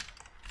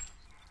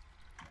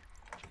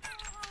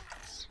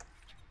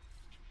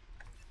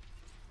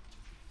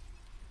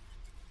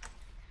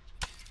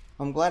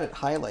 I'm glad it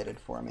highlighted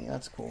for me.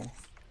 That's cool.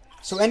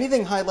 So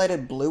anything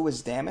highlighted blue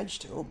is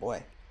damaged? Oh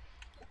boy.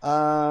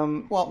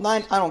 Well,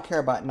 I don't care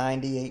about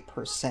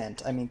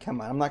 98%. I mean,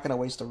 come on. I'm not going to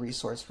waste a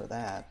resource for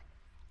that.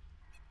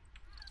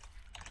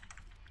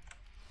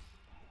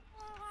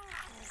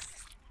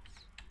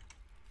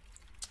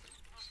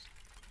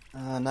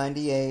 Uh,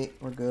 98,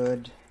 we're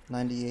good.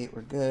 98,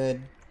 we're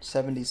good.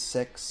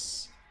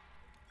 76,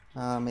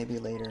 maybe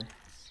later.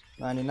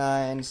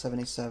 99,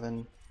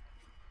 77.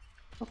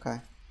 Okay.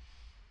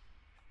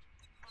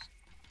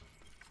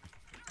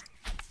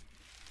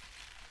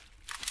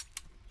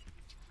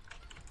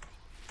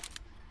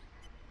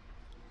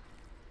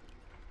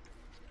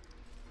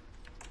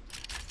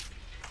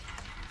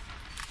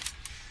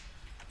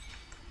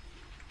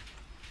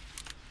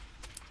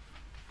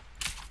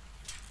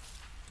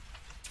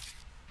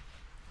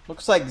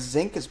 Looks like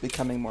zinc is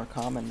becoming more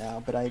common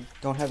now, but I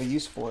don't have a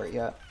use for it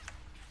yet.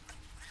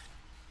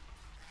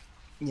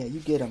 Yeah, you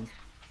get him.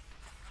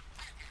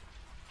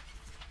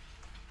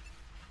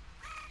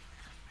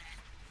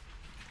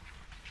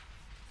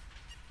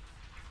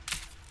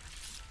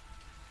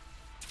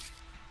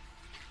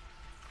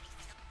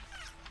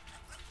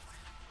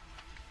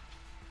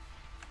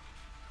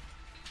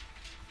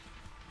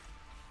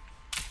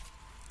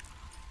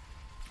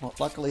 Well,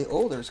 luckily,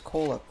 oh, there's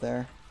coal up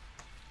there.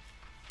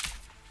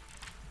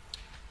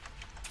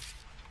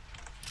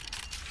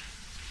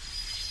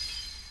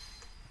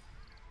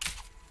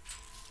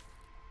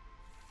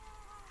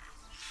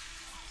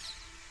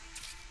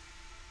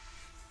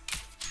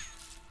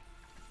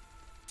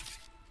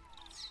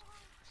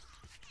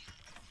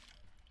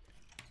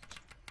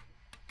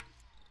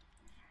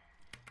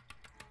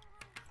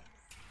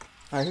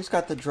 Alright, who's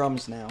got the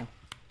drums now?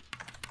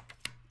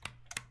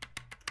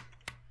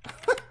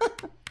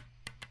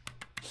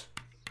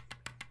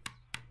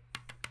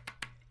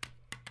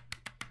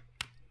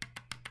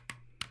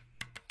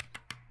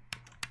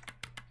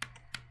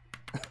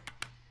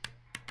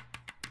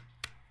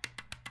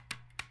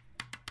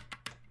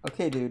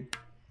 Okay, dude.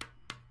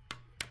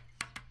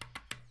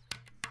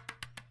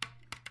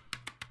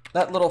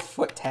 That little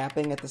foot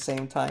tapping at the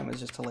same time is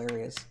just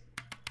hilarious.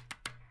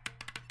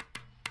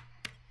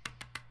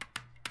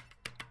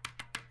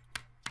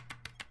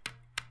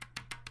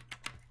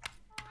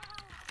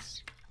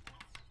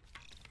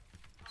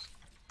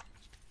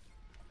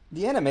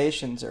 The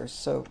animations are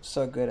so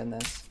good in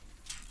this.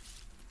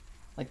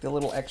 Like the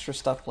little extra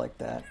stuff like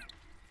that.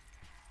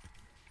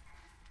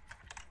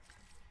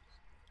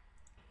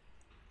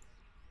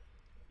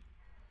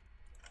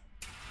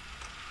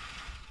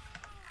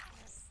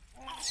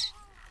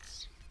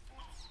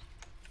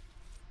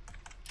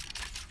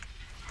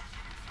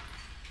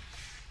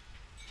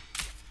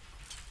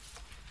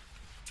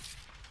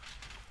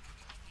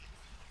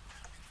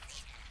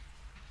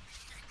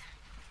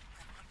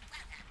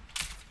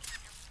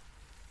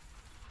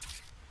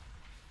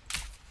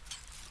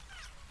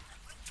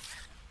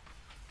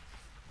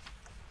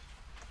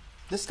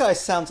 This guy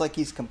sounds like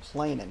he's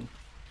complaining.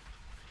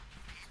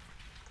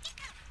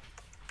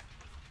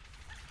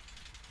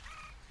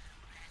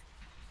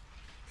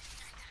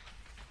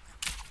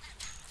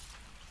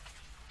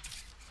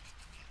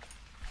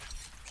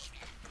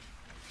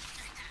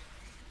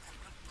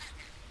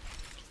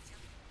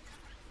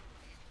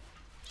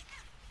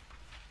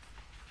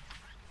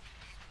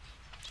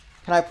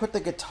 Can I put the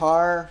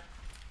guitar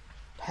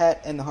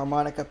pet and the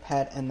harmonica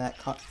pet and that...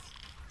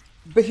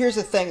 But here's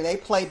the thing, they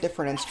play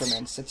different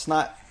instruments. It's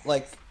not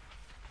like...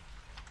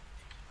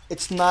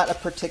 It's not a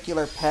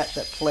particular pet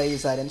that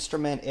plays that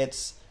instrument.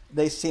 It's...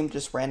 They seem to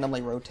just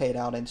randomly rotate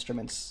out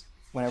instruments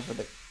whenever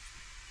the,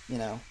 you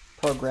know,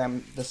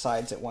 program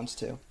decides it wants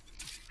to.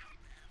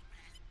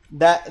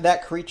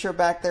 That creature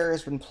back there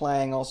has been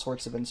playing all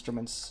sorts of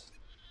instruments.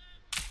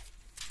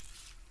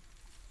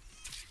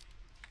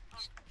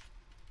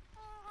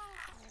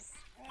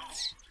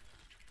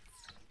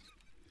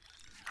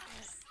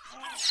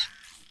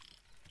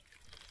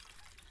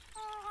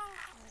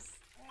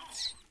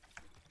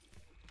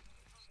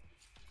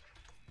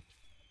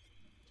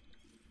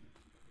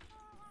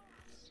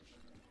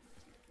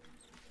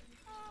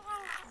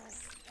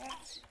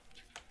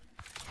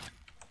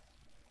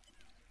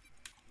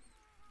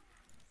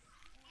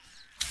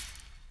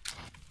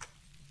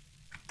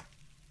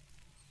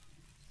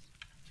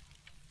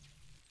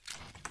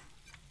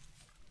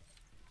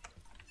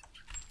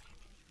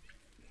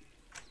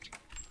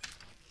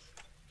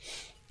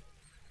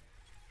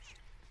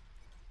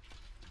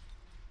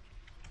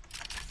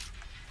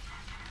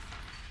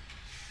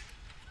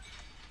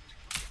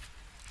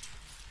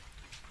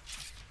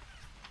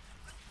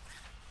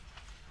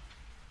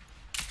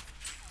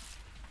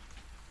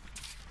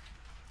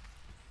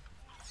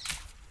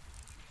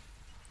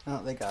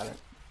 Oh, they got it.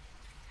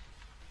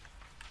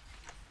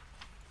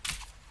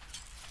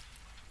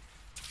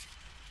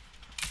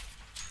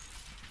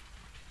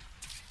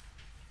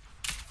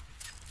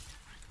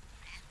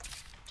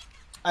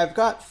 I've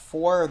got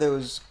 4 of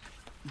those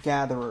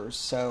gatherers,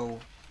 so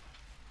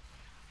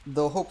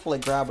they'll hopefully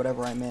grab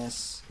whatever I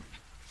miss.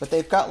 But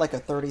they've got like a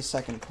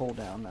 30-second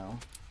cooldown, though.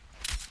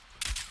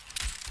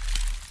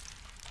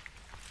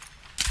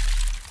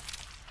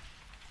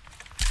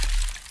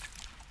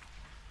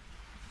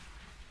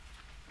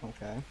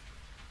 Okay.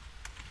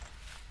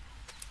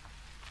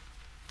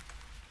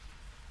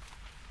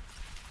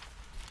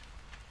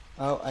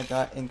 Oh, I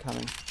got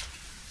incoming.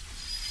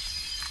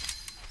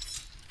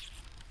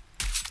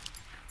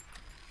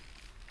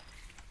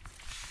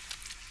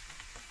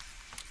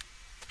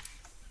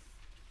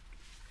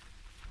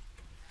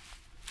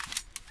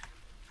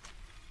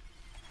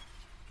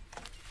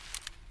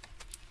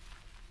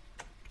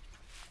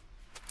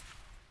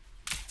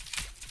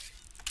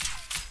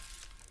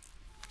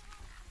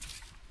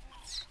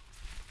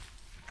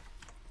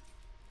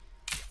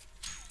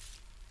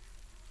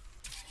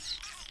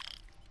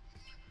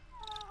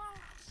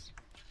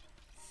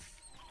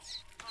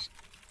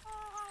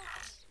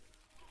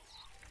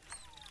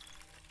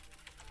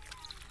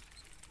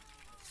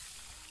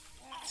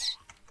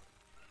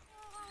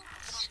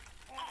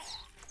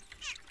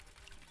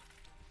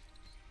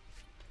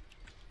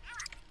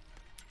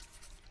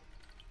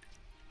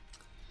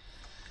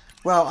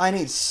 Wow, I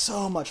need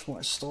so much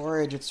more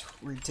storage, it's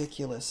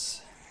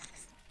ridiculous.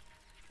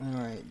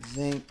 Alright,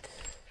 zinc.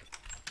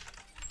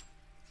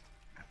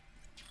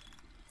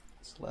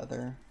 It's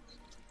leather.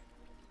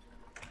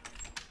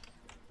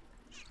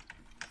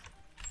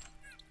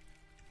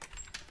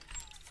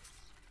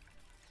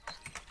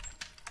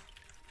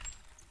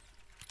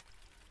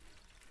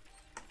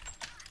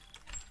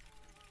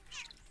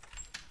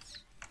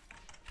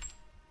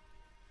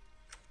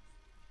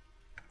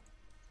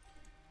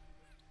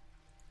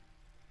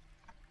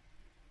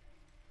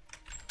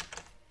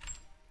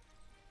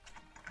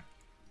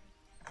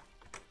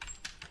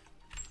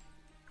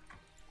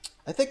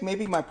 I think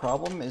maybe my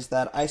problem is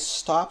that I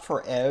stop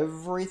for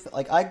everything.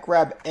 Like, I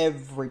grab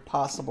every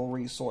possible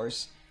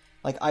resource.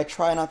 Like, I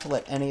try not to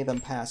let any of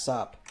them pass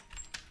up.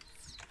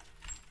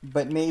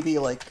 But maybe,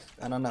 like,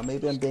 I don't know,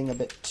 maybe I'm being a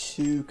bit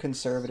too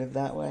conservative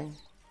that way.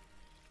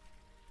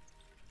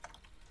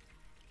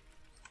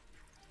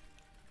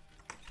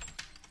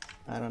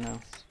 I don't know.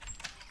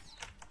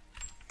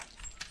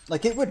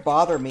 Like, it would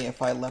bother me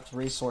if I left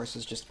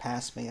resources just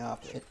pass me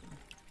up.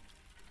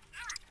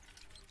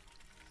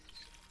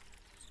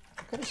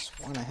 I could have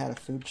sworn I had a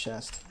food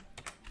chest.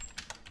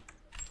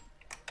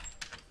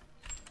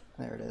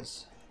 There it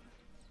is.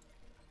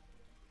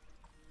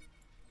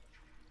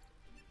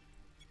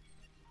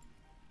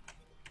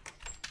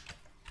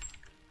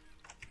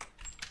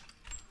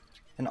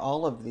 And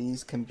all of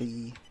these can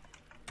be...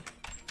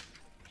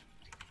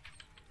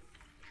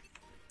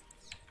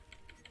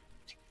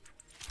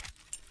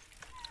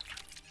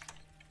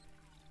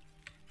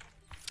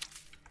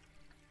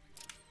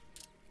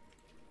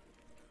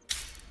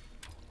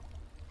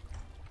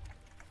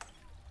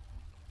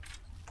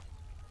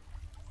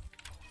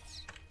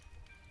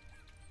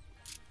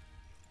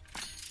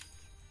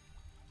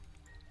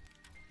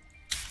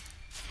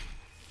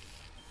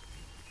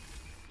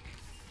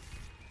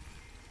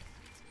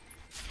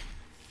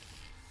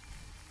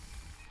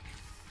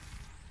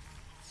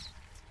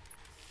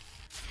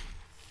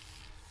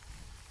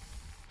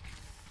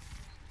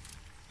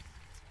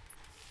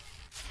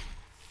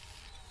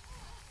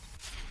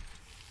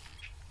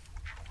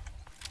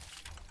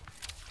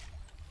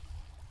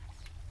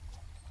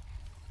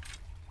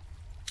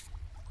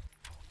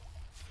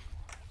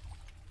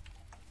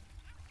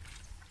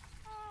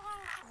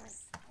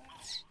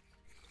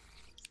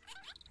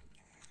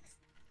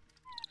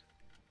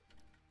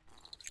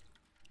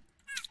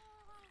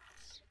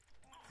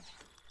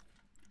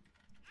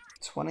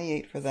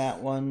 $28 for that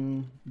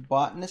one.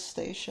 Botanist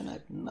station? I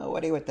have no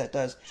idea what that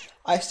does.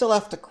 I still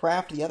have to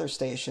craft the other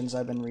stations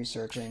I've been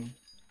researching.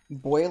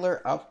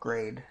 Boiler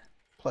upgrade.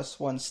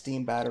 +1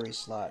 steam battery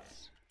slot.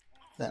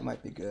 That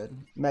might be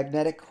good.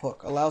 Magnetic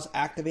hook. Allows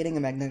activating a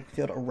magnetic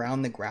field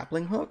around the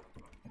grappling hook?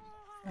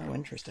 Oh,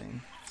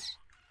 interesting.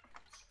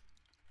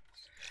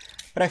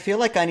 But I feel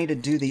like I need to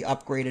do the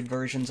upgraded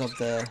versions of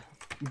the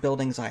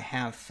buildings I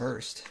have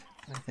first.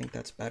 I think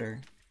that's better.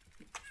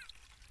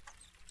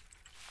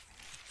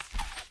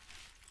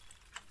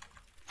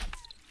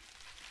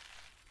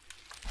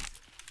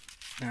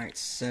 Alright,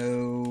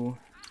 so...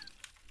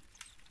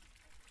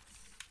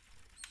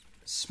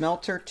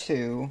 Smelter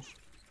 2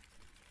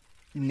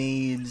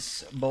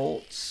 needs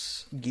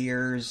bolts,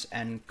 gears,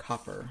 and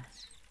copper.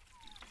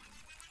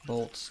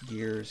 Bolts,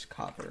 gears,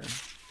 copper.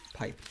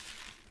 Pipe.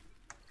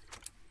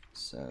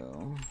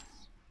 So...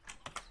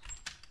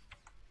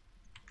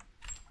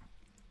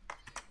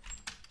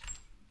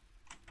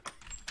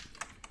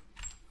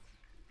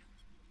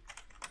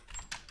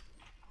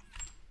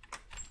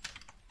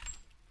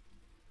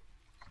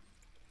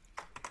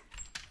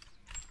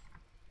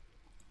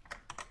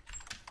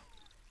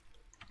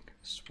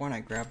 Sworn I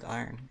grabbed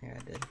iron. Yeah,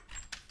 I did.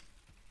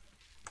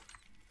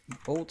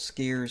 Bolts,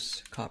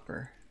 gears,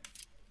 copper.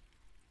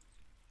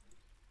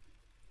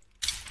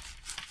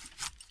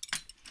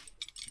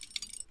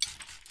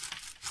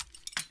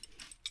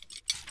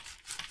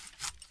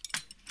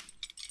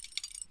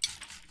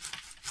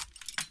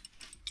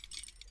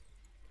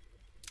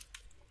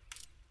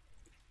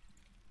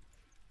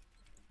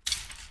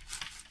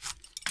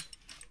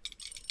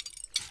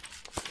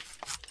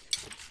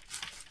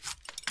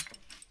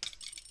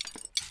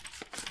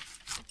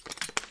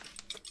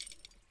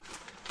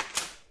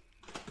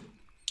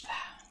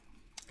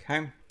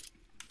 Okay,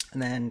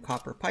 and then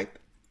copper pipe.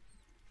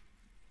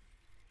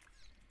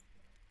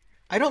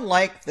 I don't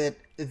like that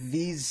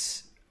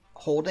these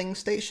holding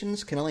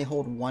stations can only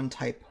hold one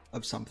type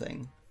of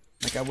something.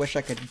 Like, I wish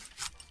I could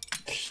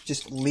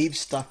just leave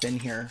stuff in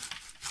here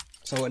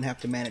so I wouldn't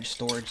have to manage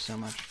storage so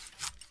much.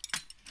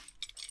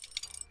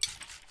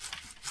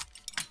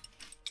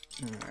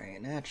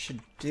 Alright, that should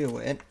do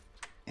it.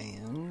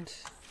 And...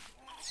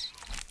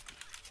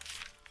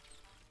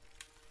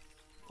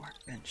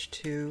 Workbench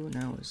 2,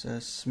 no, it was a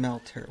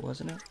smelter,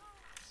 wasn't it?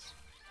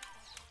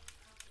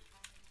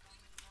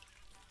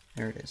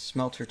 There it is,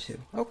 smelter 2.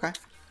 Okay.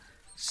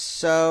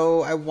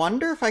 So, I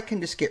wonder if I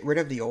can just get rid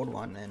of the old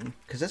one then,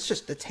 because it's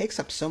just, it takes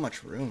up so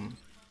much room.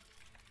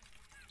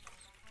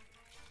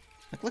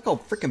 Like, look how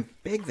freaking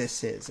big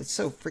this is. It's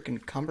so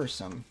freaking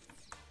cumbersome.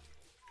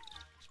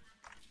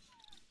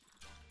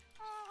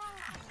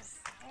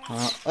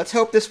 Let's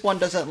hope this one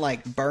doesn't,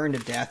 like, burn to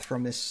death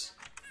from this.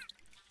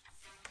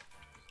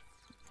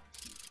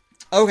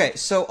 Okay,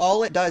 so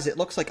all it does, it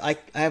looks like I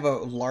have a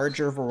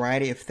larger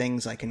variety of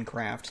things I can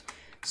craft.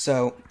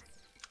 So,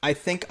 I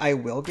think I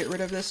will get rid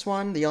of this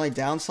one. The only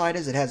downside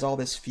is it has all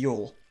this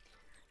fuel.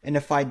 And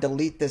if I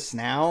delete this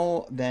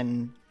now,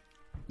 then...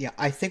 Yeah,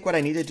 I think what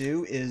I need to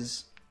do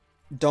is...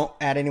 Don't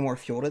add any more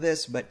fuel to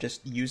this, but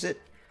just use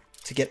it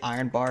to get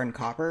iron bar and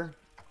copper.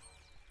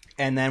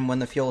 And then when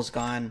the fuel is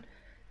gone,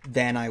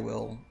 then I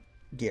will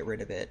get rid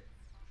of it.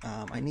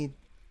 I need...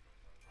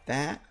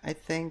 that, I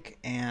think,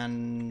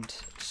 and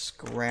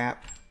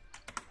scrap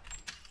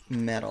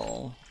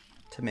metal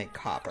to make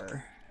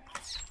copper.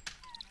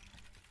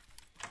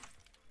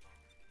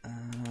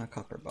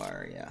 Copper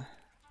bar, yeah.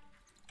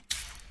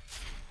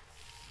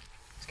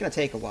 It's gonna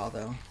take a while,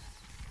 though.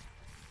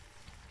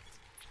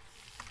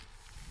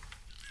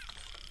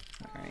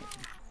 Alright.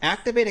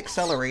 Activate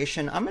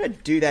acceleration. I'm gonna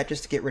do that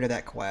just to get rid of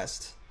that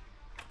quest.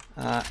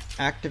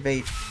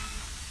 Activate...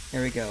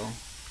 There we go.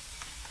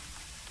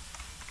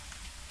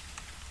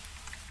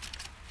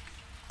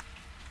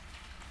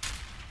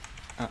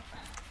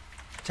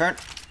 Turn...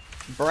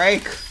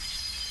 Break!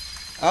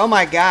 Oh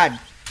my god!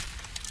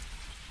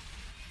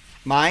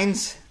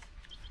 Mines?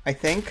 I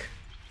think?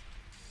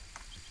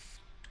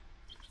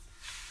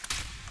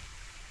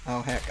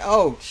 Oh heck.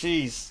 Oh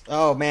jeez.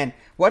 Oh man.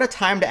 What a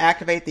time to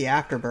activate the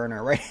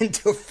afterburner right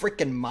into a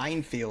freaking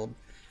minefield.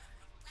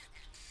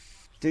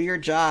 Do your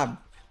job.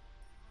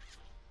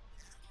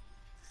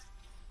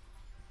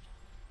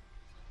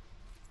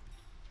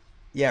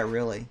 Yeah,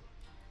 really.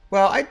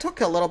 Well, I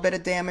took a little bit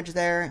of damage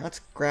there. Let's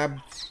grab...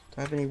 Do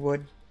I have any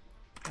wood?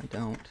 I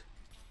don't.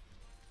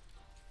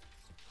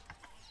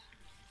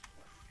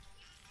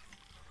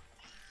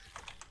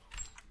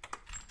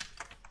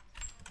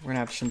 We're gonna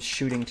have some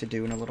shooting to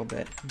do in a little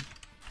bit.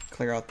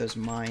 Clear out those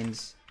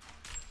mines.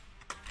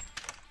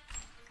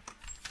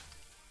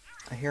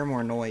 I hear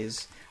more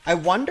noise. I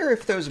wonder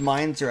if those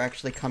mines are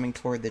actually coming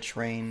toward the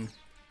train.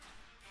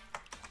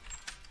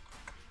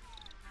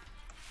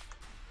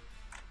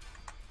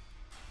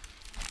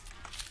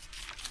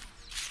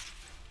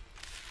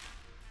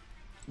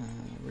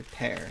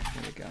 Repair.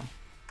 There we go.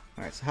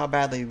 Alright, so how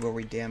badly were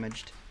we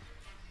damaged?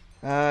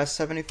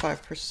 75%,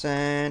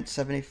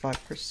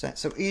 75%.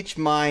 So each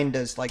mine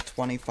does like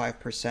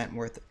 25%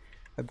 worth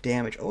of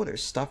damage. Oh,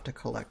 there's stuff to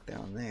collect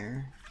down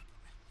there.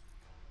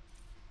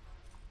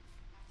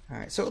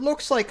 Alright, so it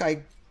looks like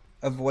I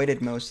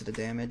avoided most of the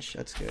damage.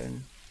 That's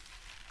good.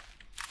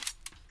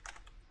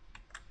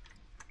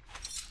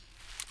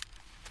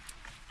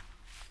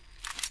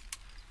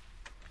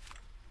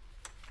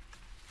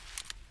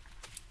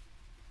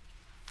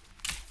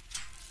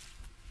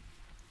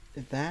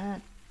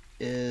 That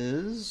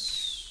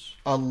is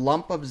a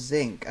lump of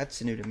zinc.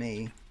 That's new to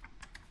me.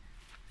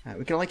 Alright,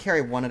 we can only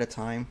carry one at a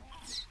time.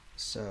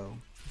 So,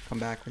 come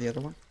back for the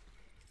other one.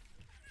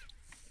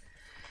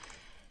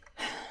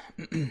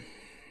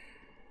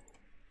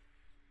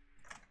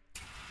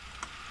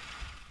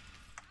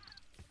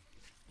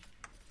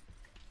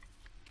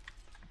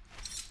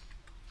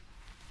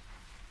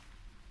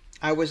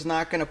 I was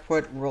not going to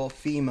put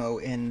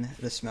Rofleemos in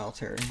the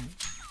smelter.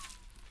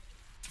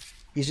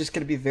 He's just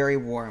going to be very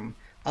warm.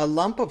 A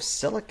lump of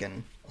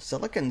silicon.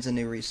 Silicon's a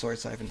new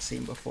resource I haven't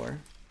seen before.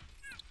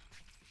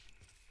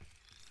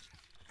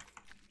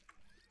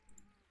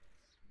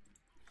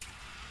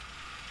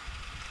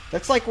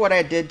 That's like what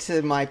I did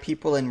to my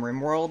people in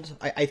RimWorld.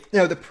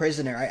 No, the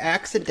prisoner. I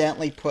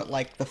accidentally put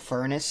like the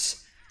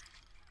furnace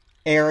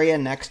area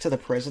next to the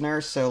prisoner,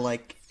 so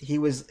like he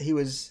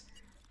was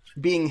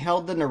being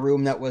held in a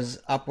room that was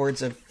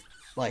upwards of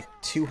like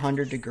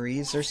 200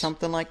 degrees or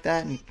something like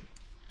that, and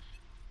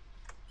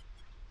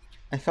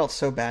I felt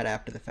so bad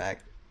after the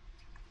fact.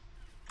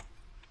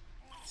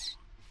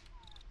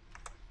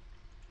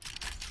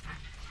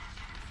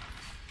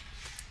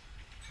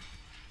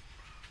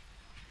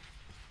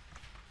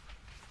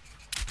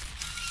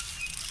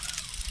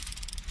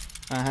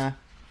 Uh-huh.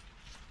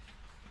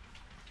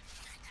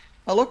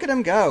 Oh, look at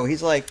him go.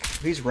 He's like,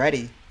 he's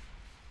ready.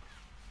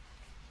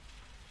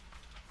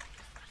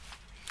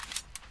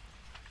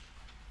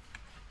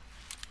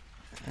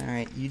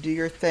 Alright, you do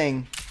your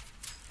thing.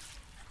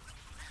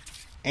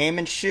 Aim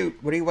and shoot.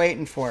 What are you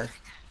waiting for?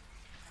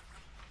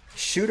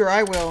 Shoot or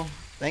I will.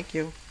 Thank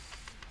you.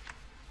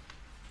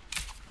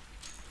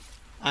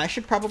 I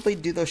should probably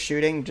do those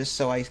shooting just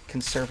so I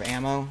conserve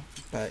ammo,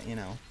 but, you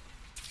know,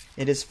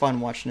 it is fun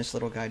watching this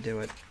little guy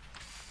do it.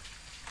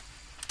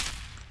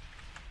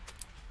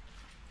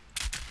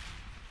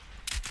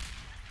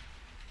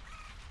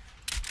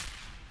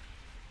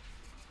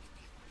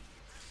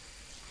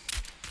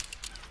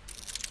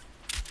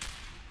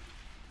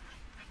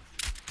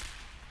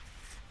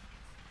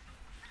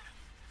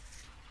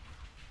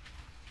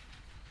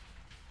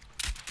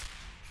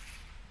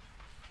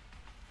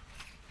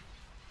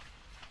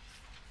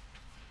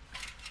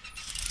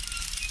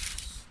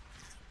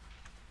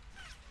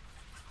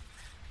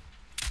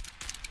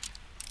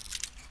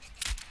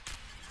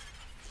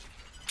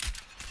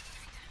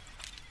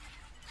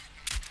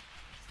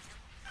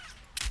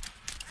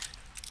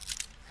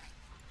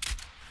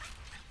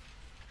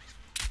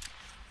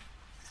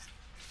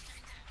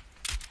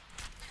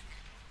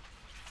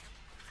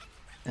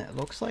 It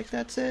looks like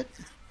that's it.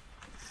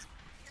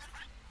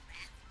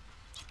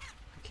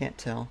 I can't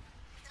tell.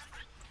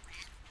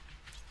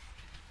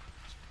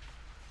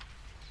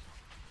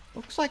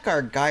 Looks like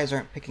our guys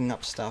aren't picking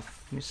up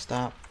stuff. Let me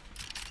stop.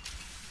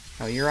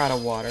 Oh, you're out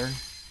of water.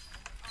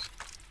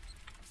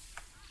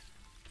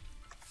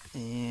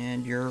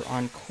 And you're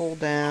on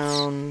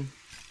cooldown.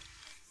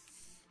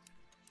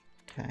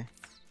 Okay.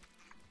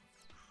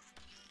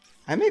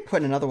 I may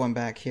put another one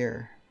back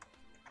here,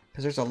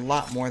 because there's a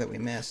lot more that we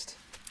missed.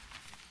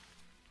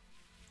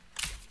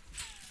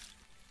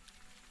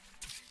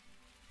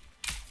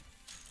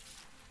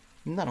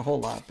 Not a whole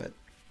lot, but...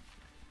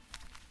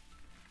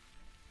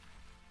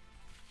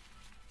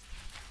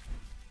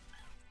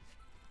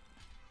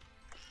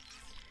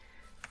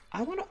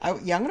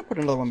 yeah, I'm gonna put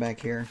another one back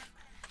here.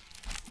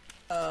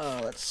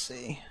 Let's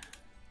see.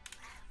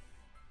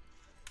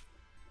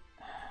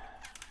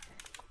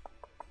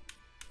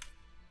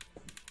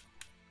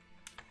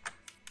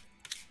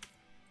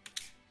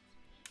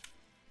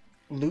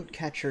 Loot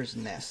catcher's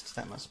nest,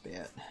 that must be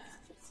it.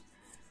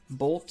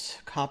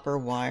 Bolt, copper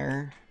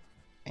wire,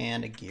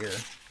 and a gear.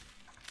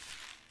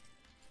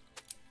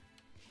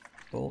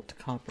 Bolt,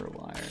 copper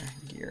wire,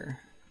 gear.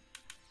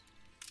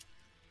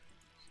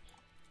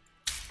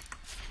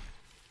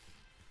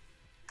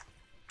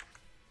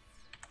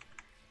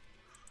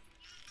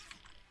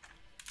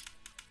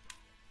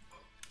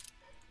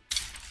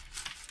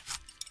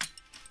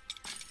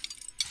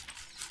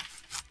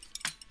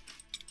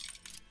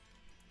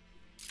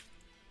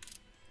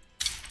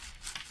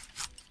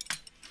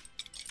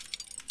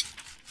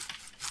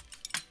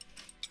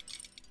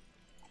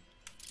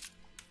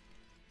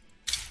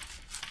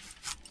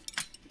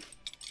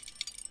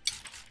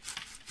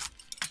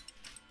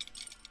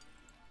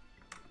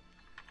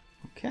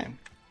 Okay.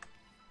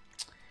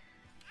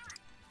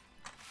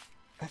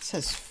 That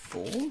says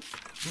full? What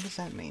does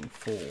that mean,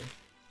 full?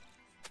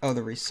 Oh, the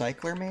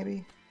recycler,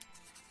 maybe?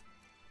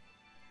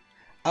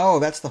 Oh,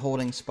 that's the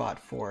holding spot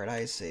for it.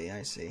 I see,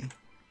 I see.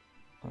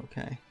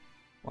 Okay.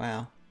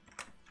 Wow.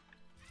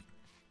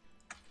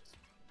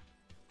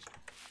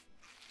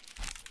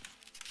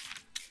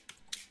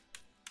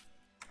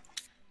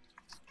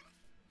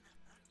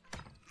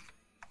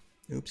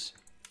 Oops.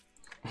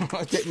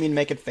 I didn't mean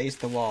make it face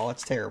the wall.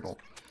 That's terrible.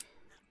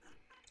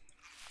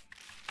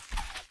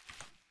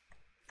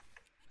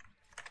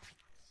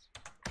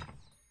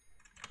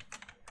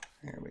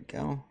 There we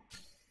go.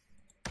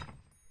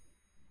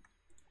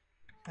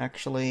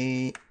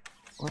 Actually,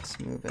 let's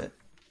move it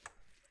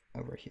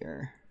over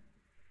here.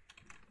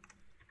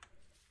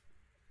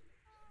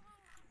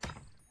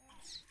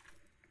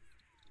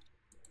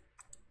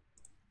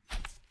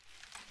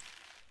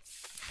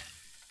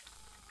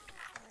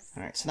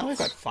 Alright, so now we've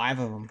got 5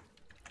 of them.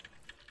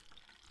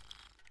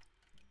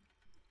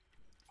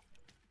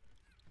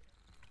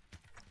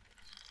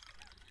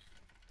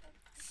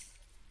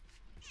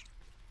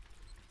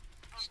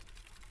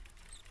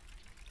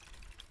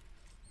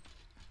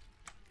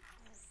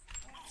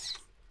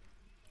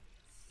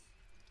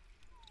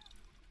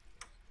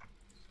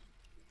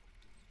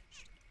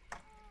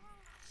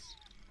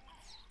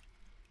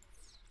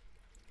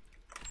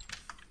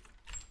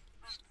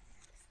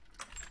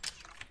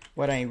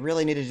 What I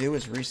really need to do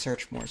is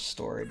research more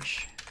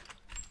storage.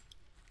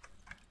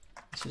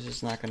 This is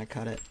just not going to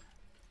cut it.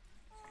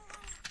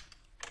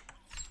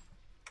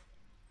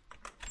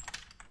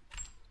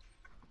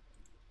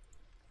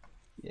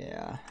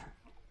 Yeah.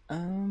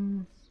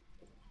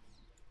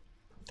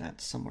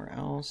 That's somewhere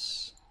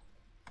else.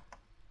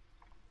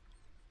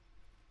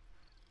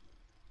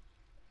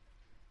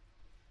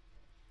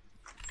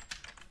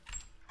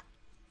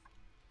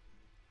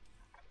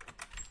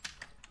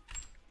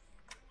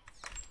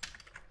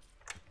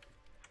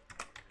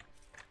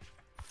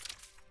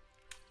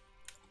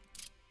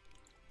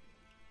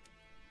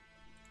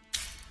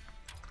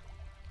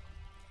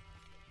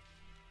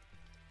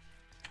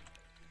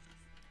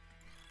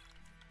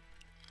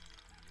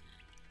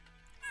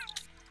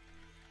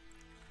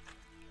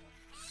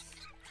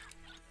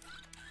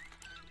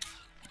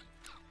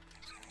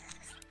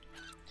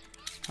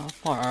 How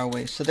far are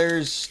we? So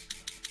there's...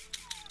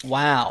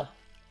 Wow.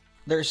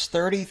 There's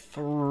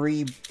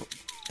 33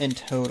 in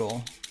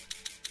total.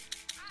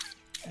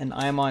 And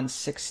I'm on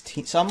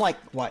 16. So I'm like,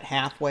 what,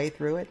 halfway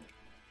through it?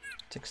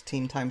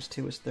 16 times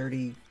 2 is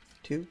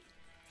 32?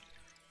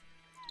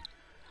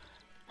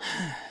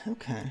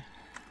 Okay.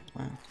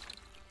 Wow.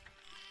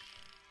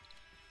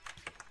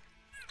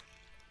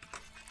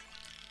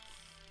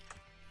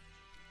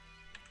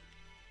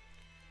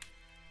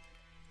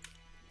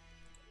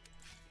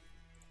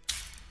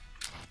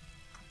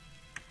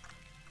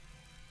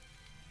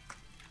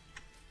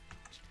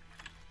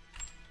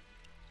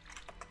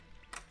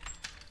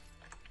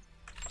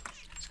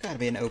 Gotta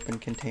be an open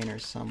container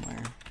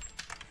somewhere.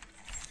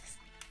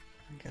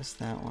 I guess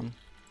that one.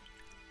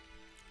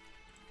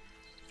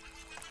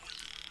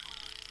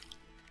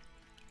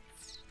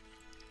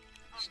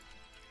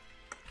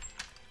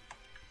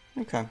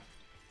 Okay.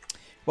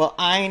 Well,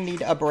 I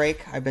need a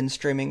break. I've been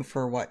streaming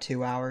for, what,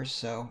 2 hours?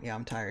 So, yeah,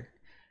 I'm tired.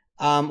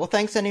 Well,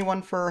 thanks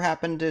anyone for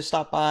happening to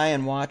stop by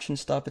and watch and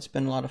stuff. It's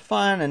been a lot of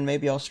fun, and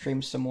maybe I'll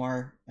stream some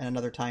more at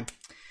another time.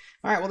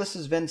 Alright, well, this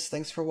is Vince.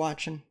 Thanks for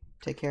watching.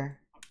 Take care.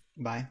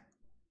 Bye.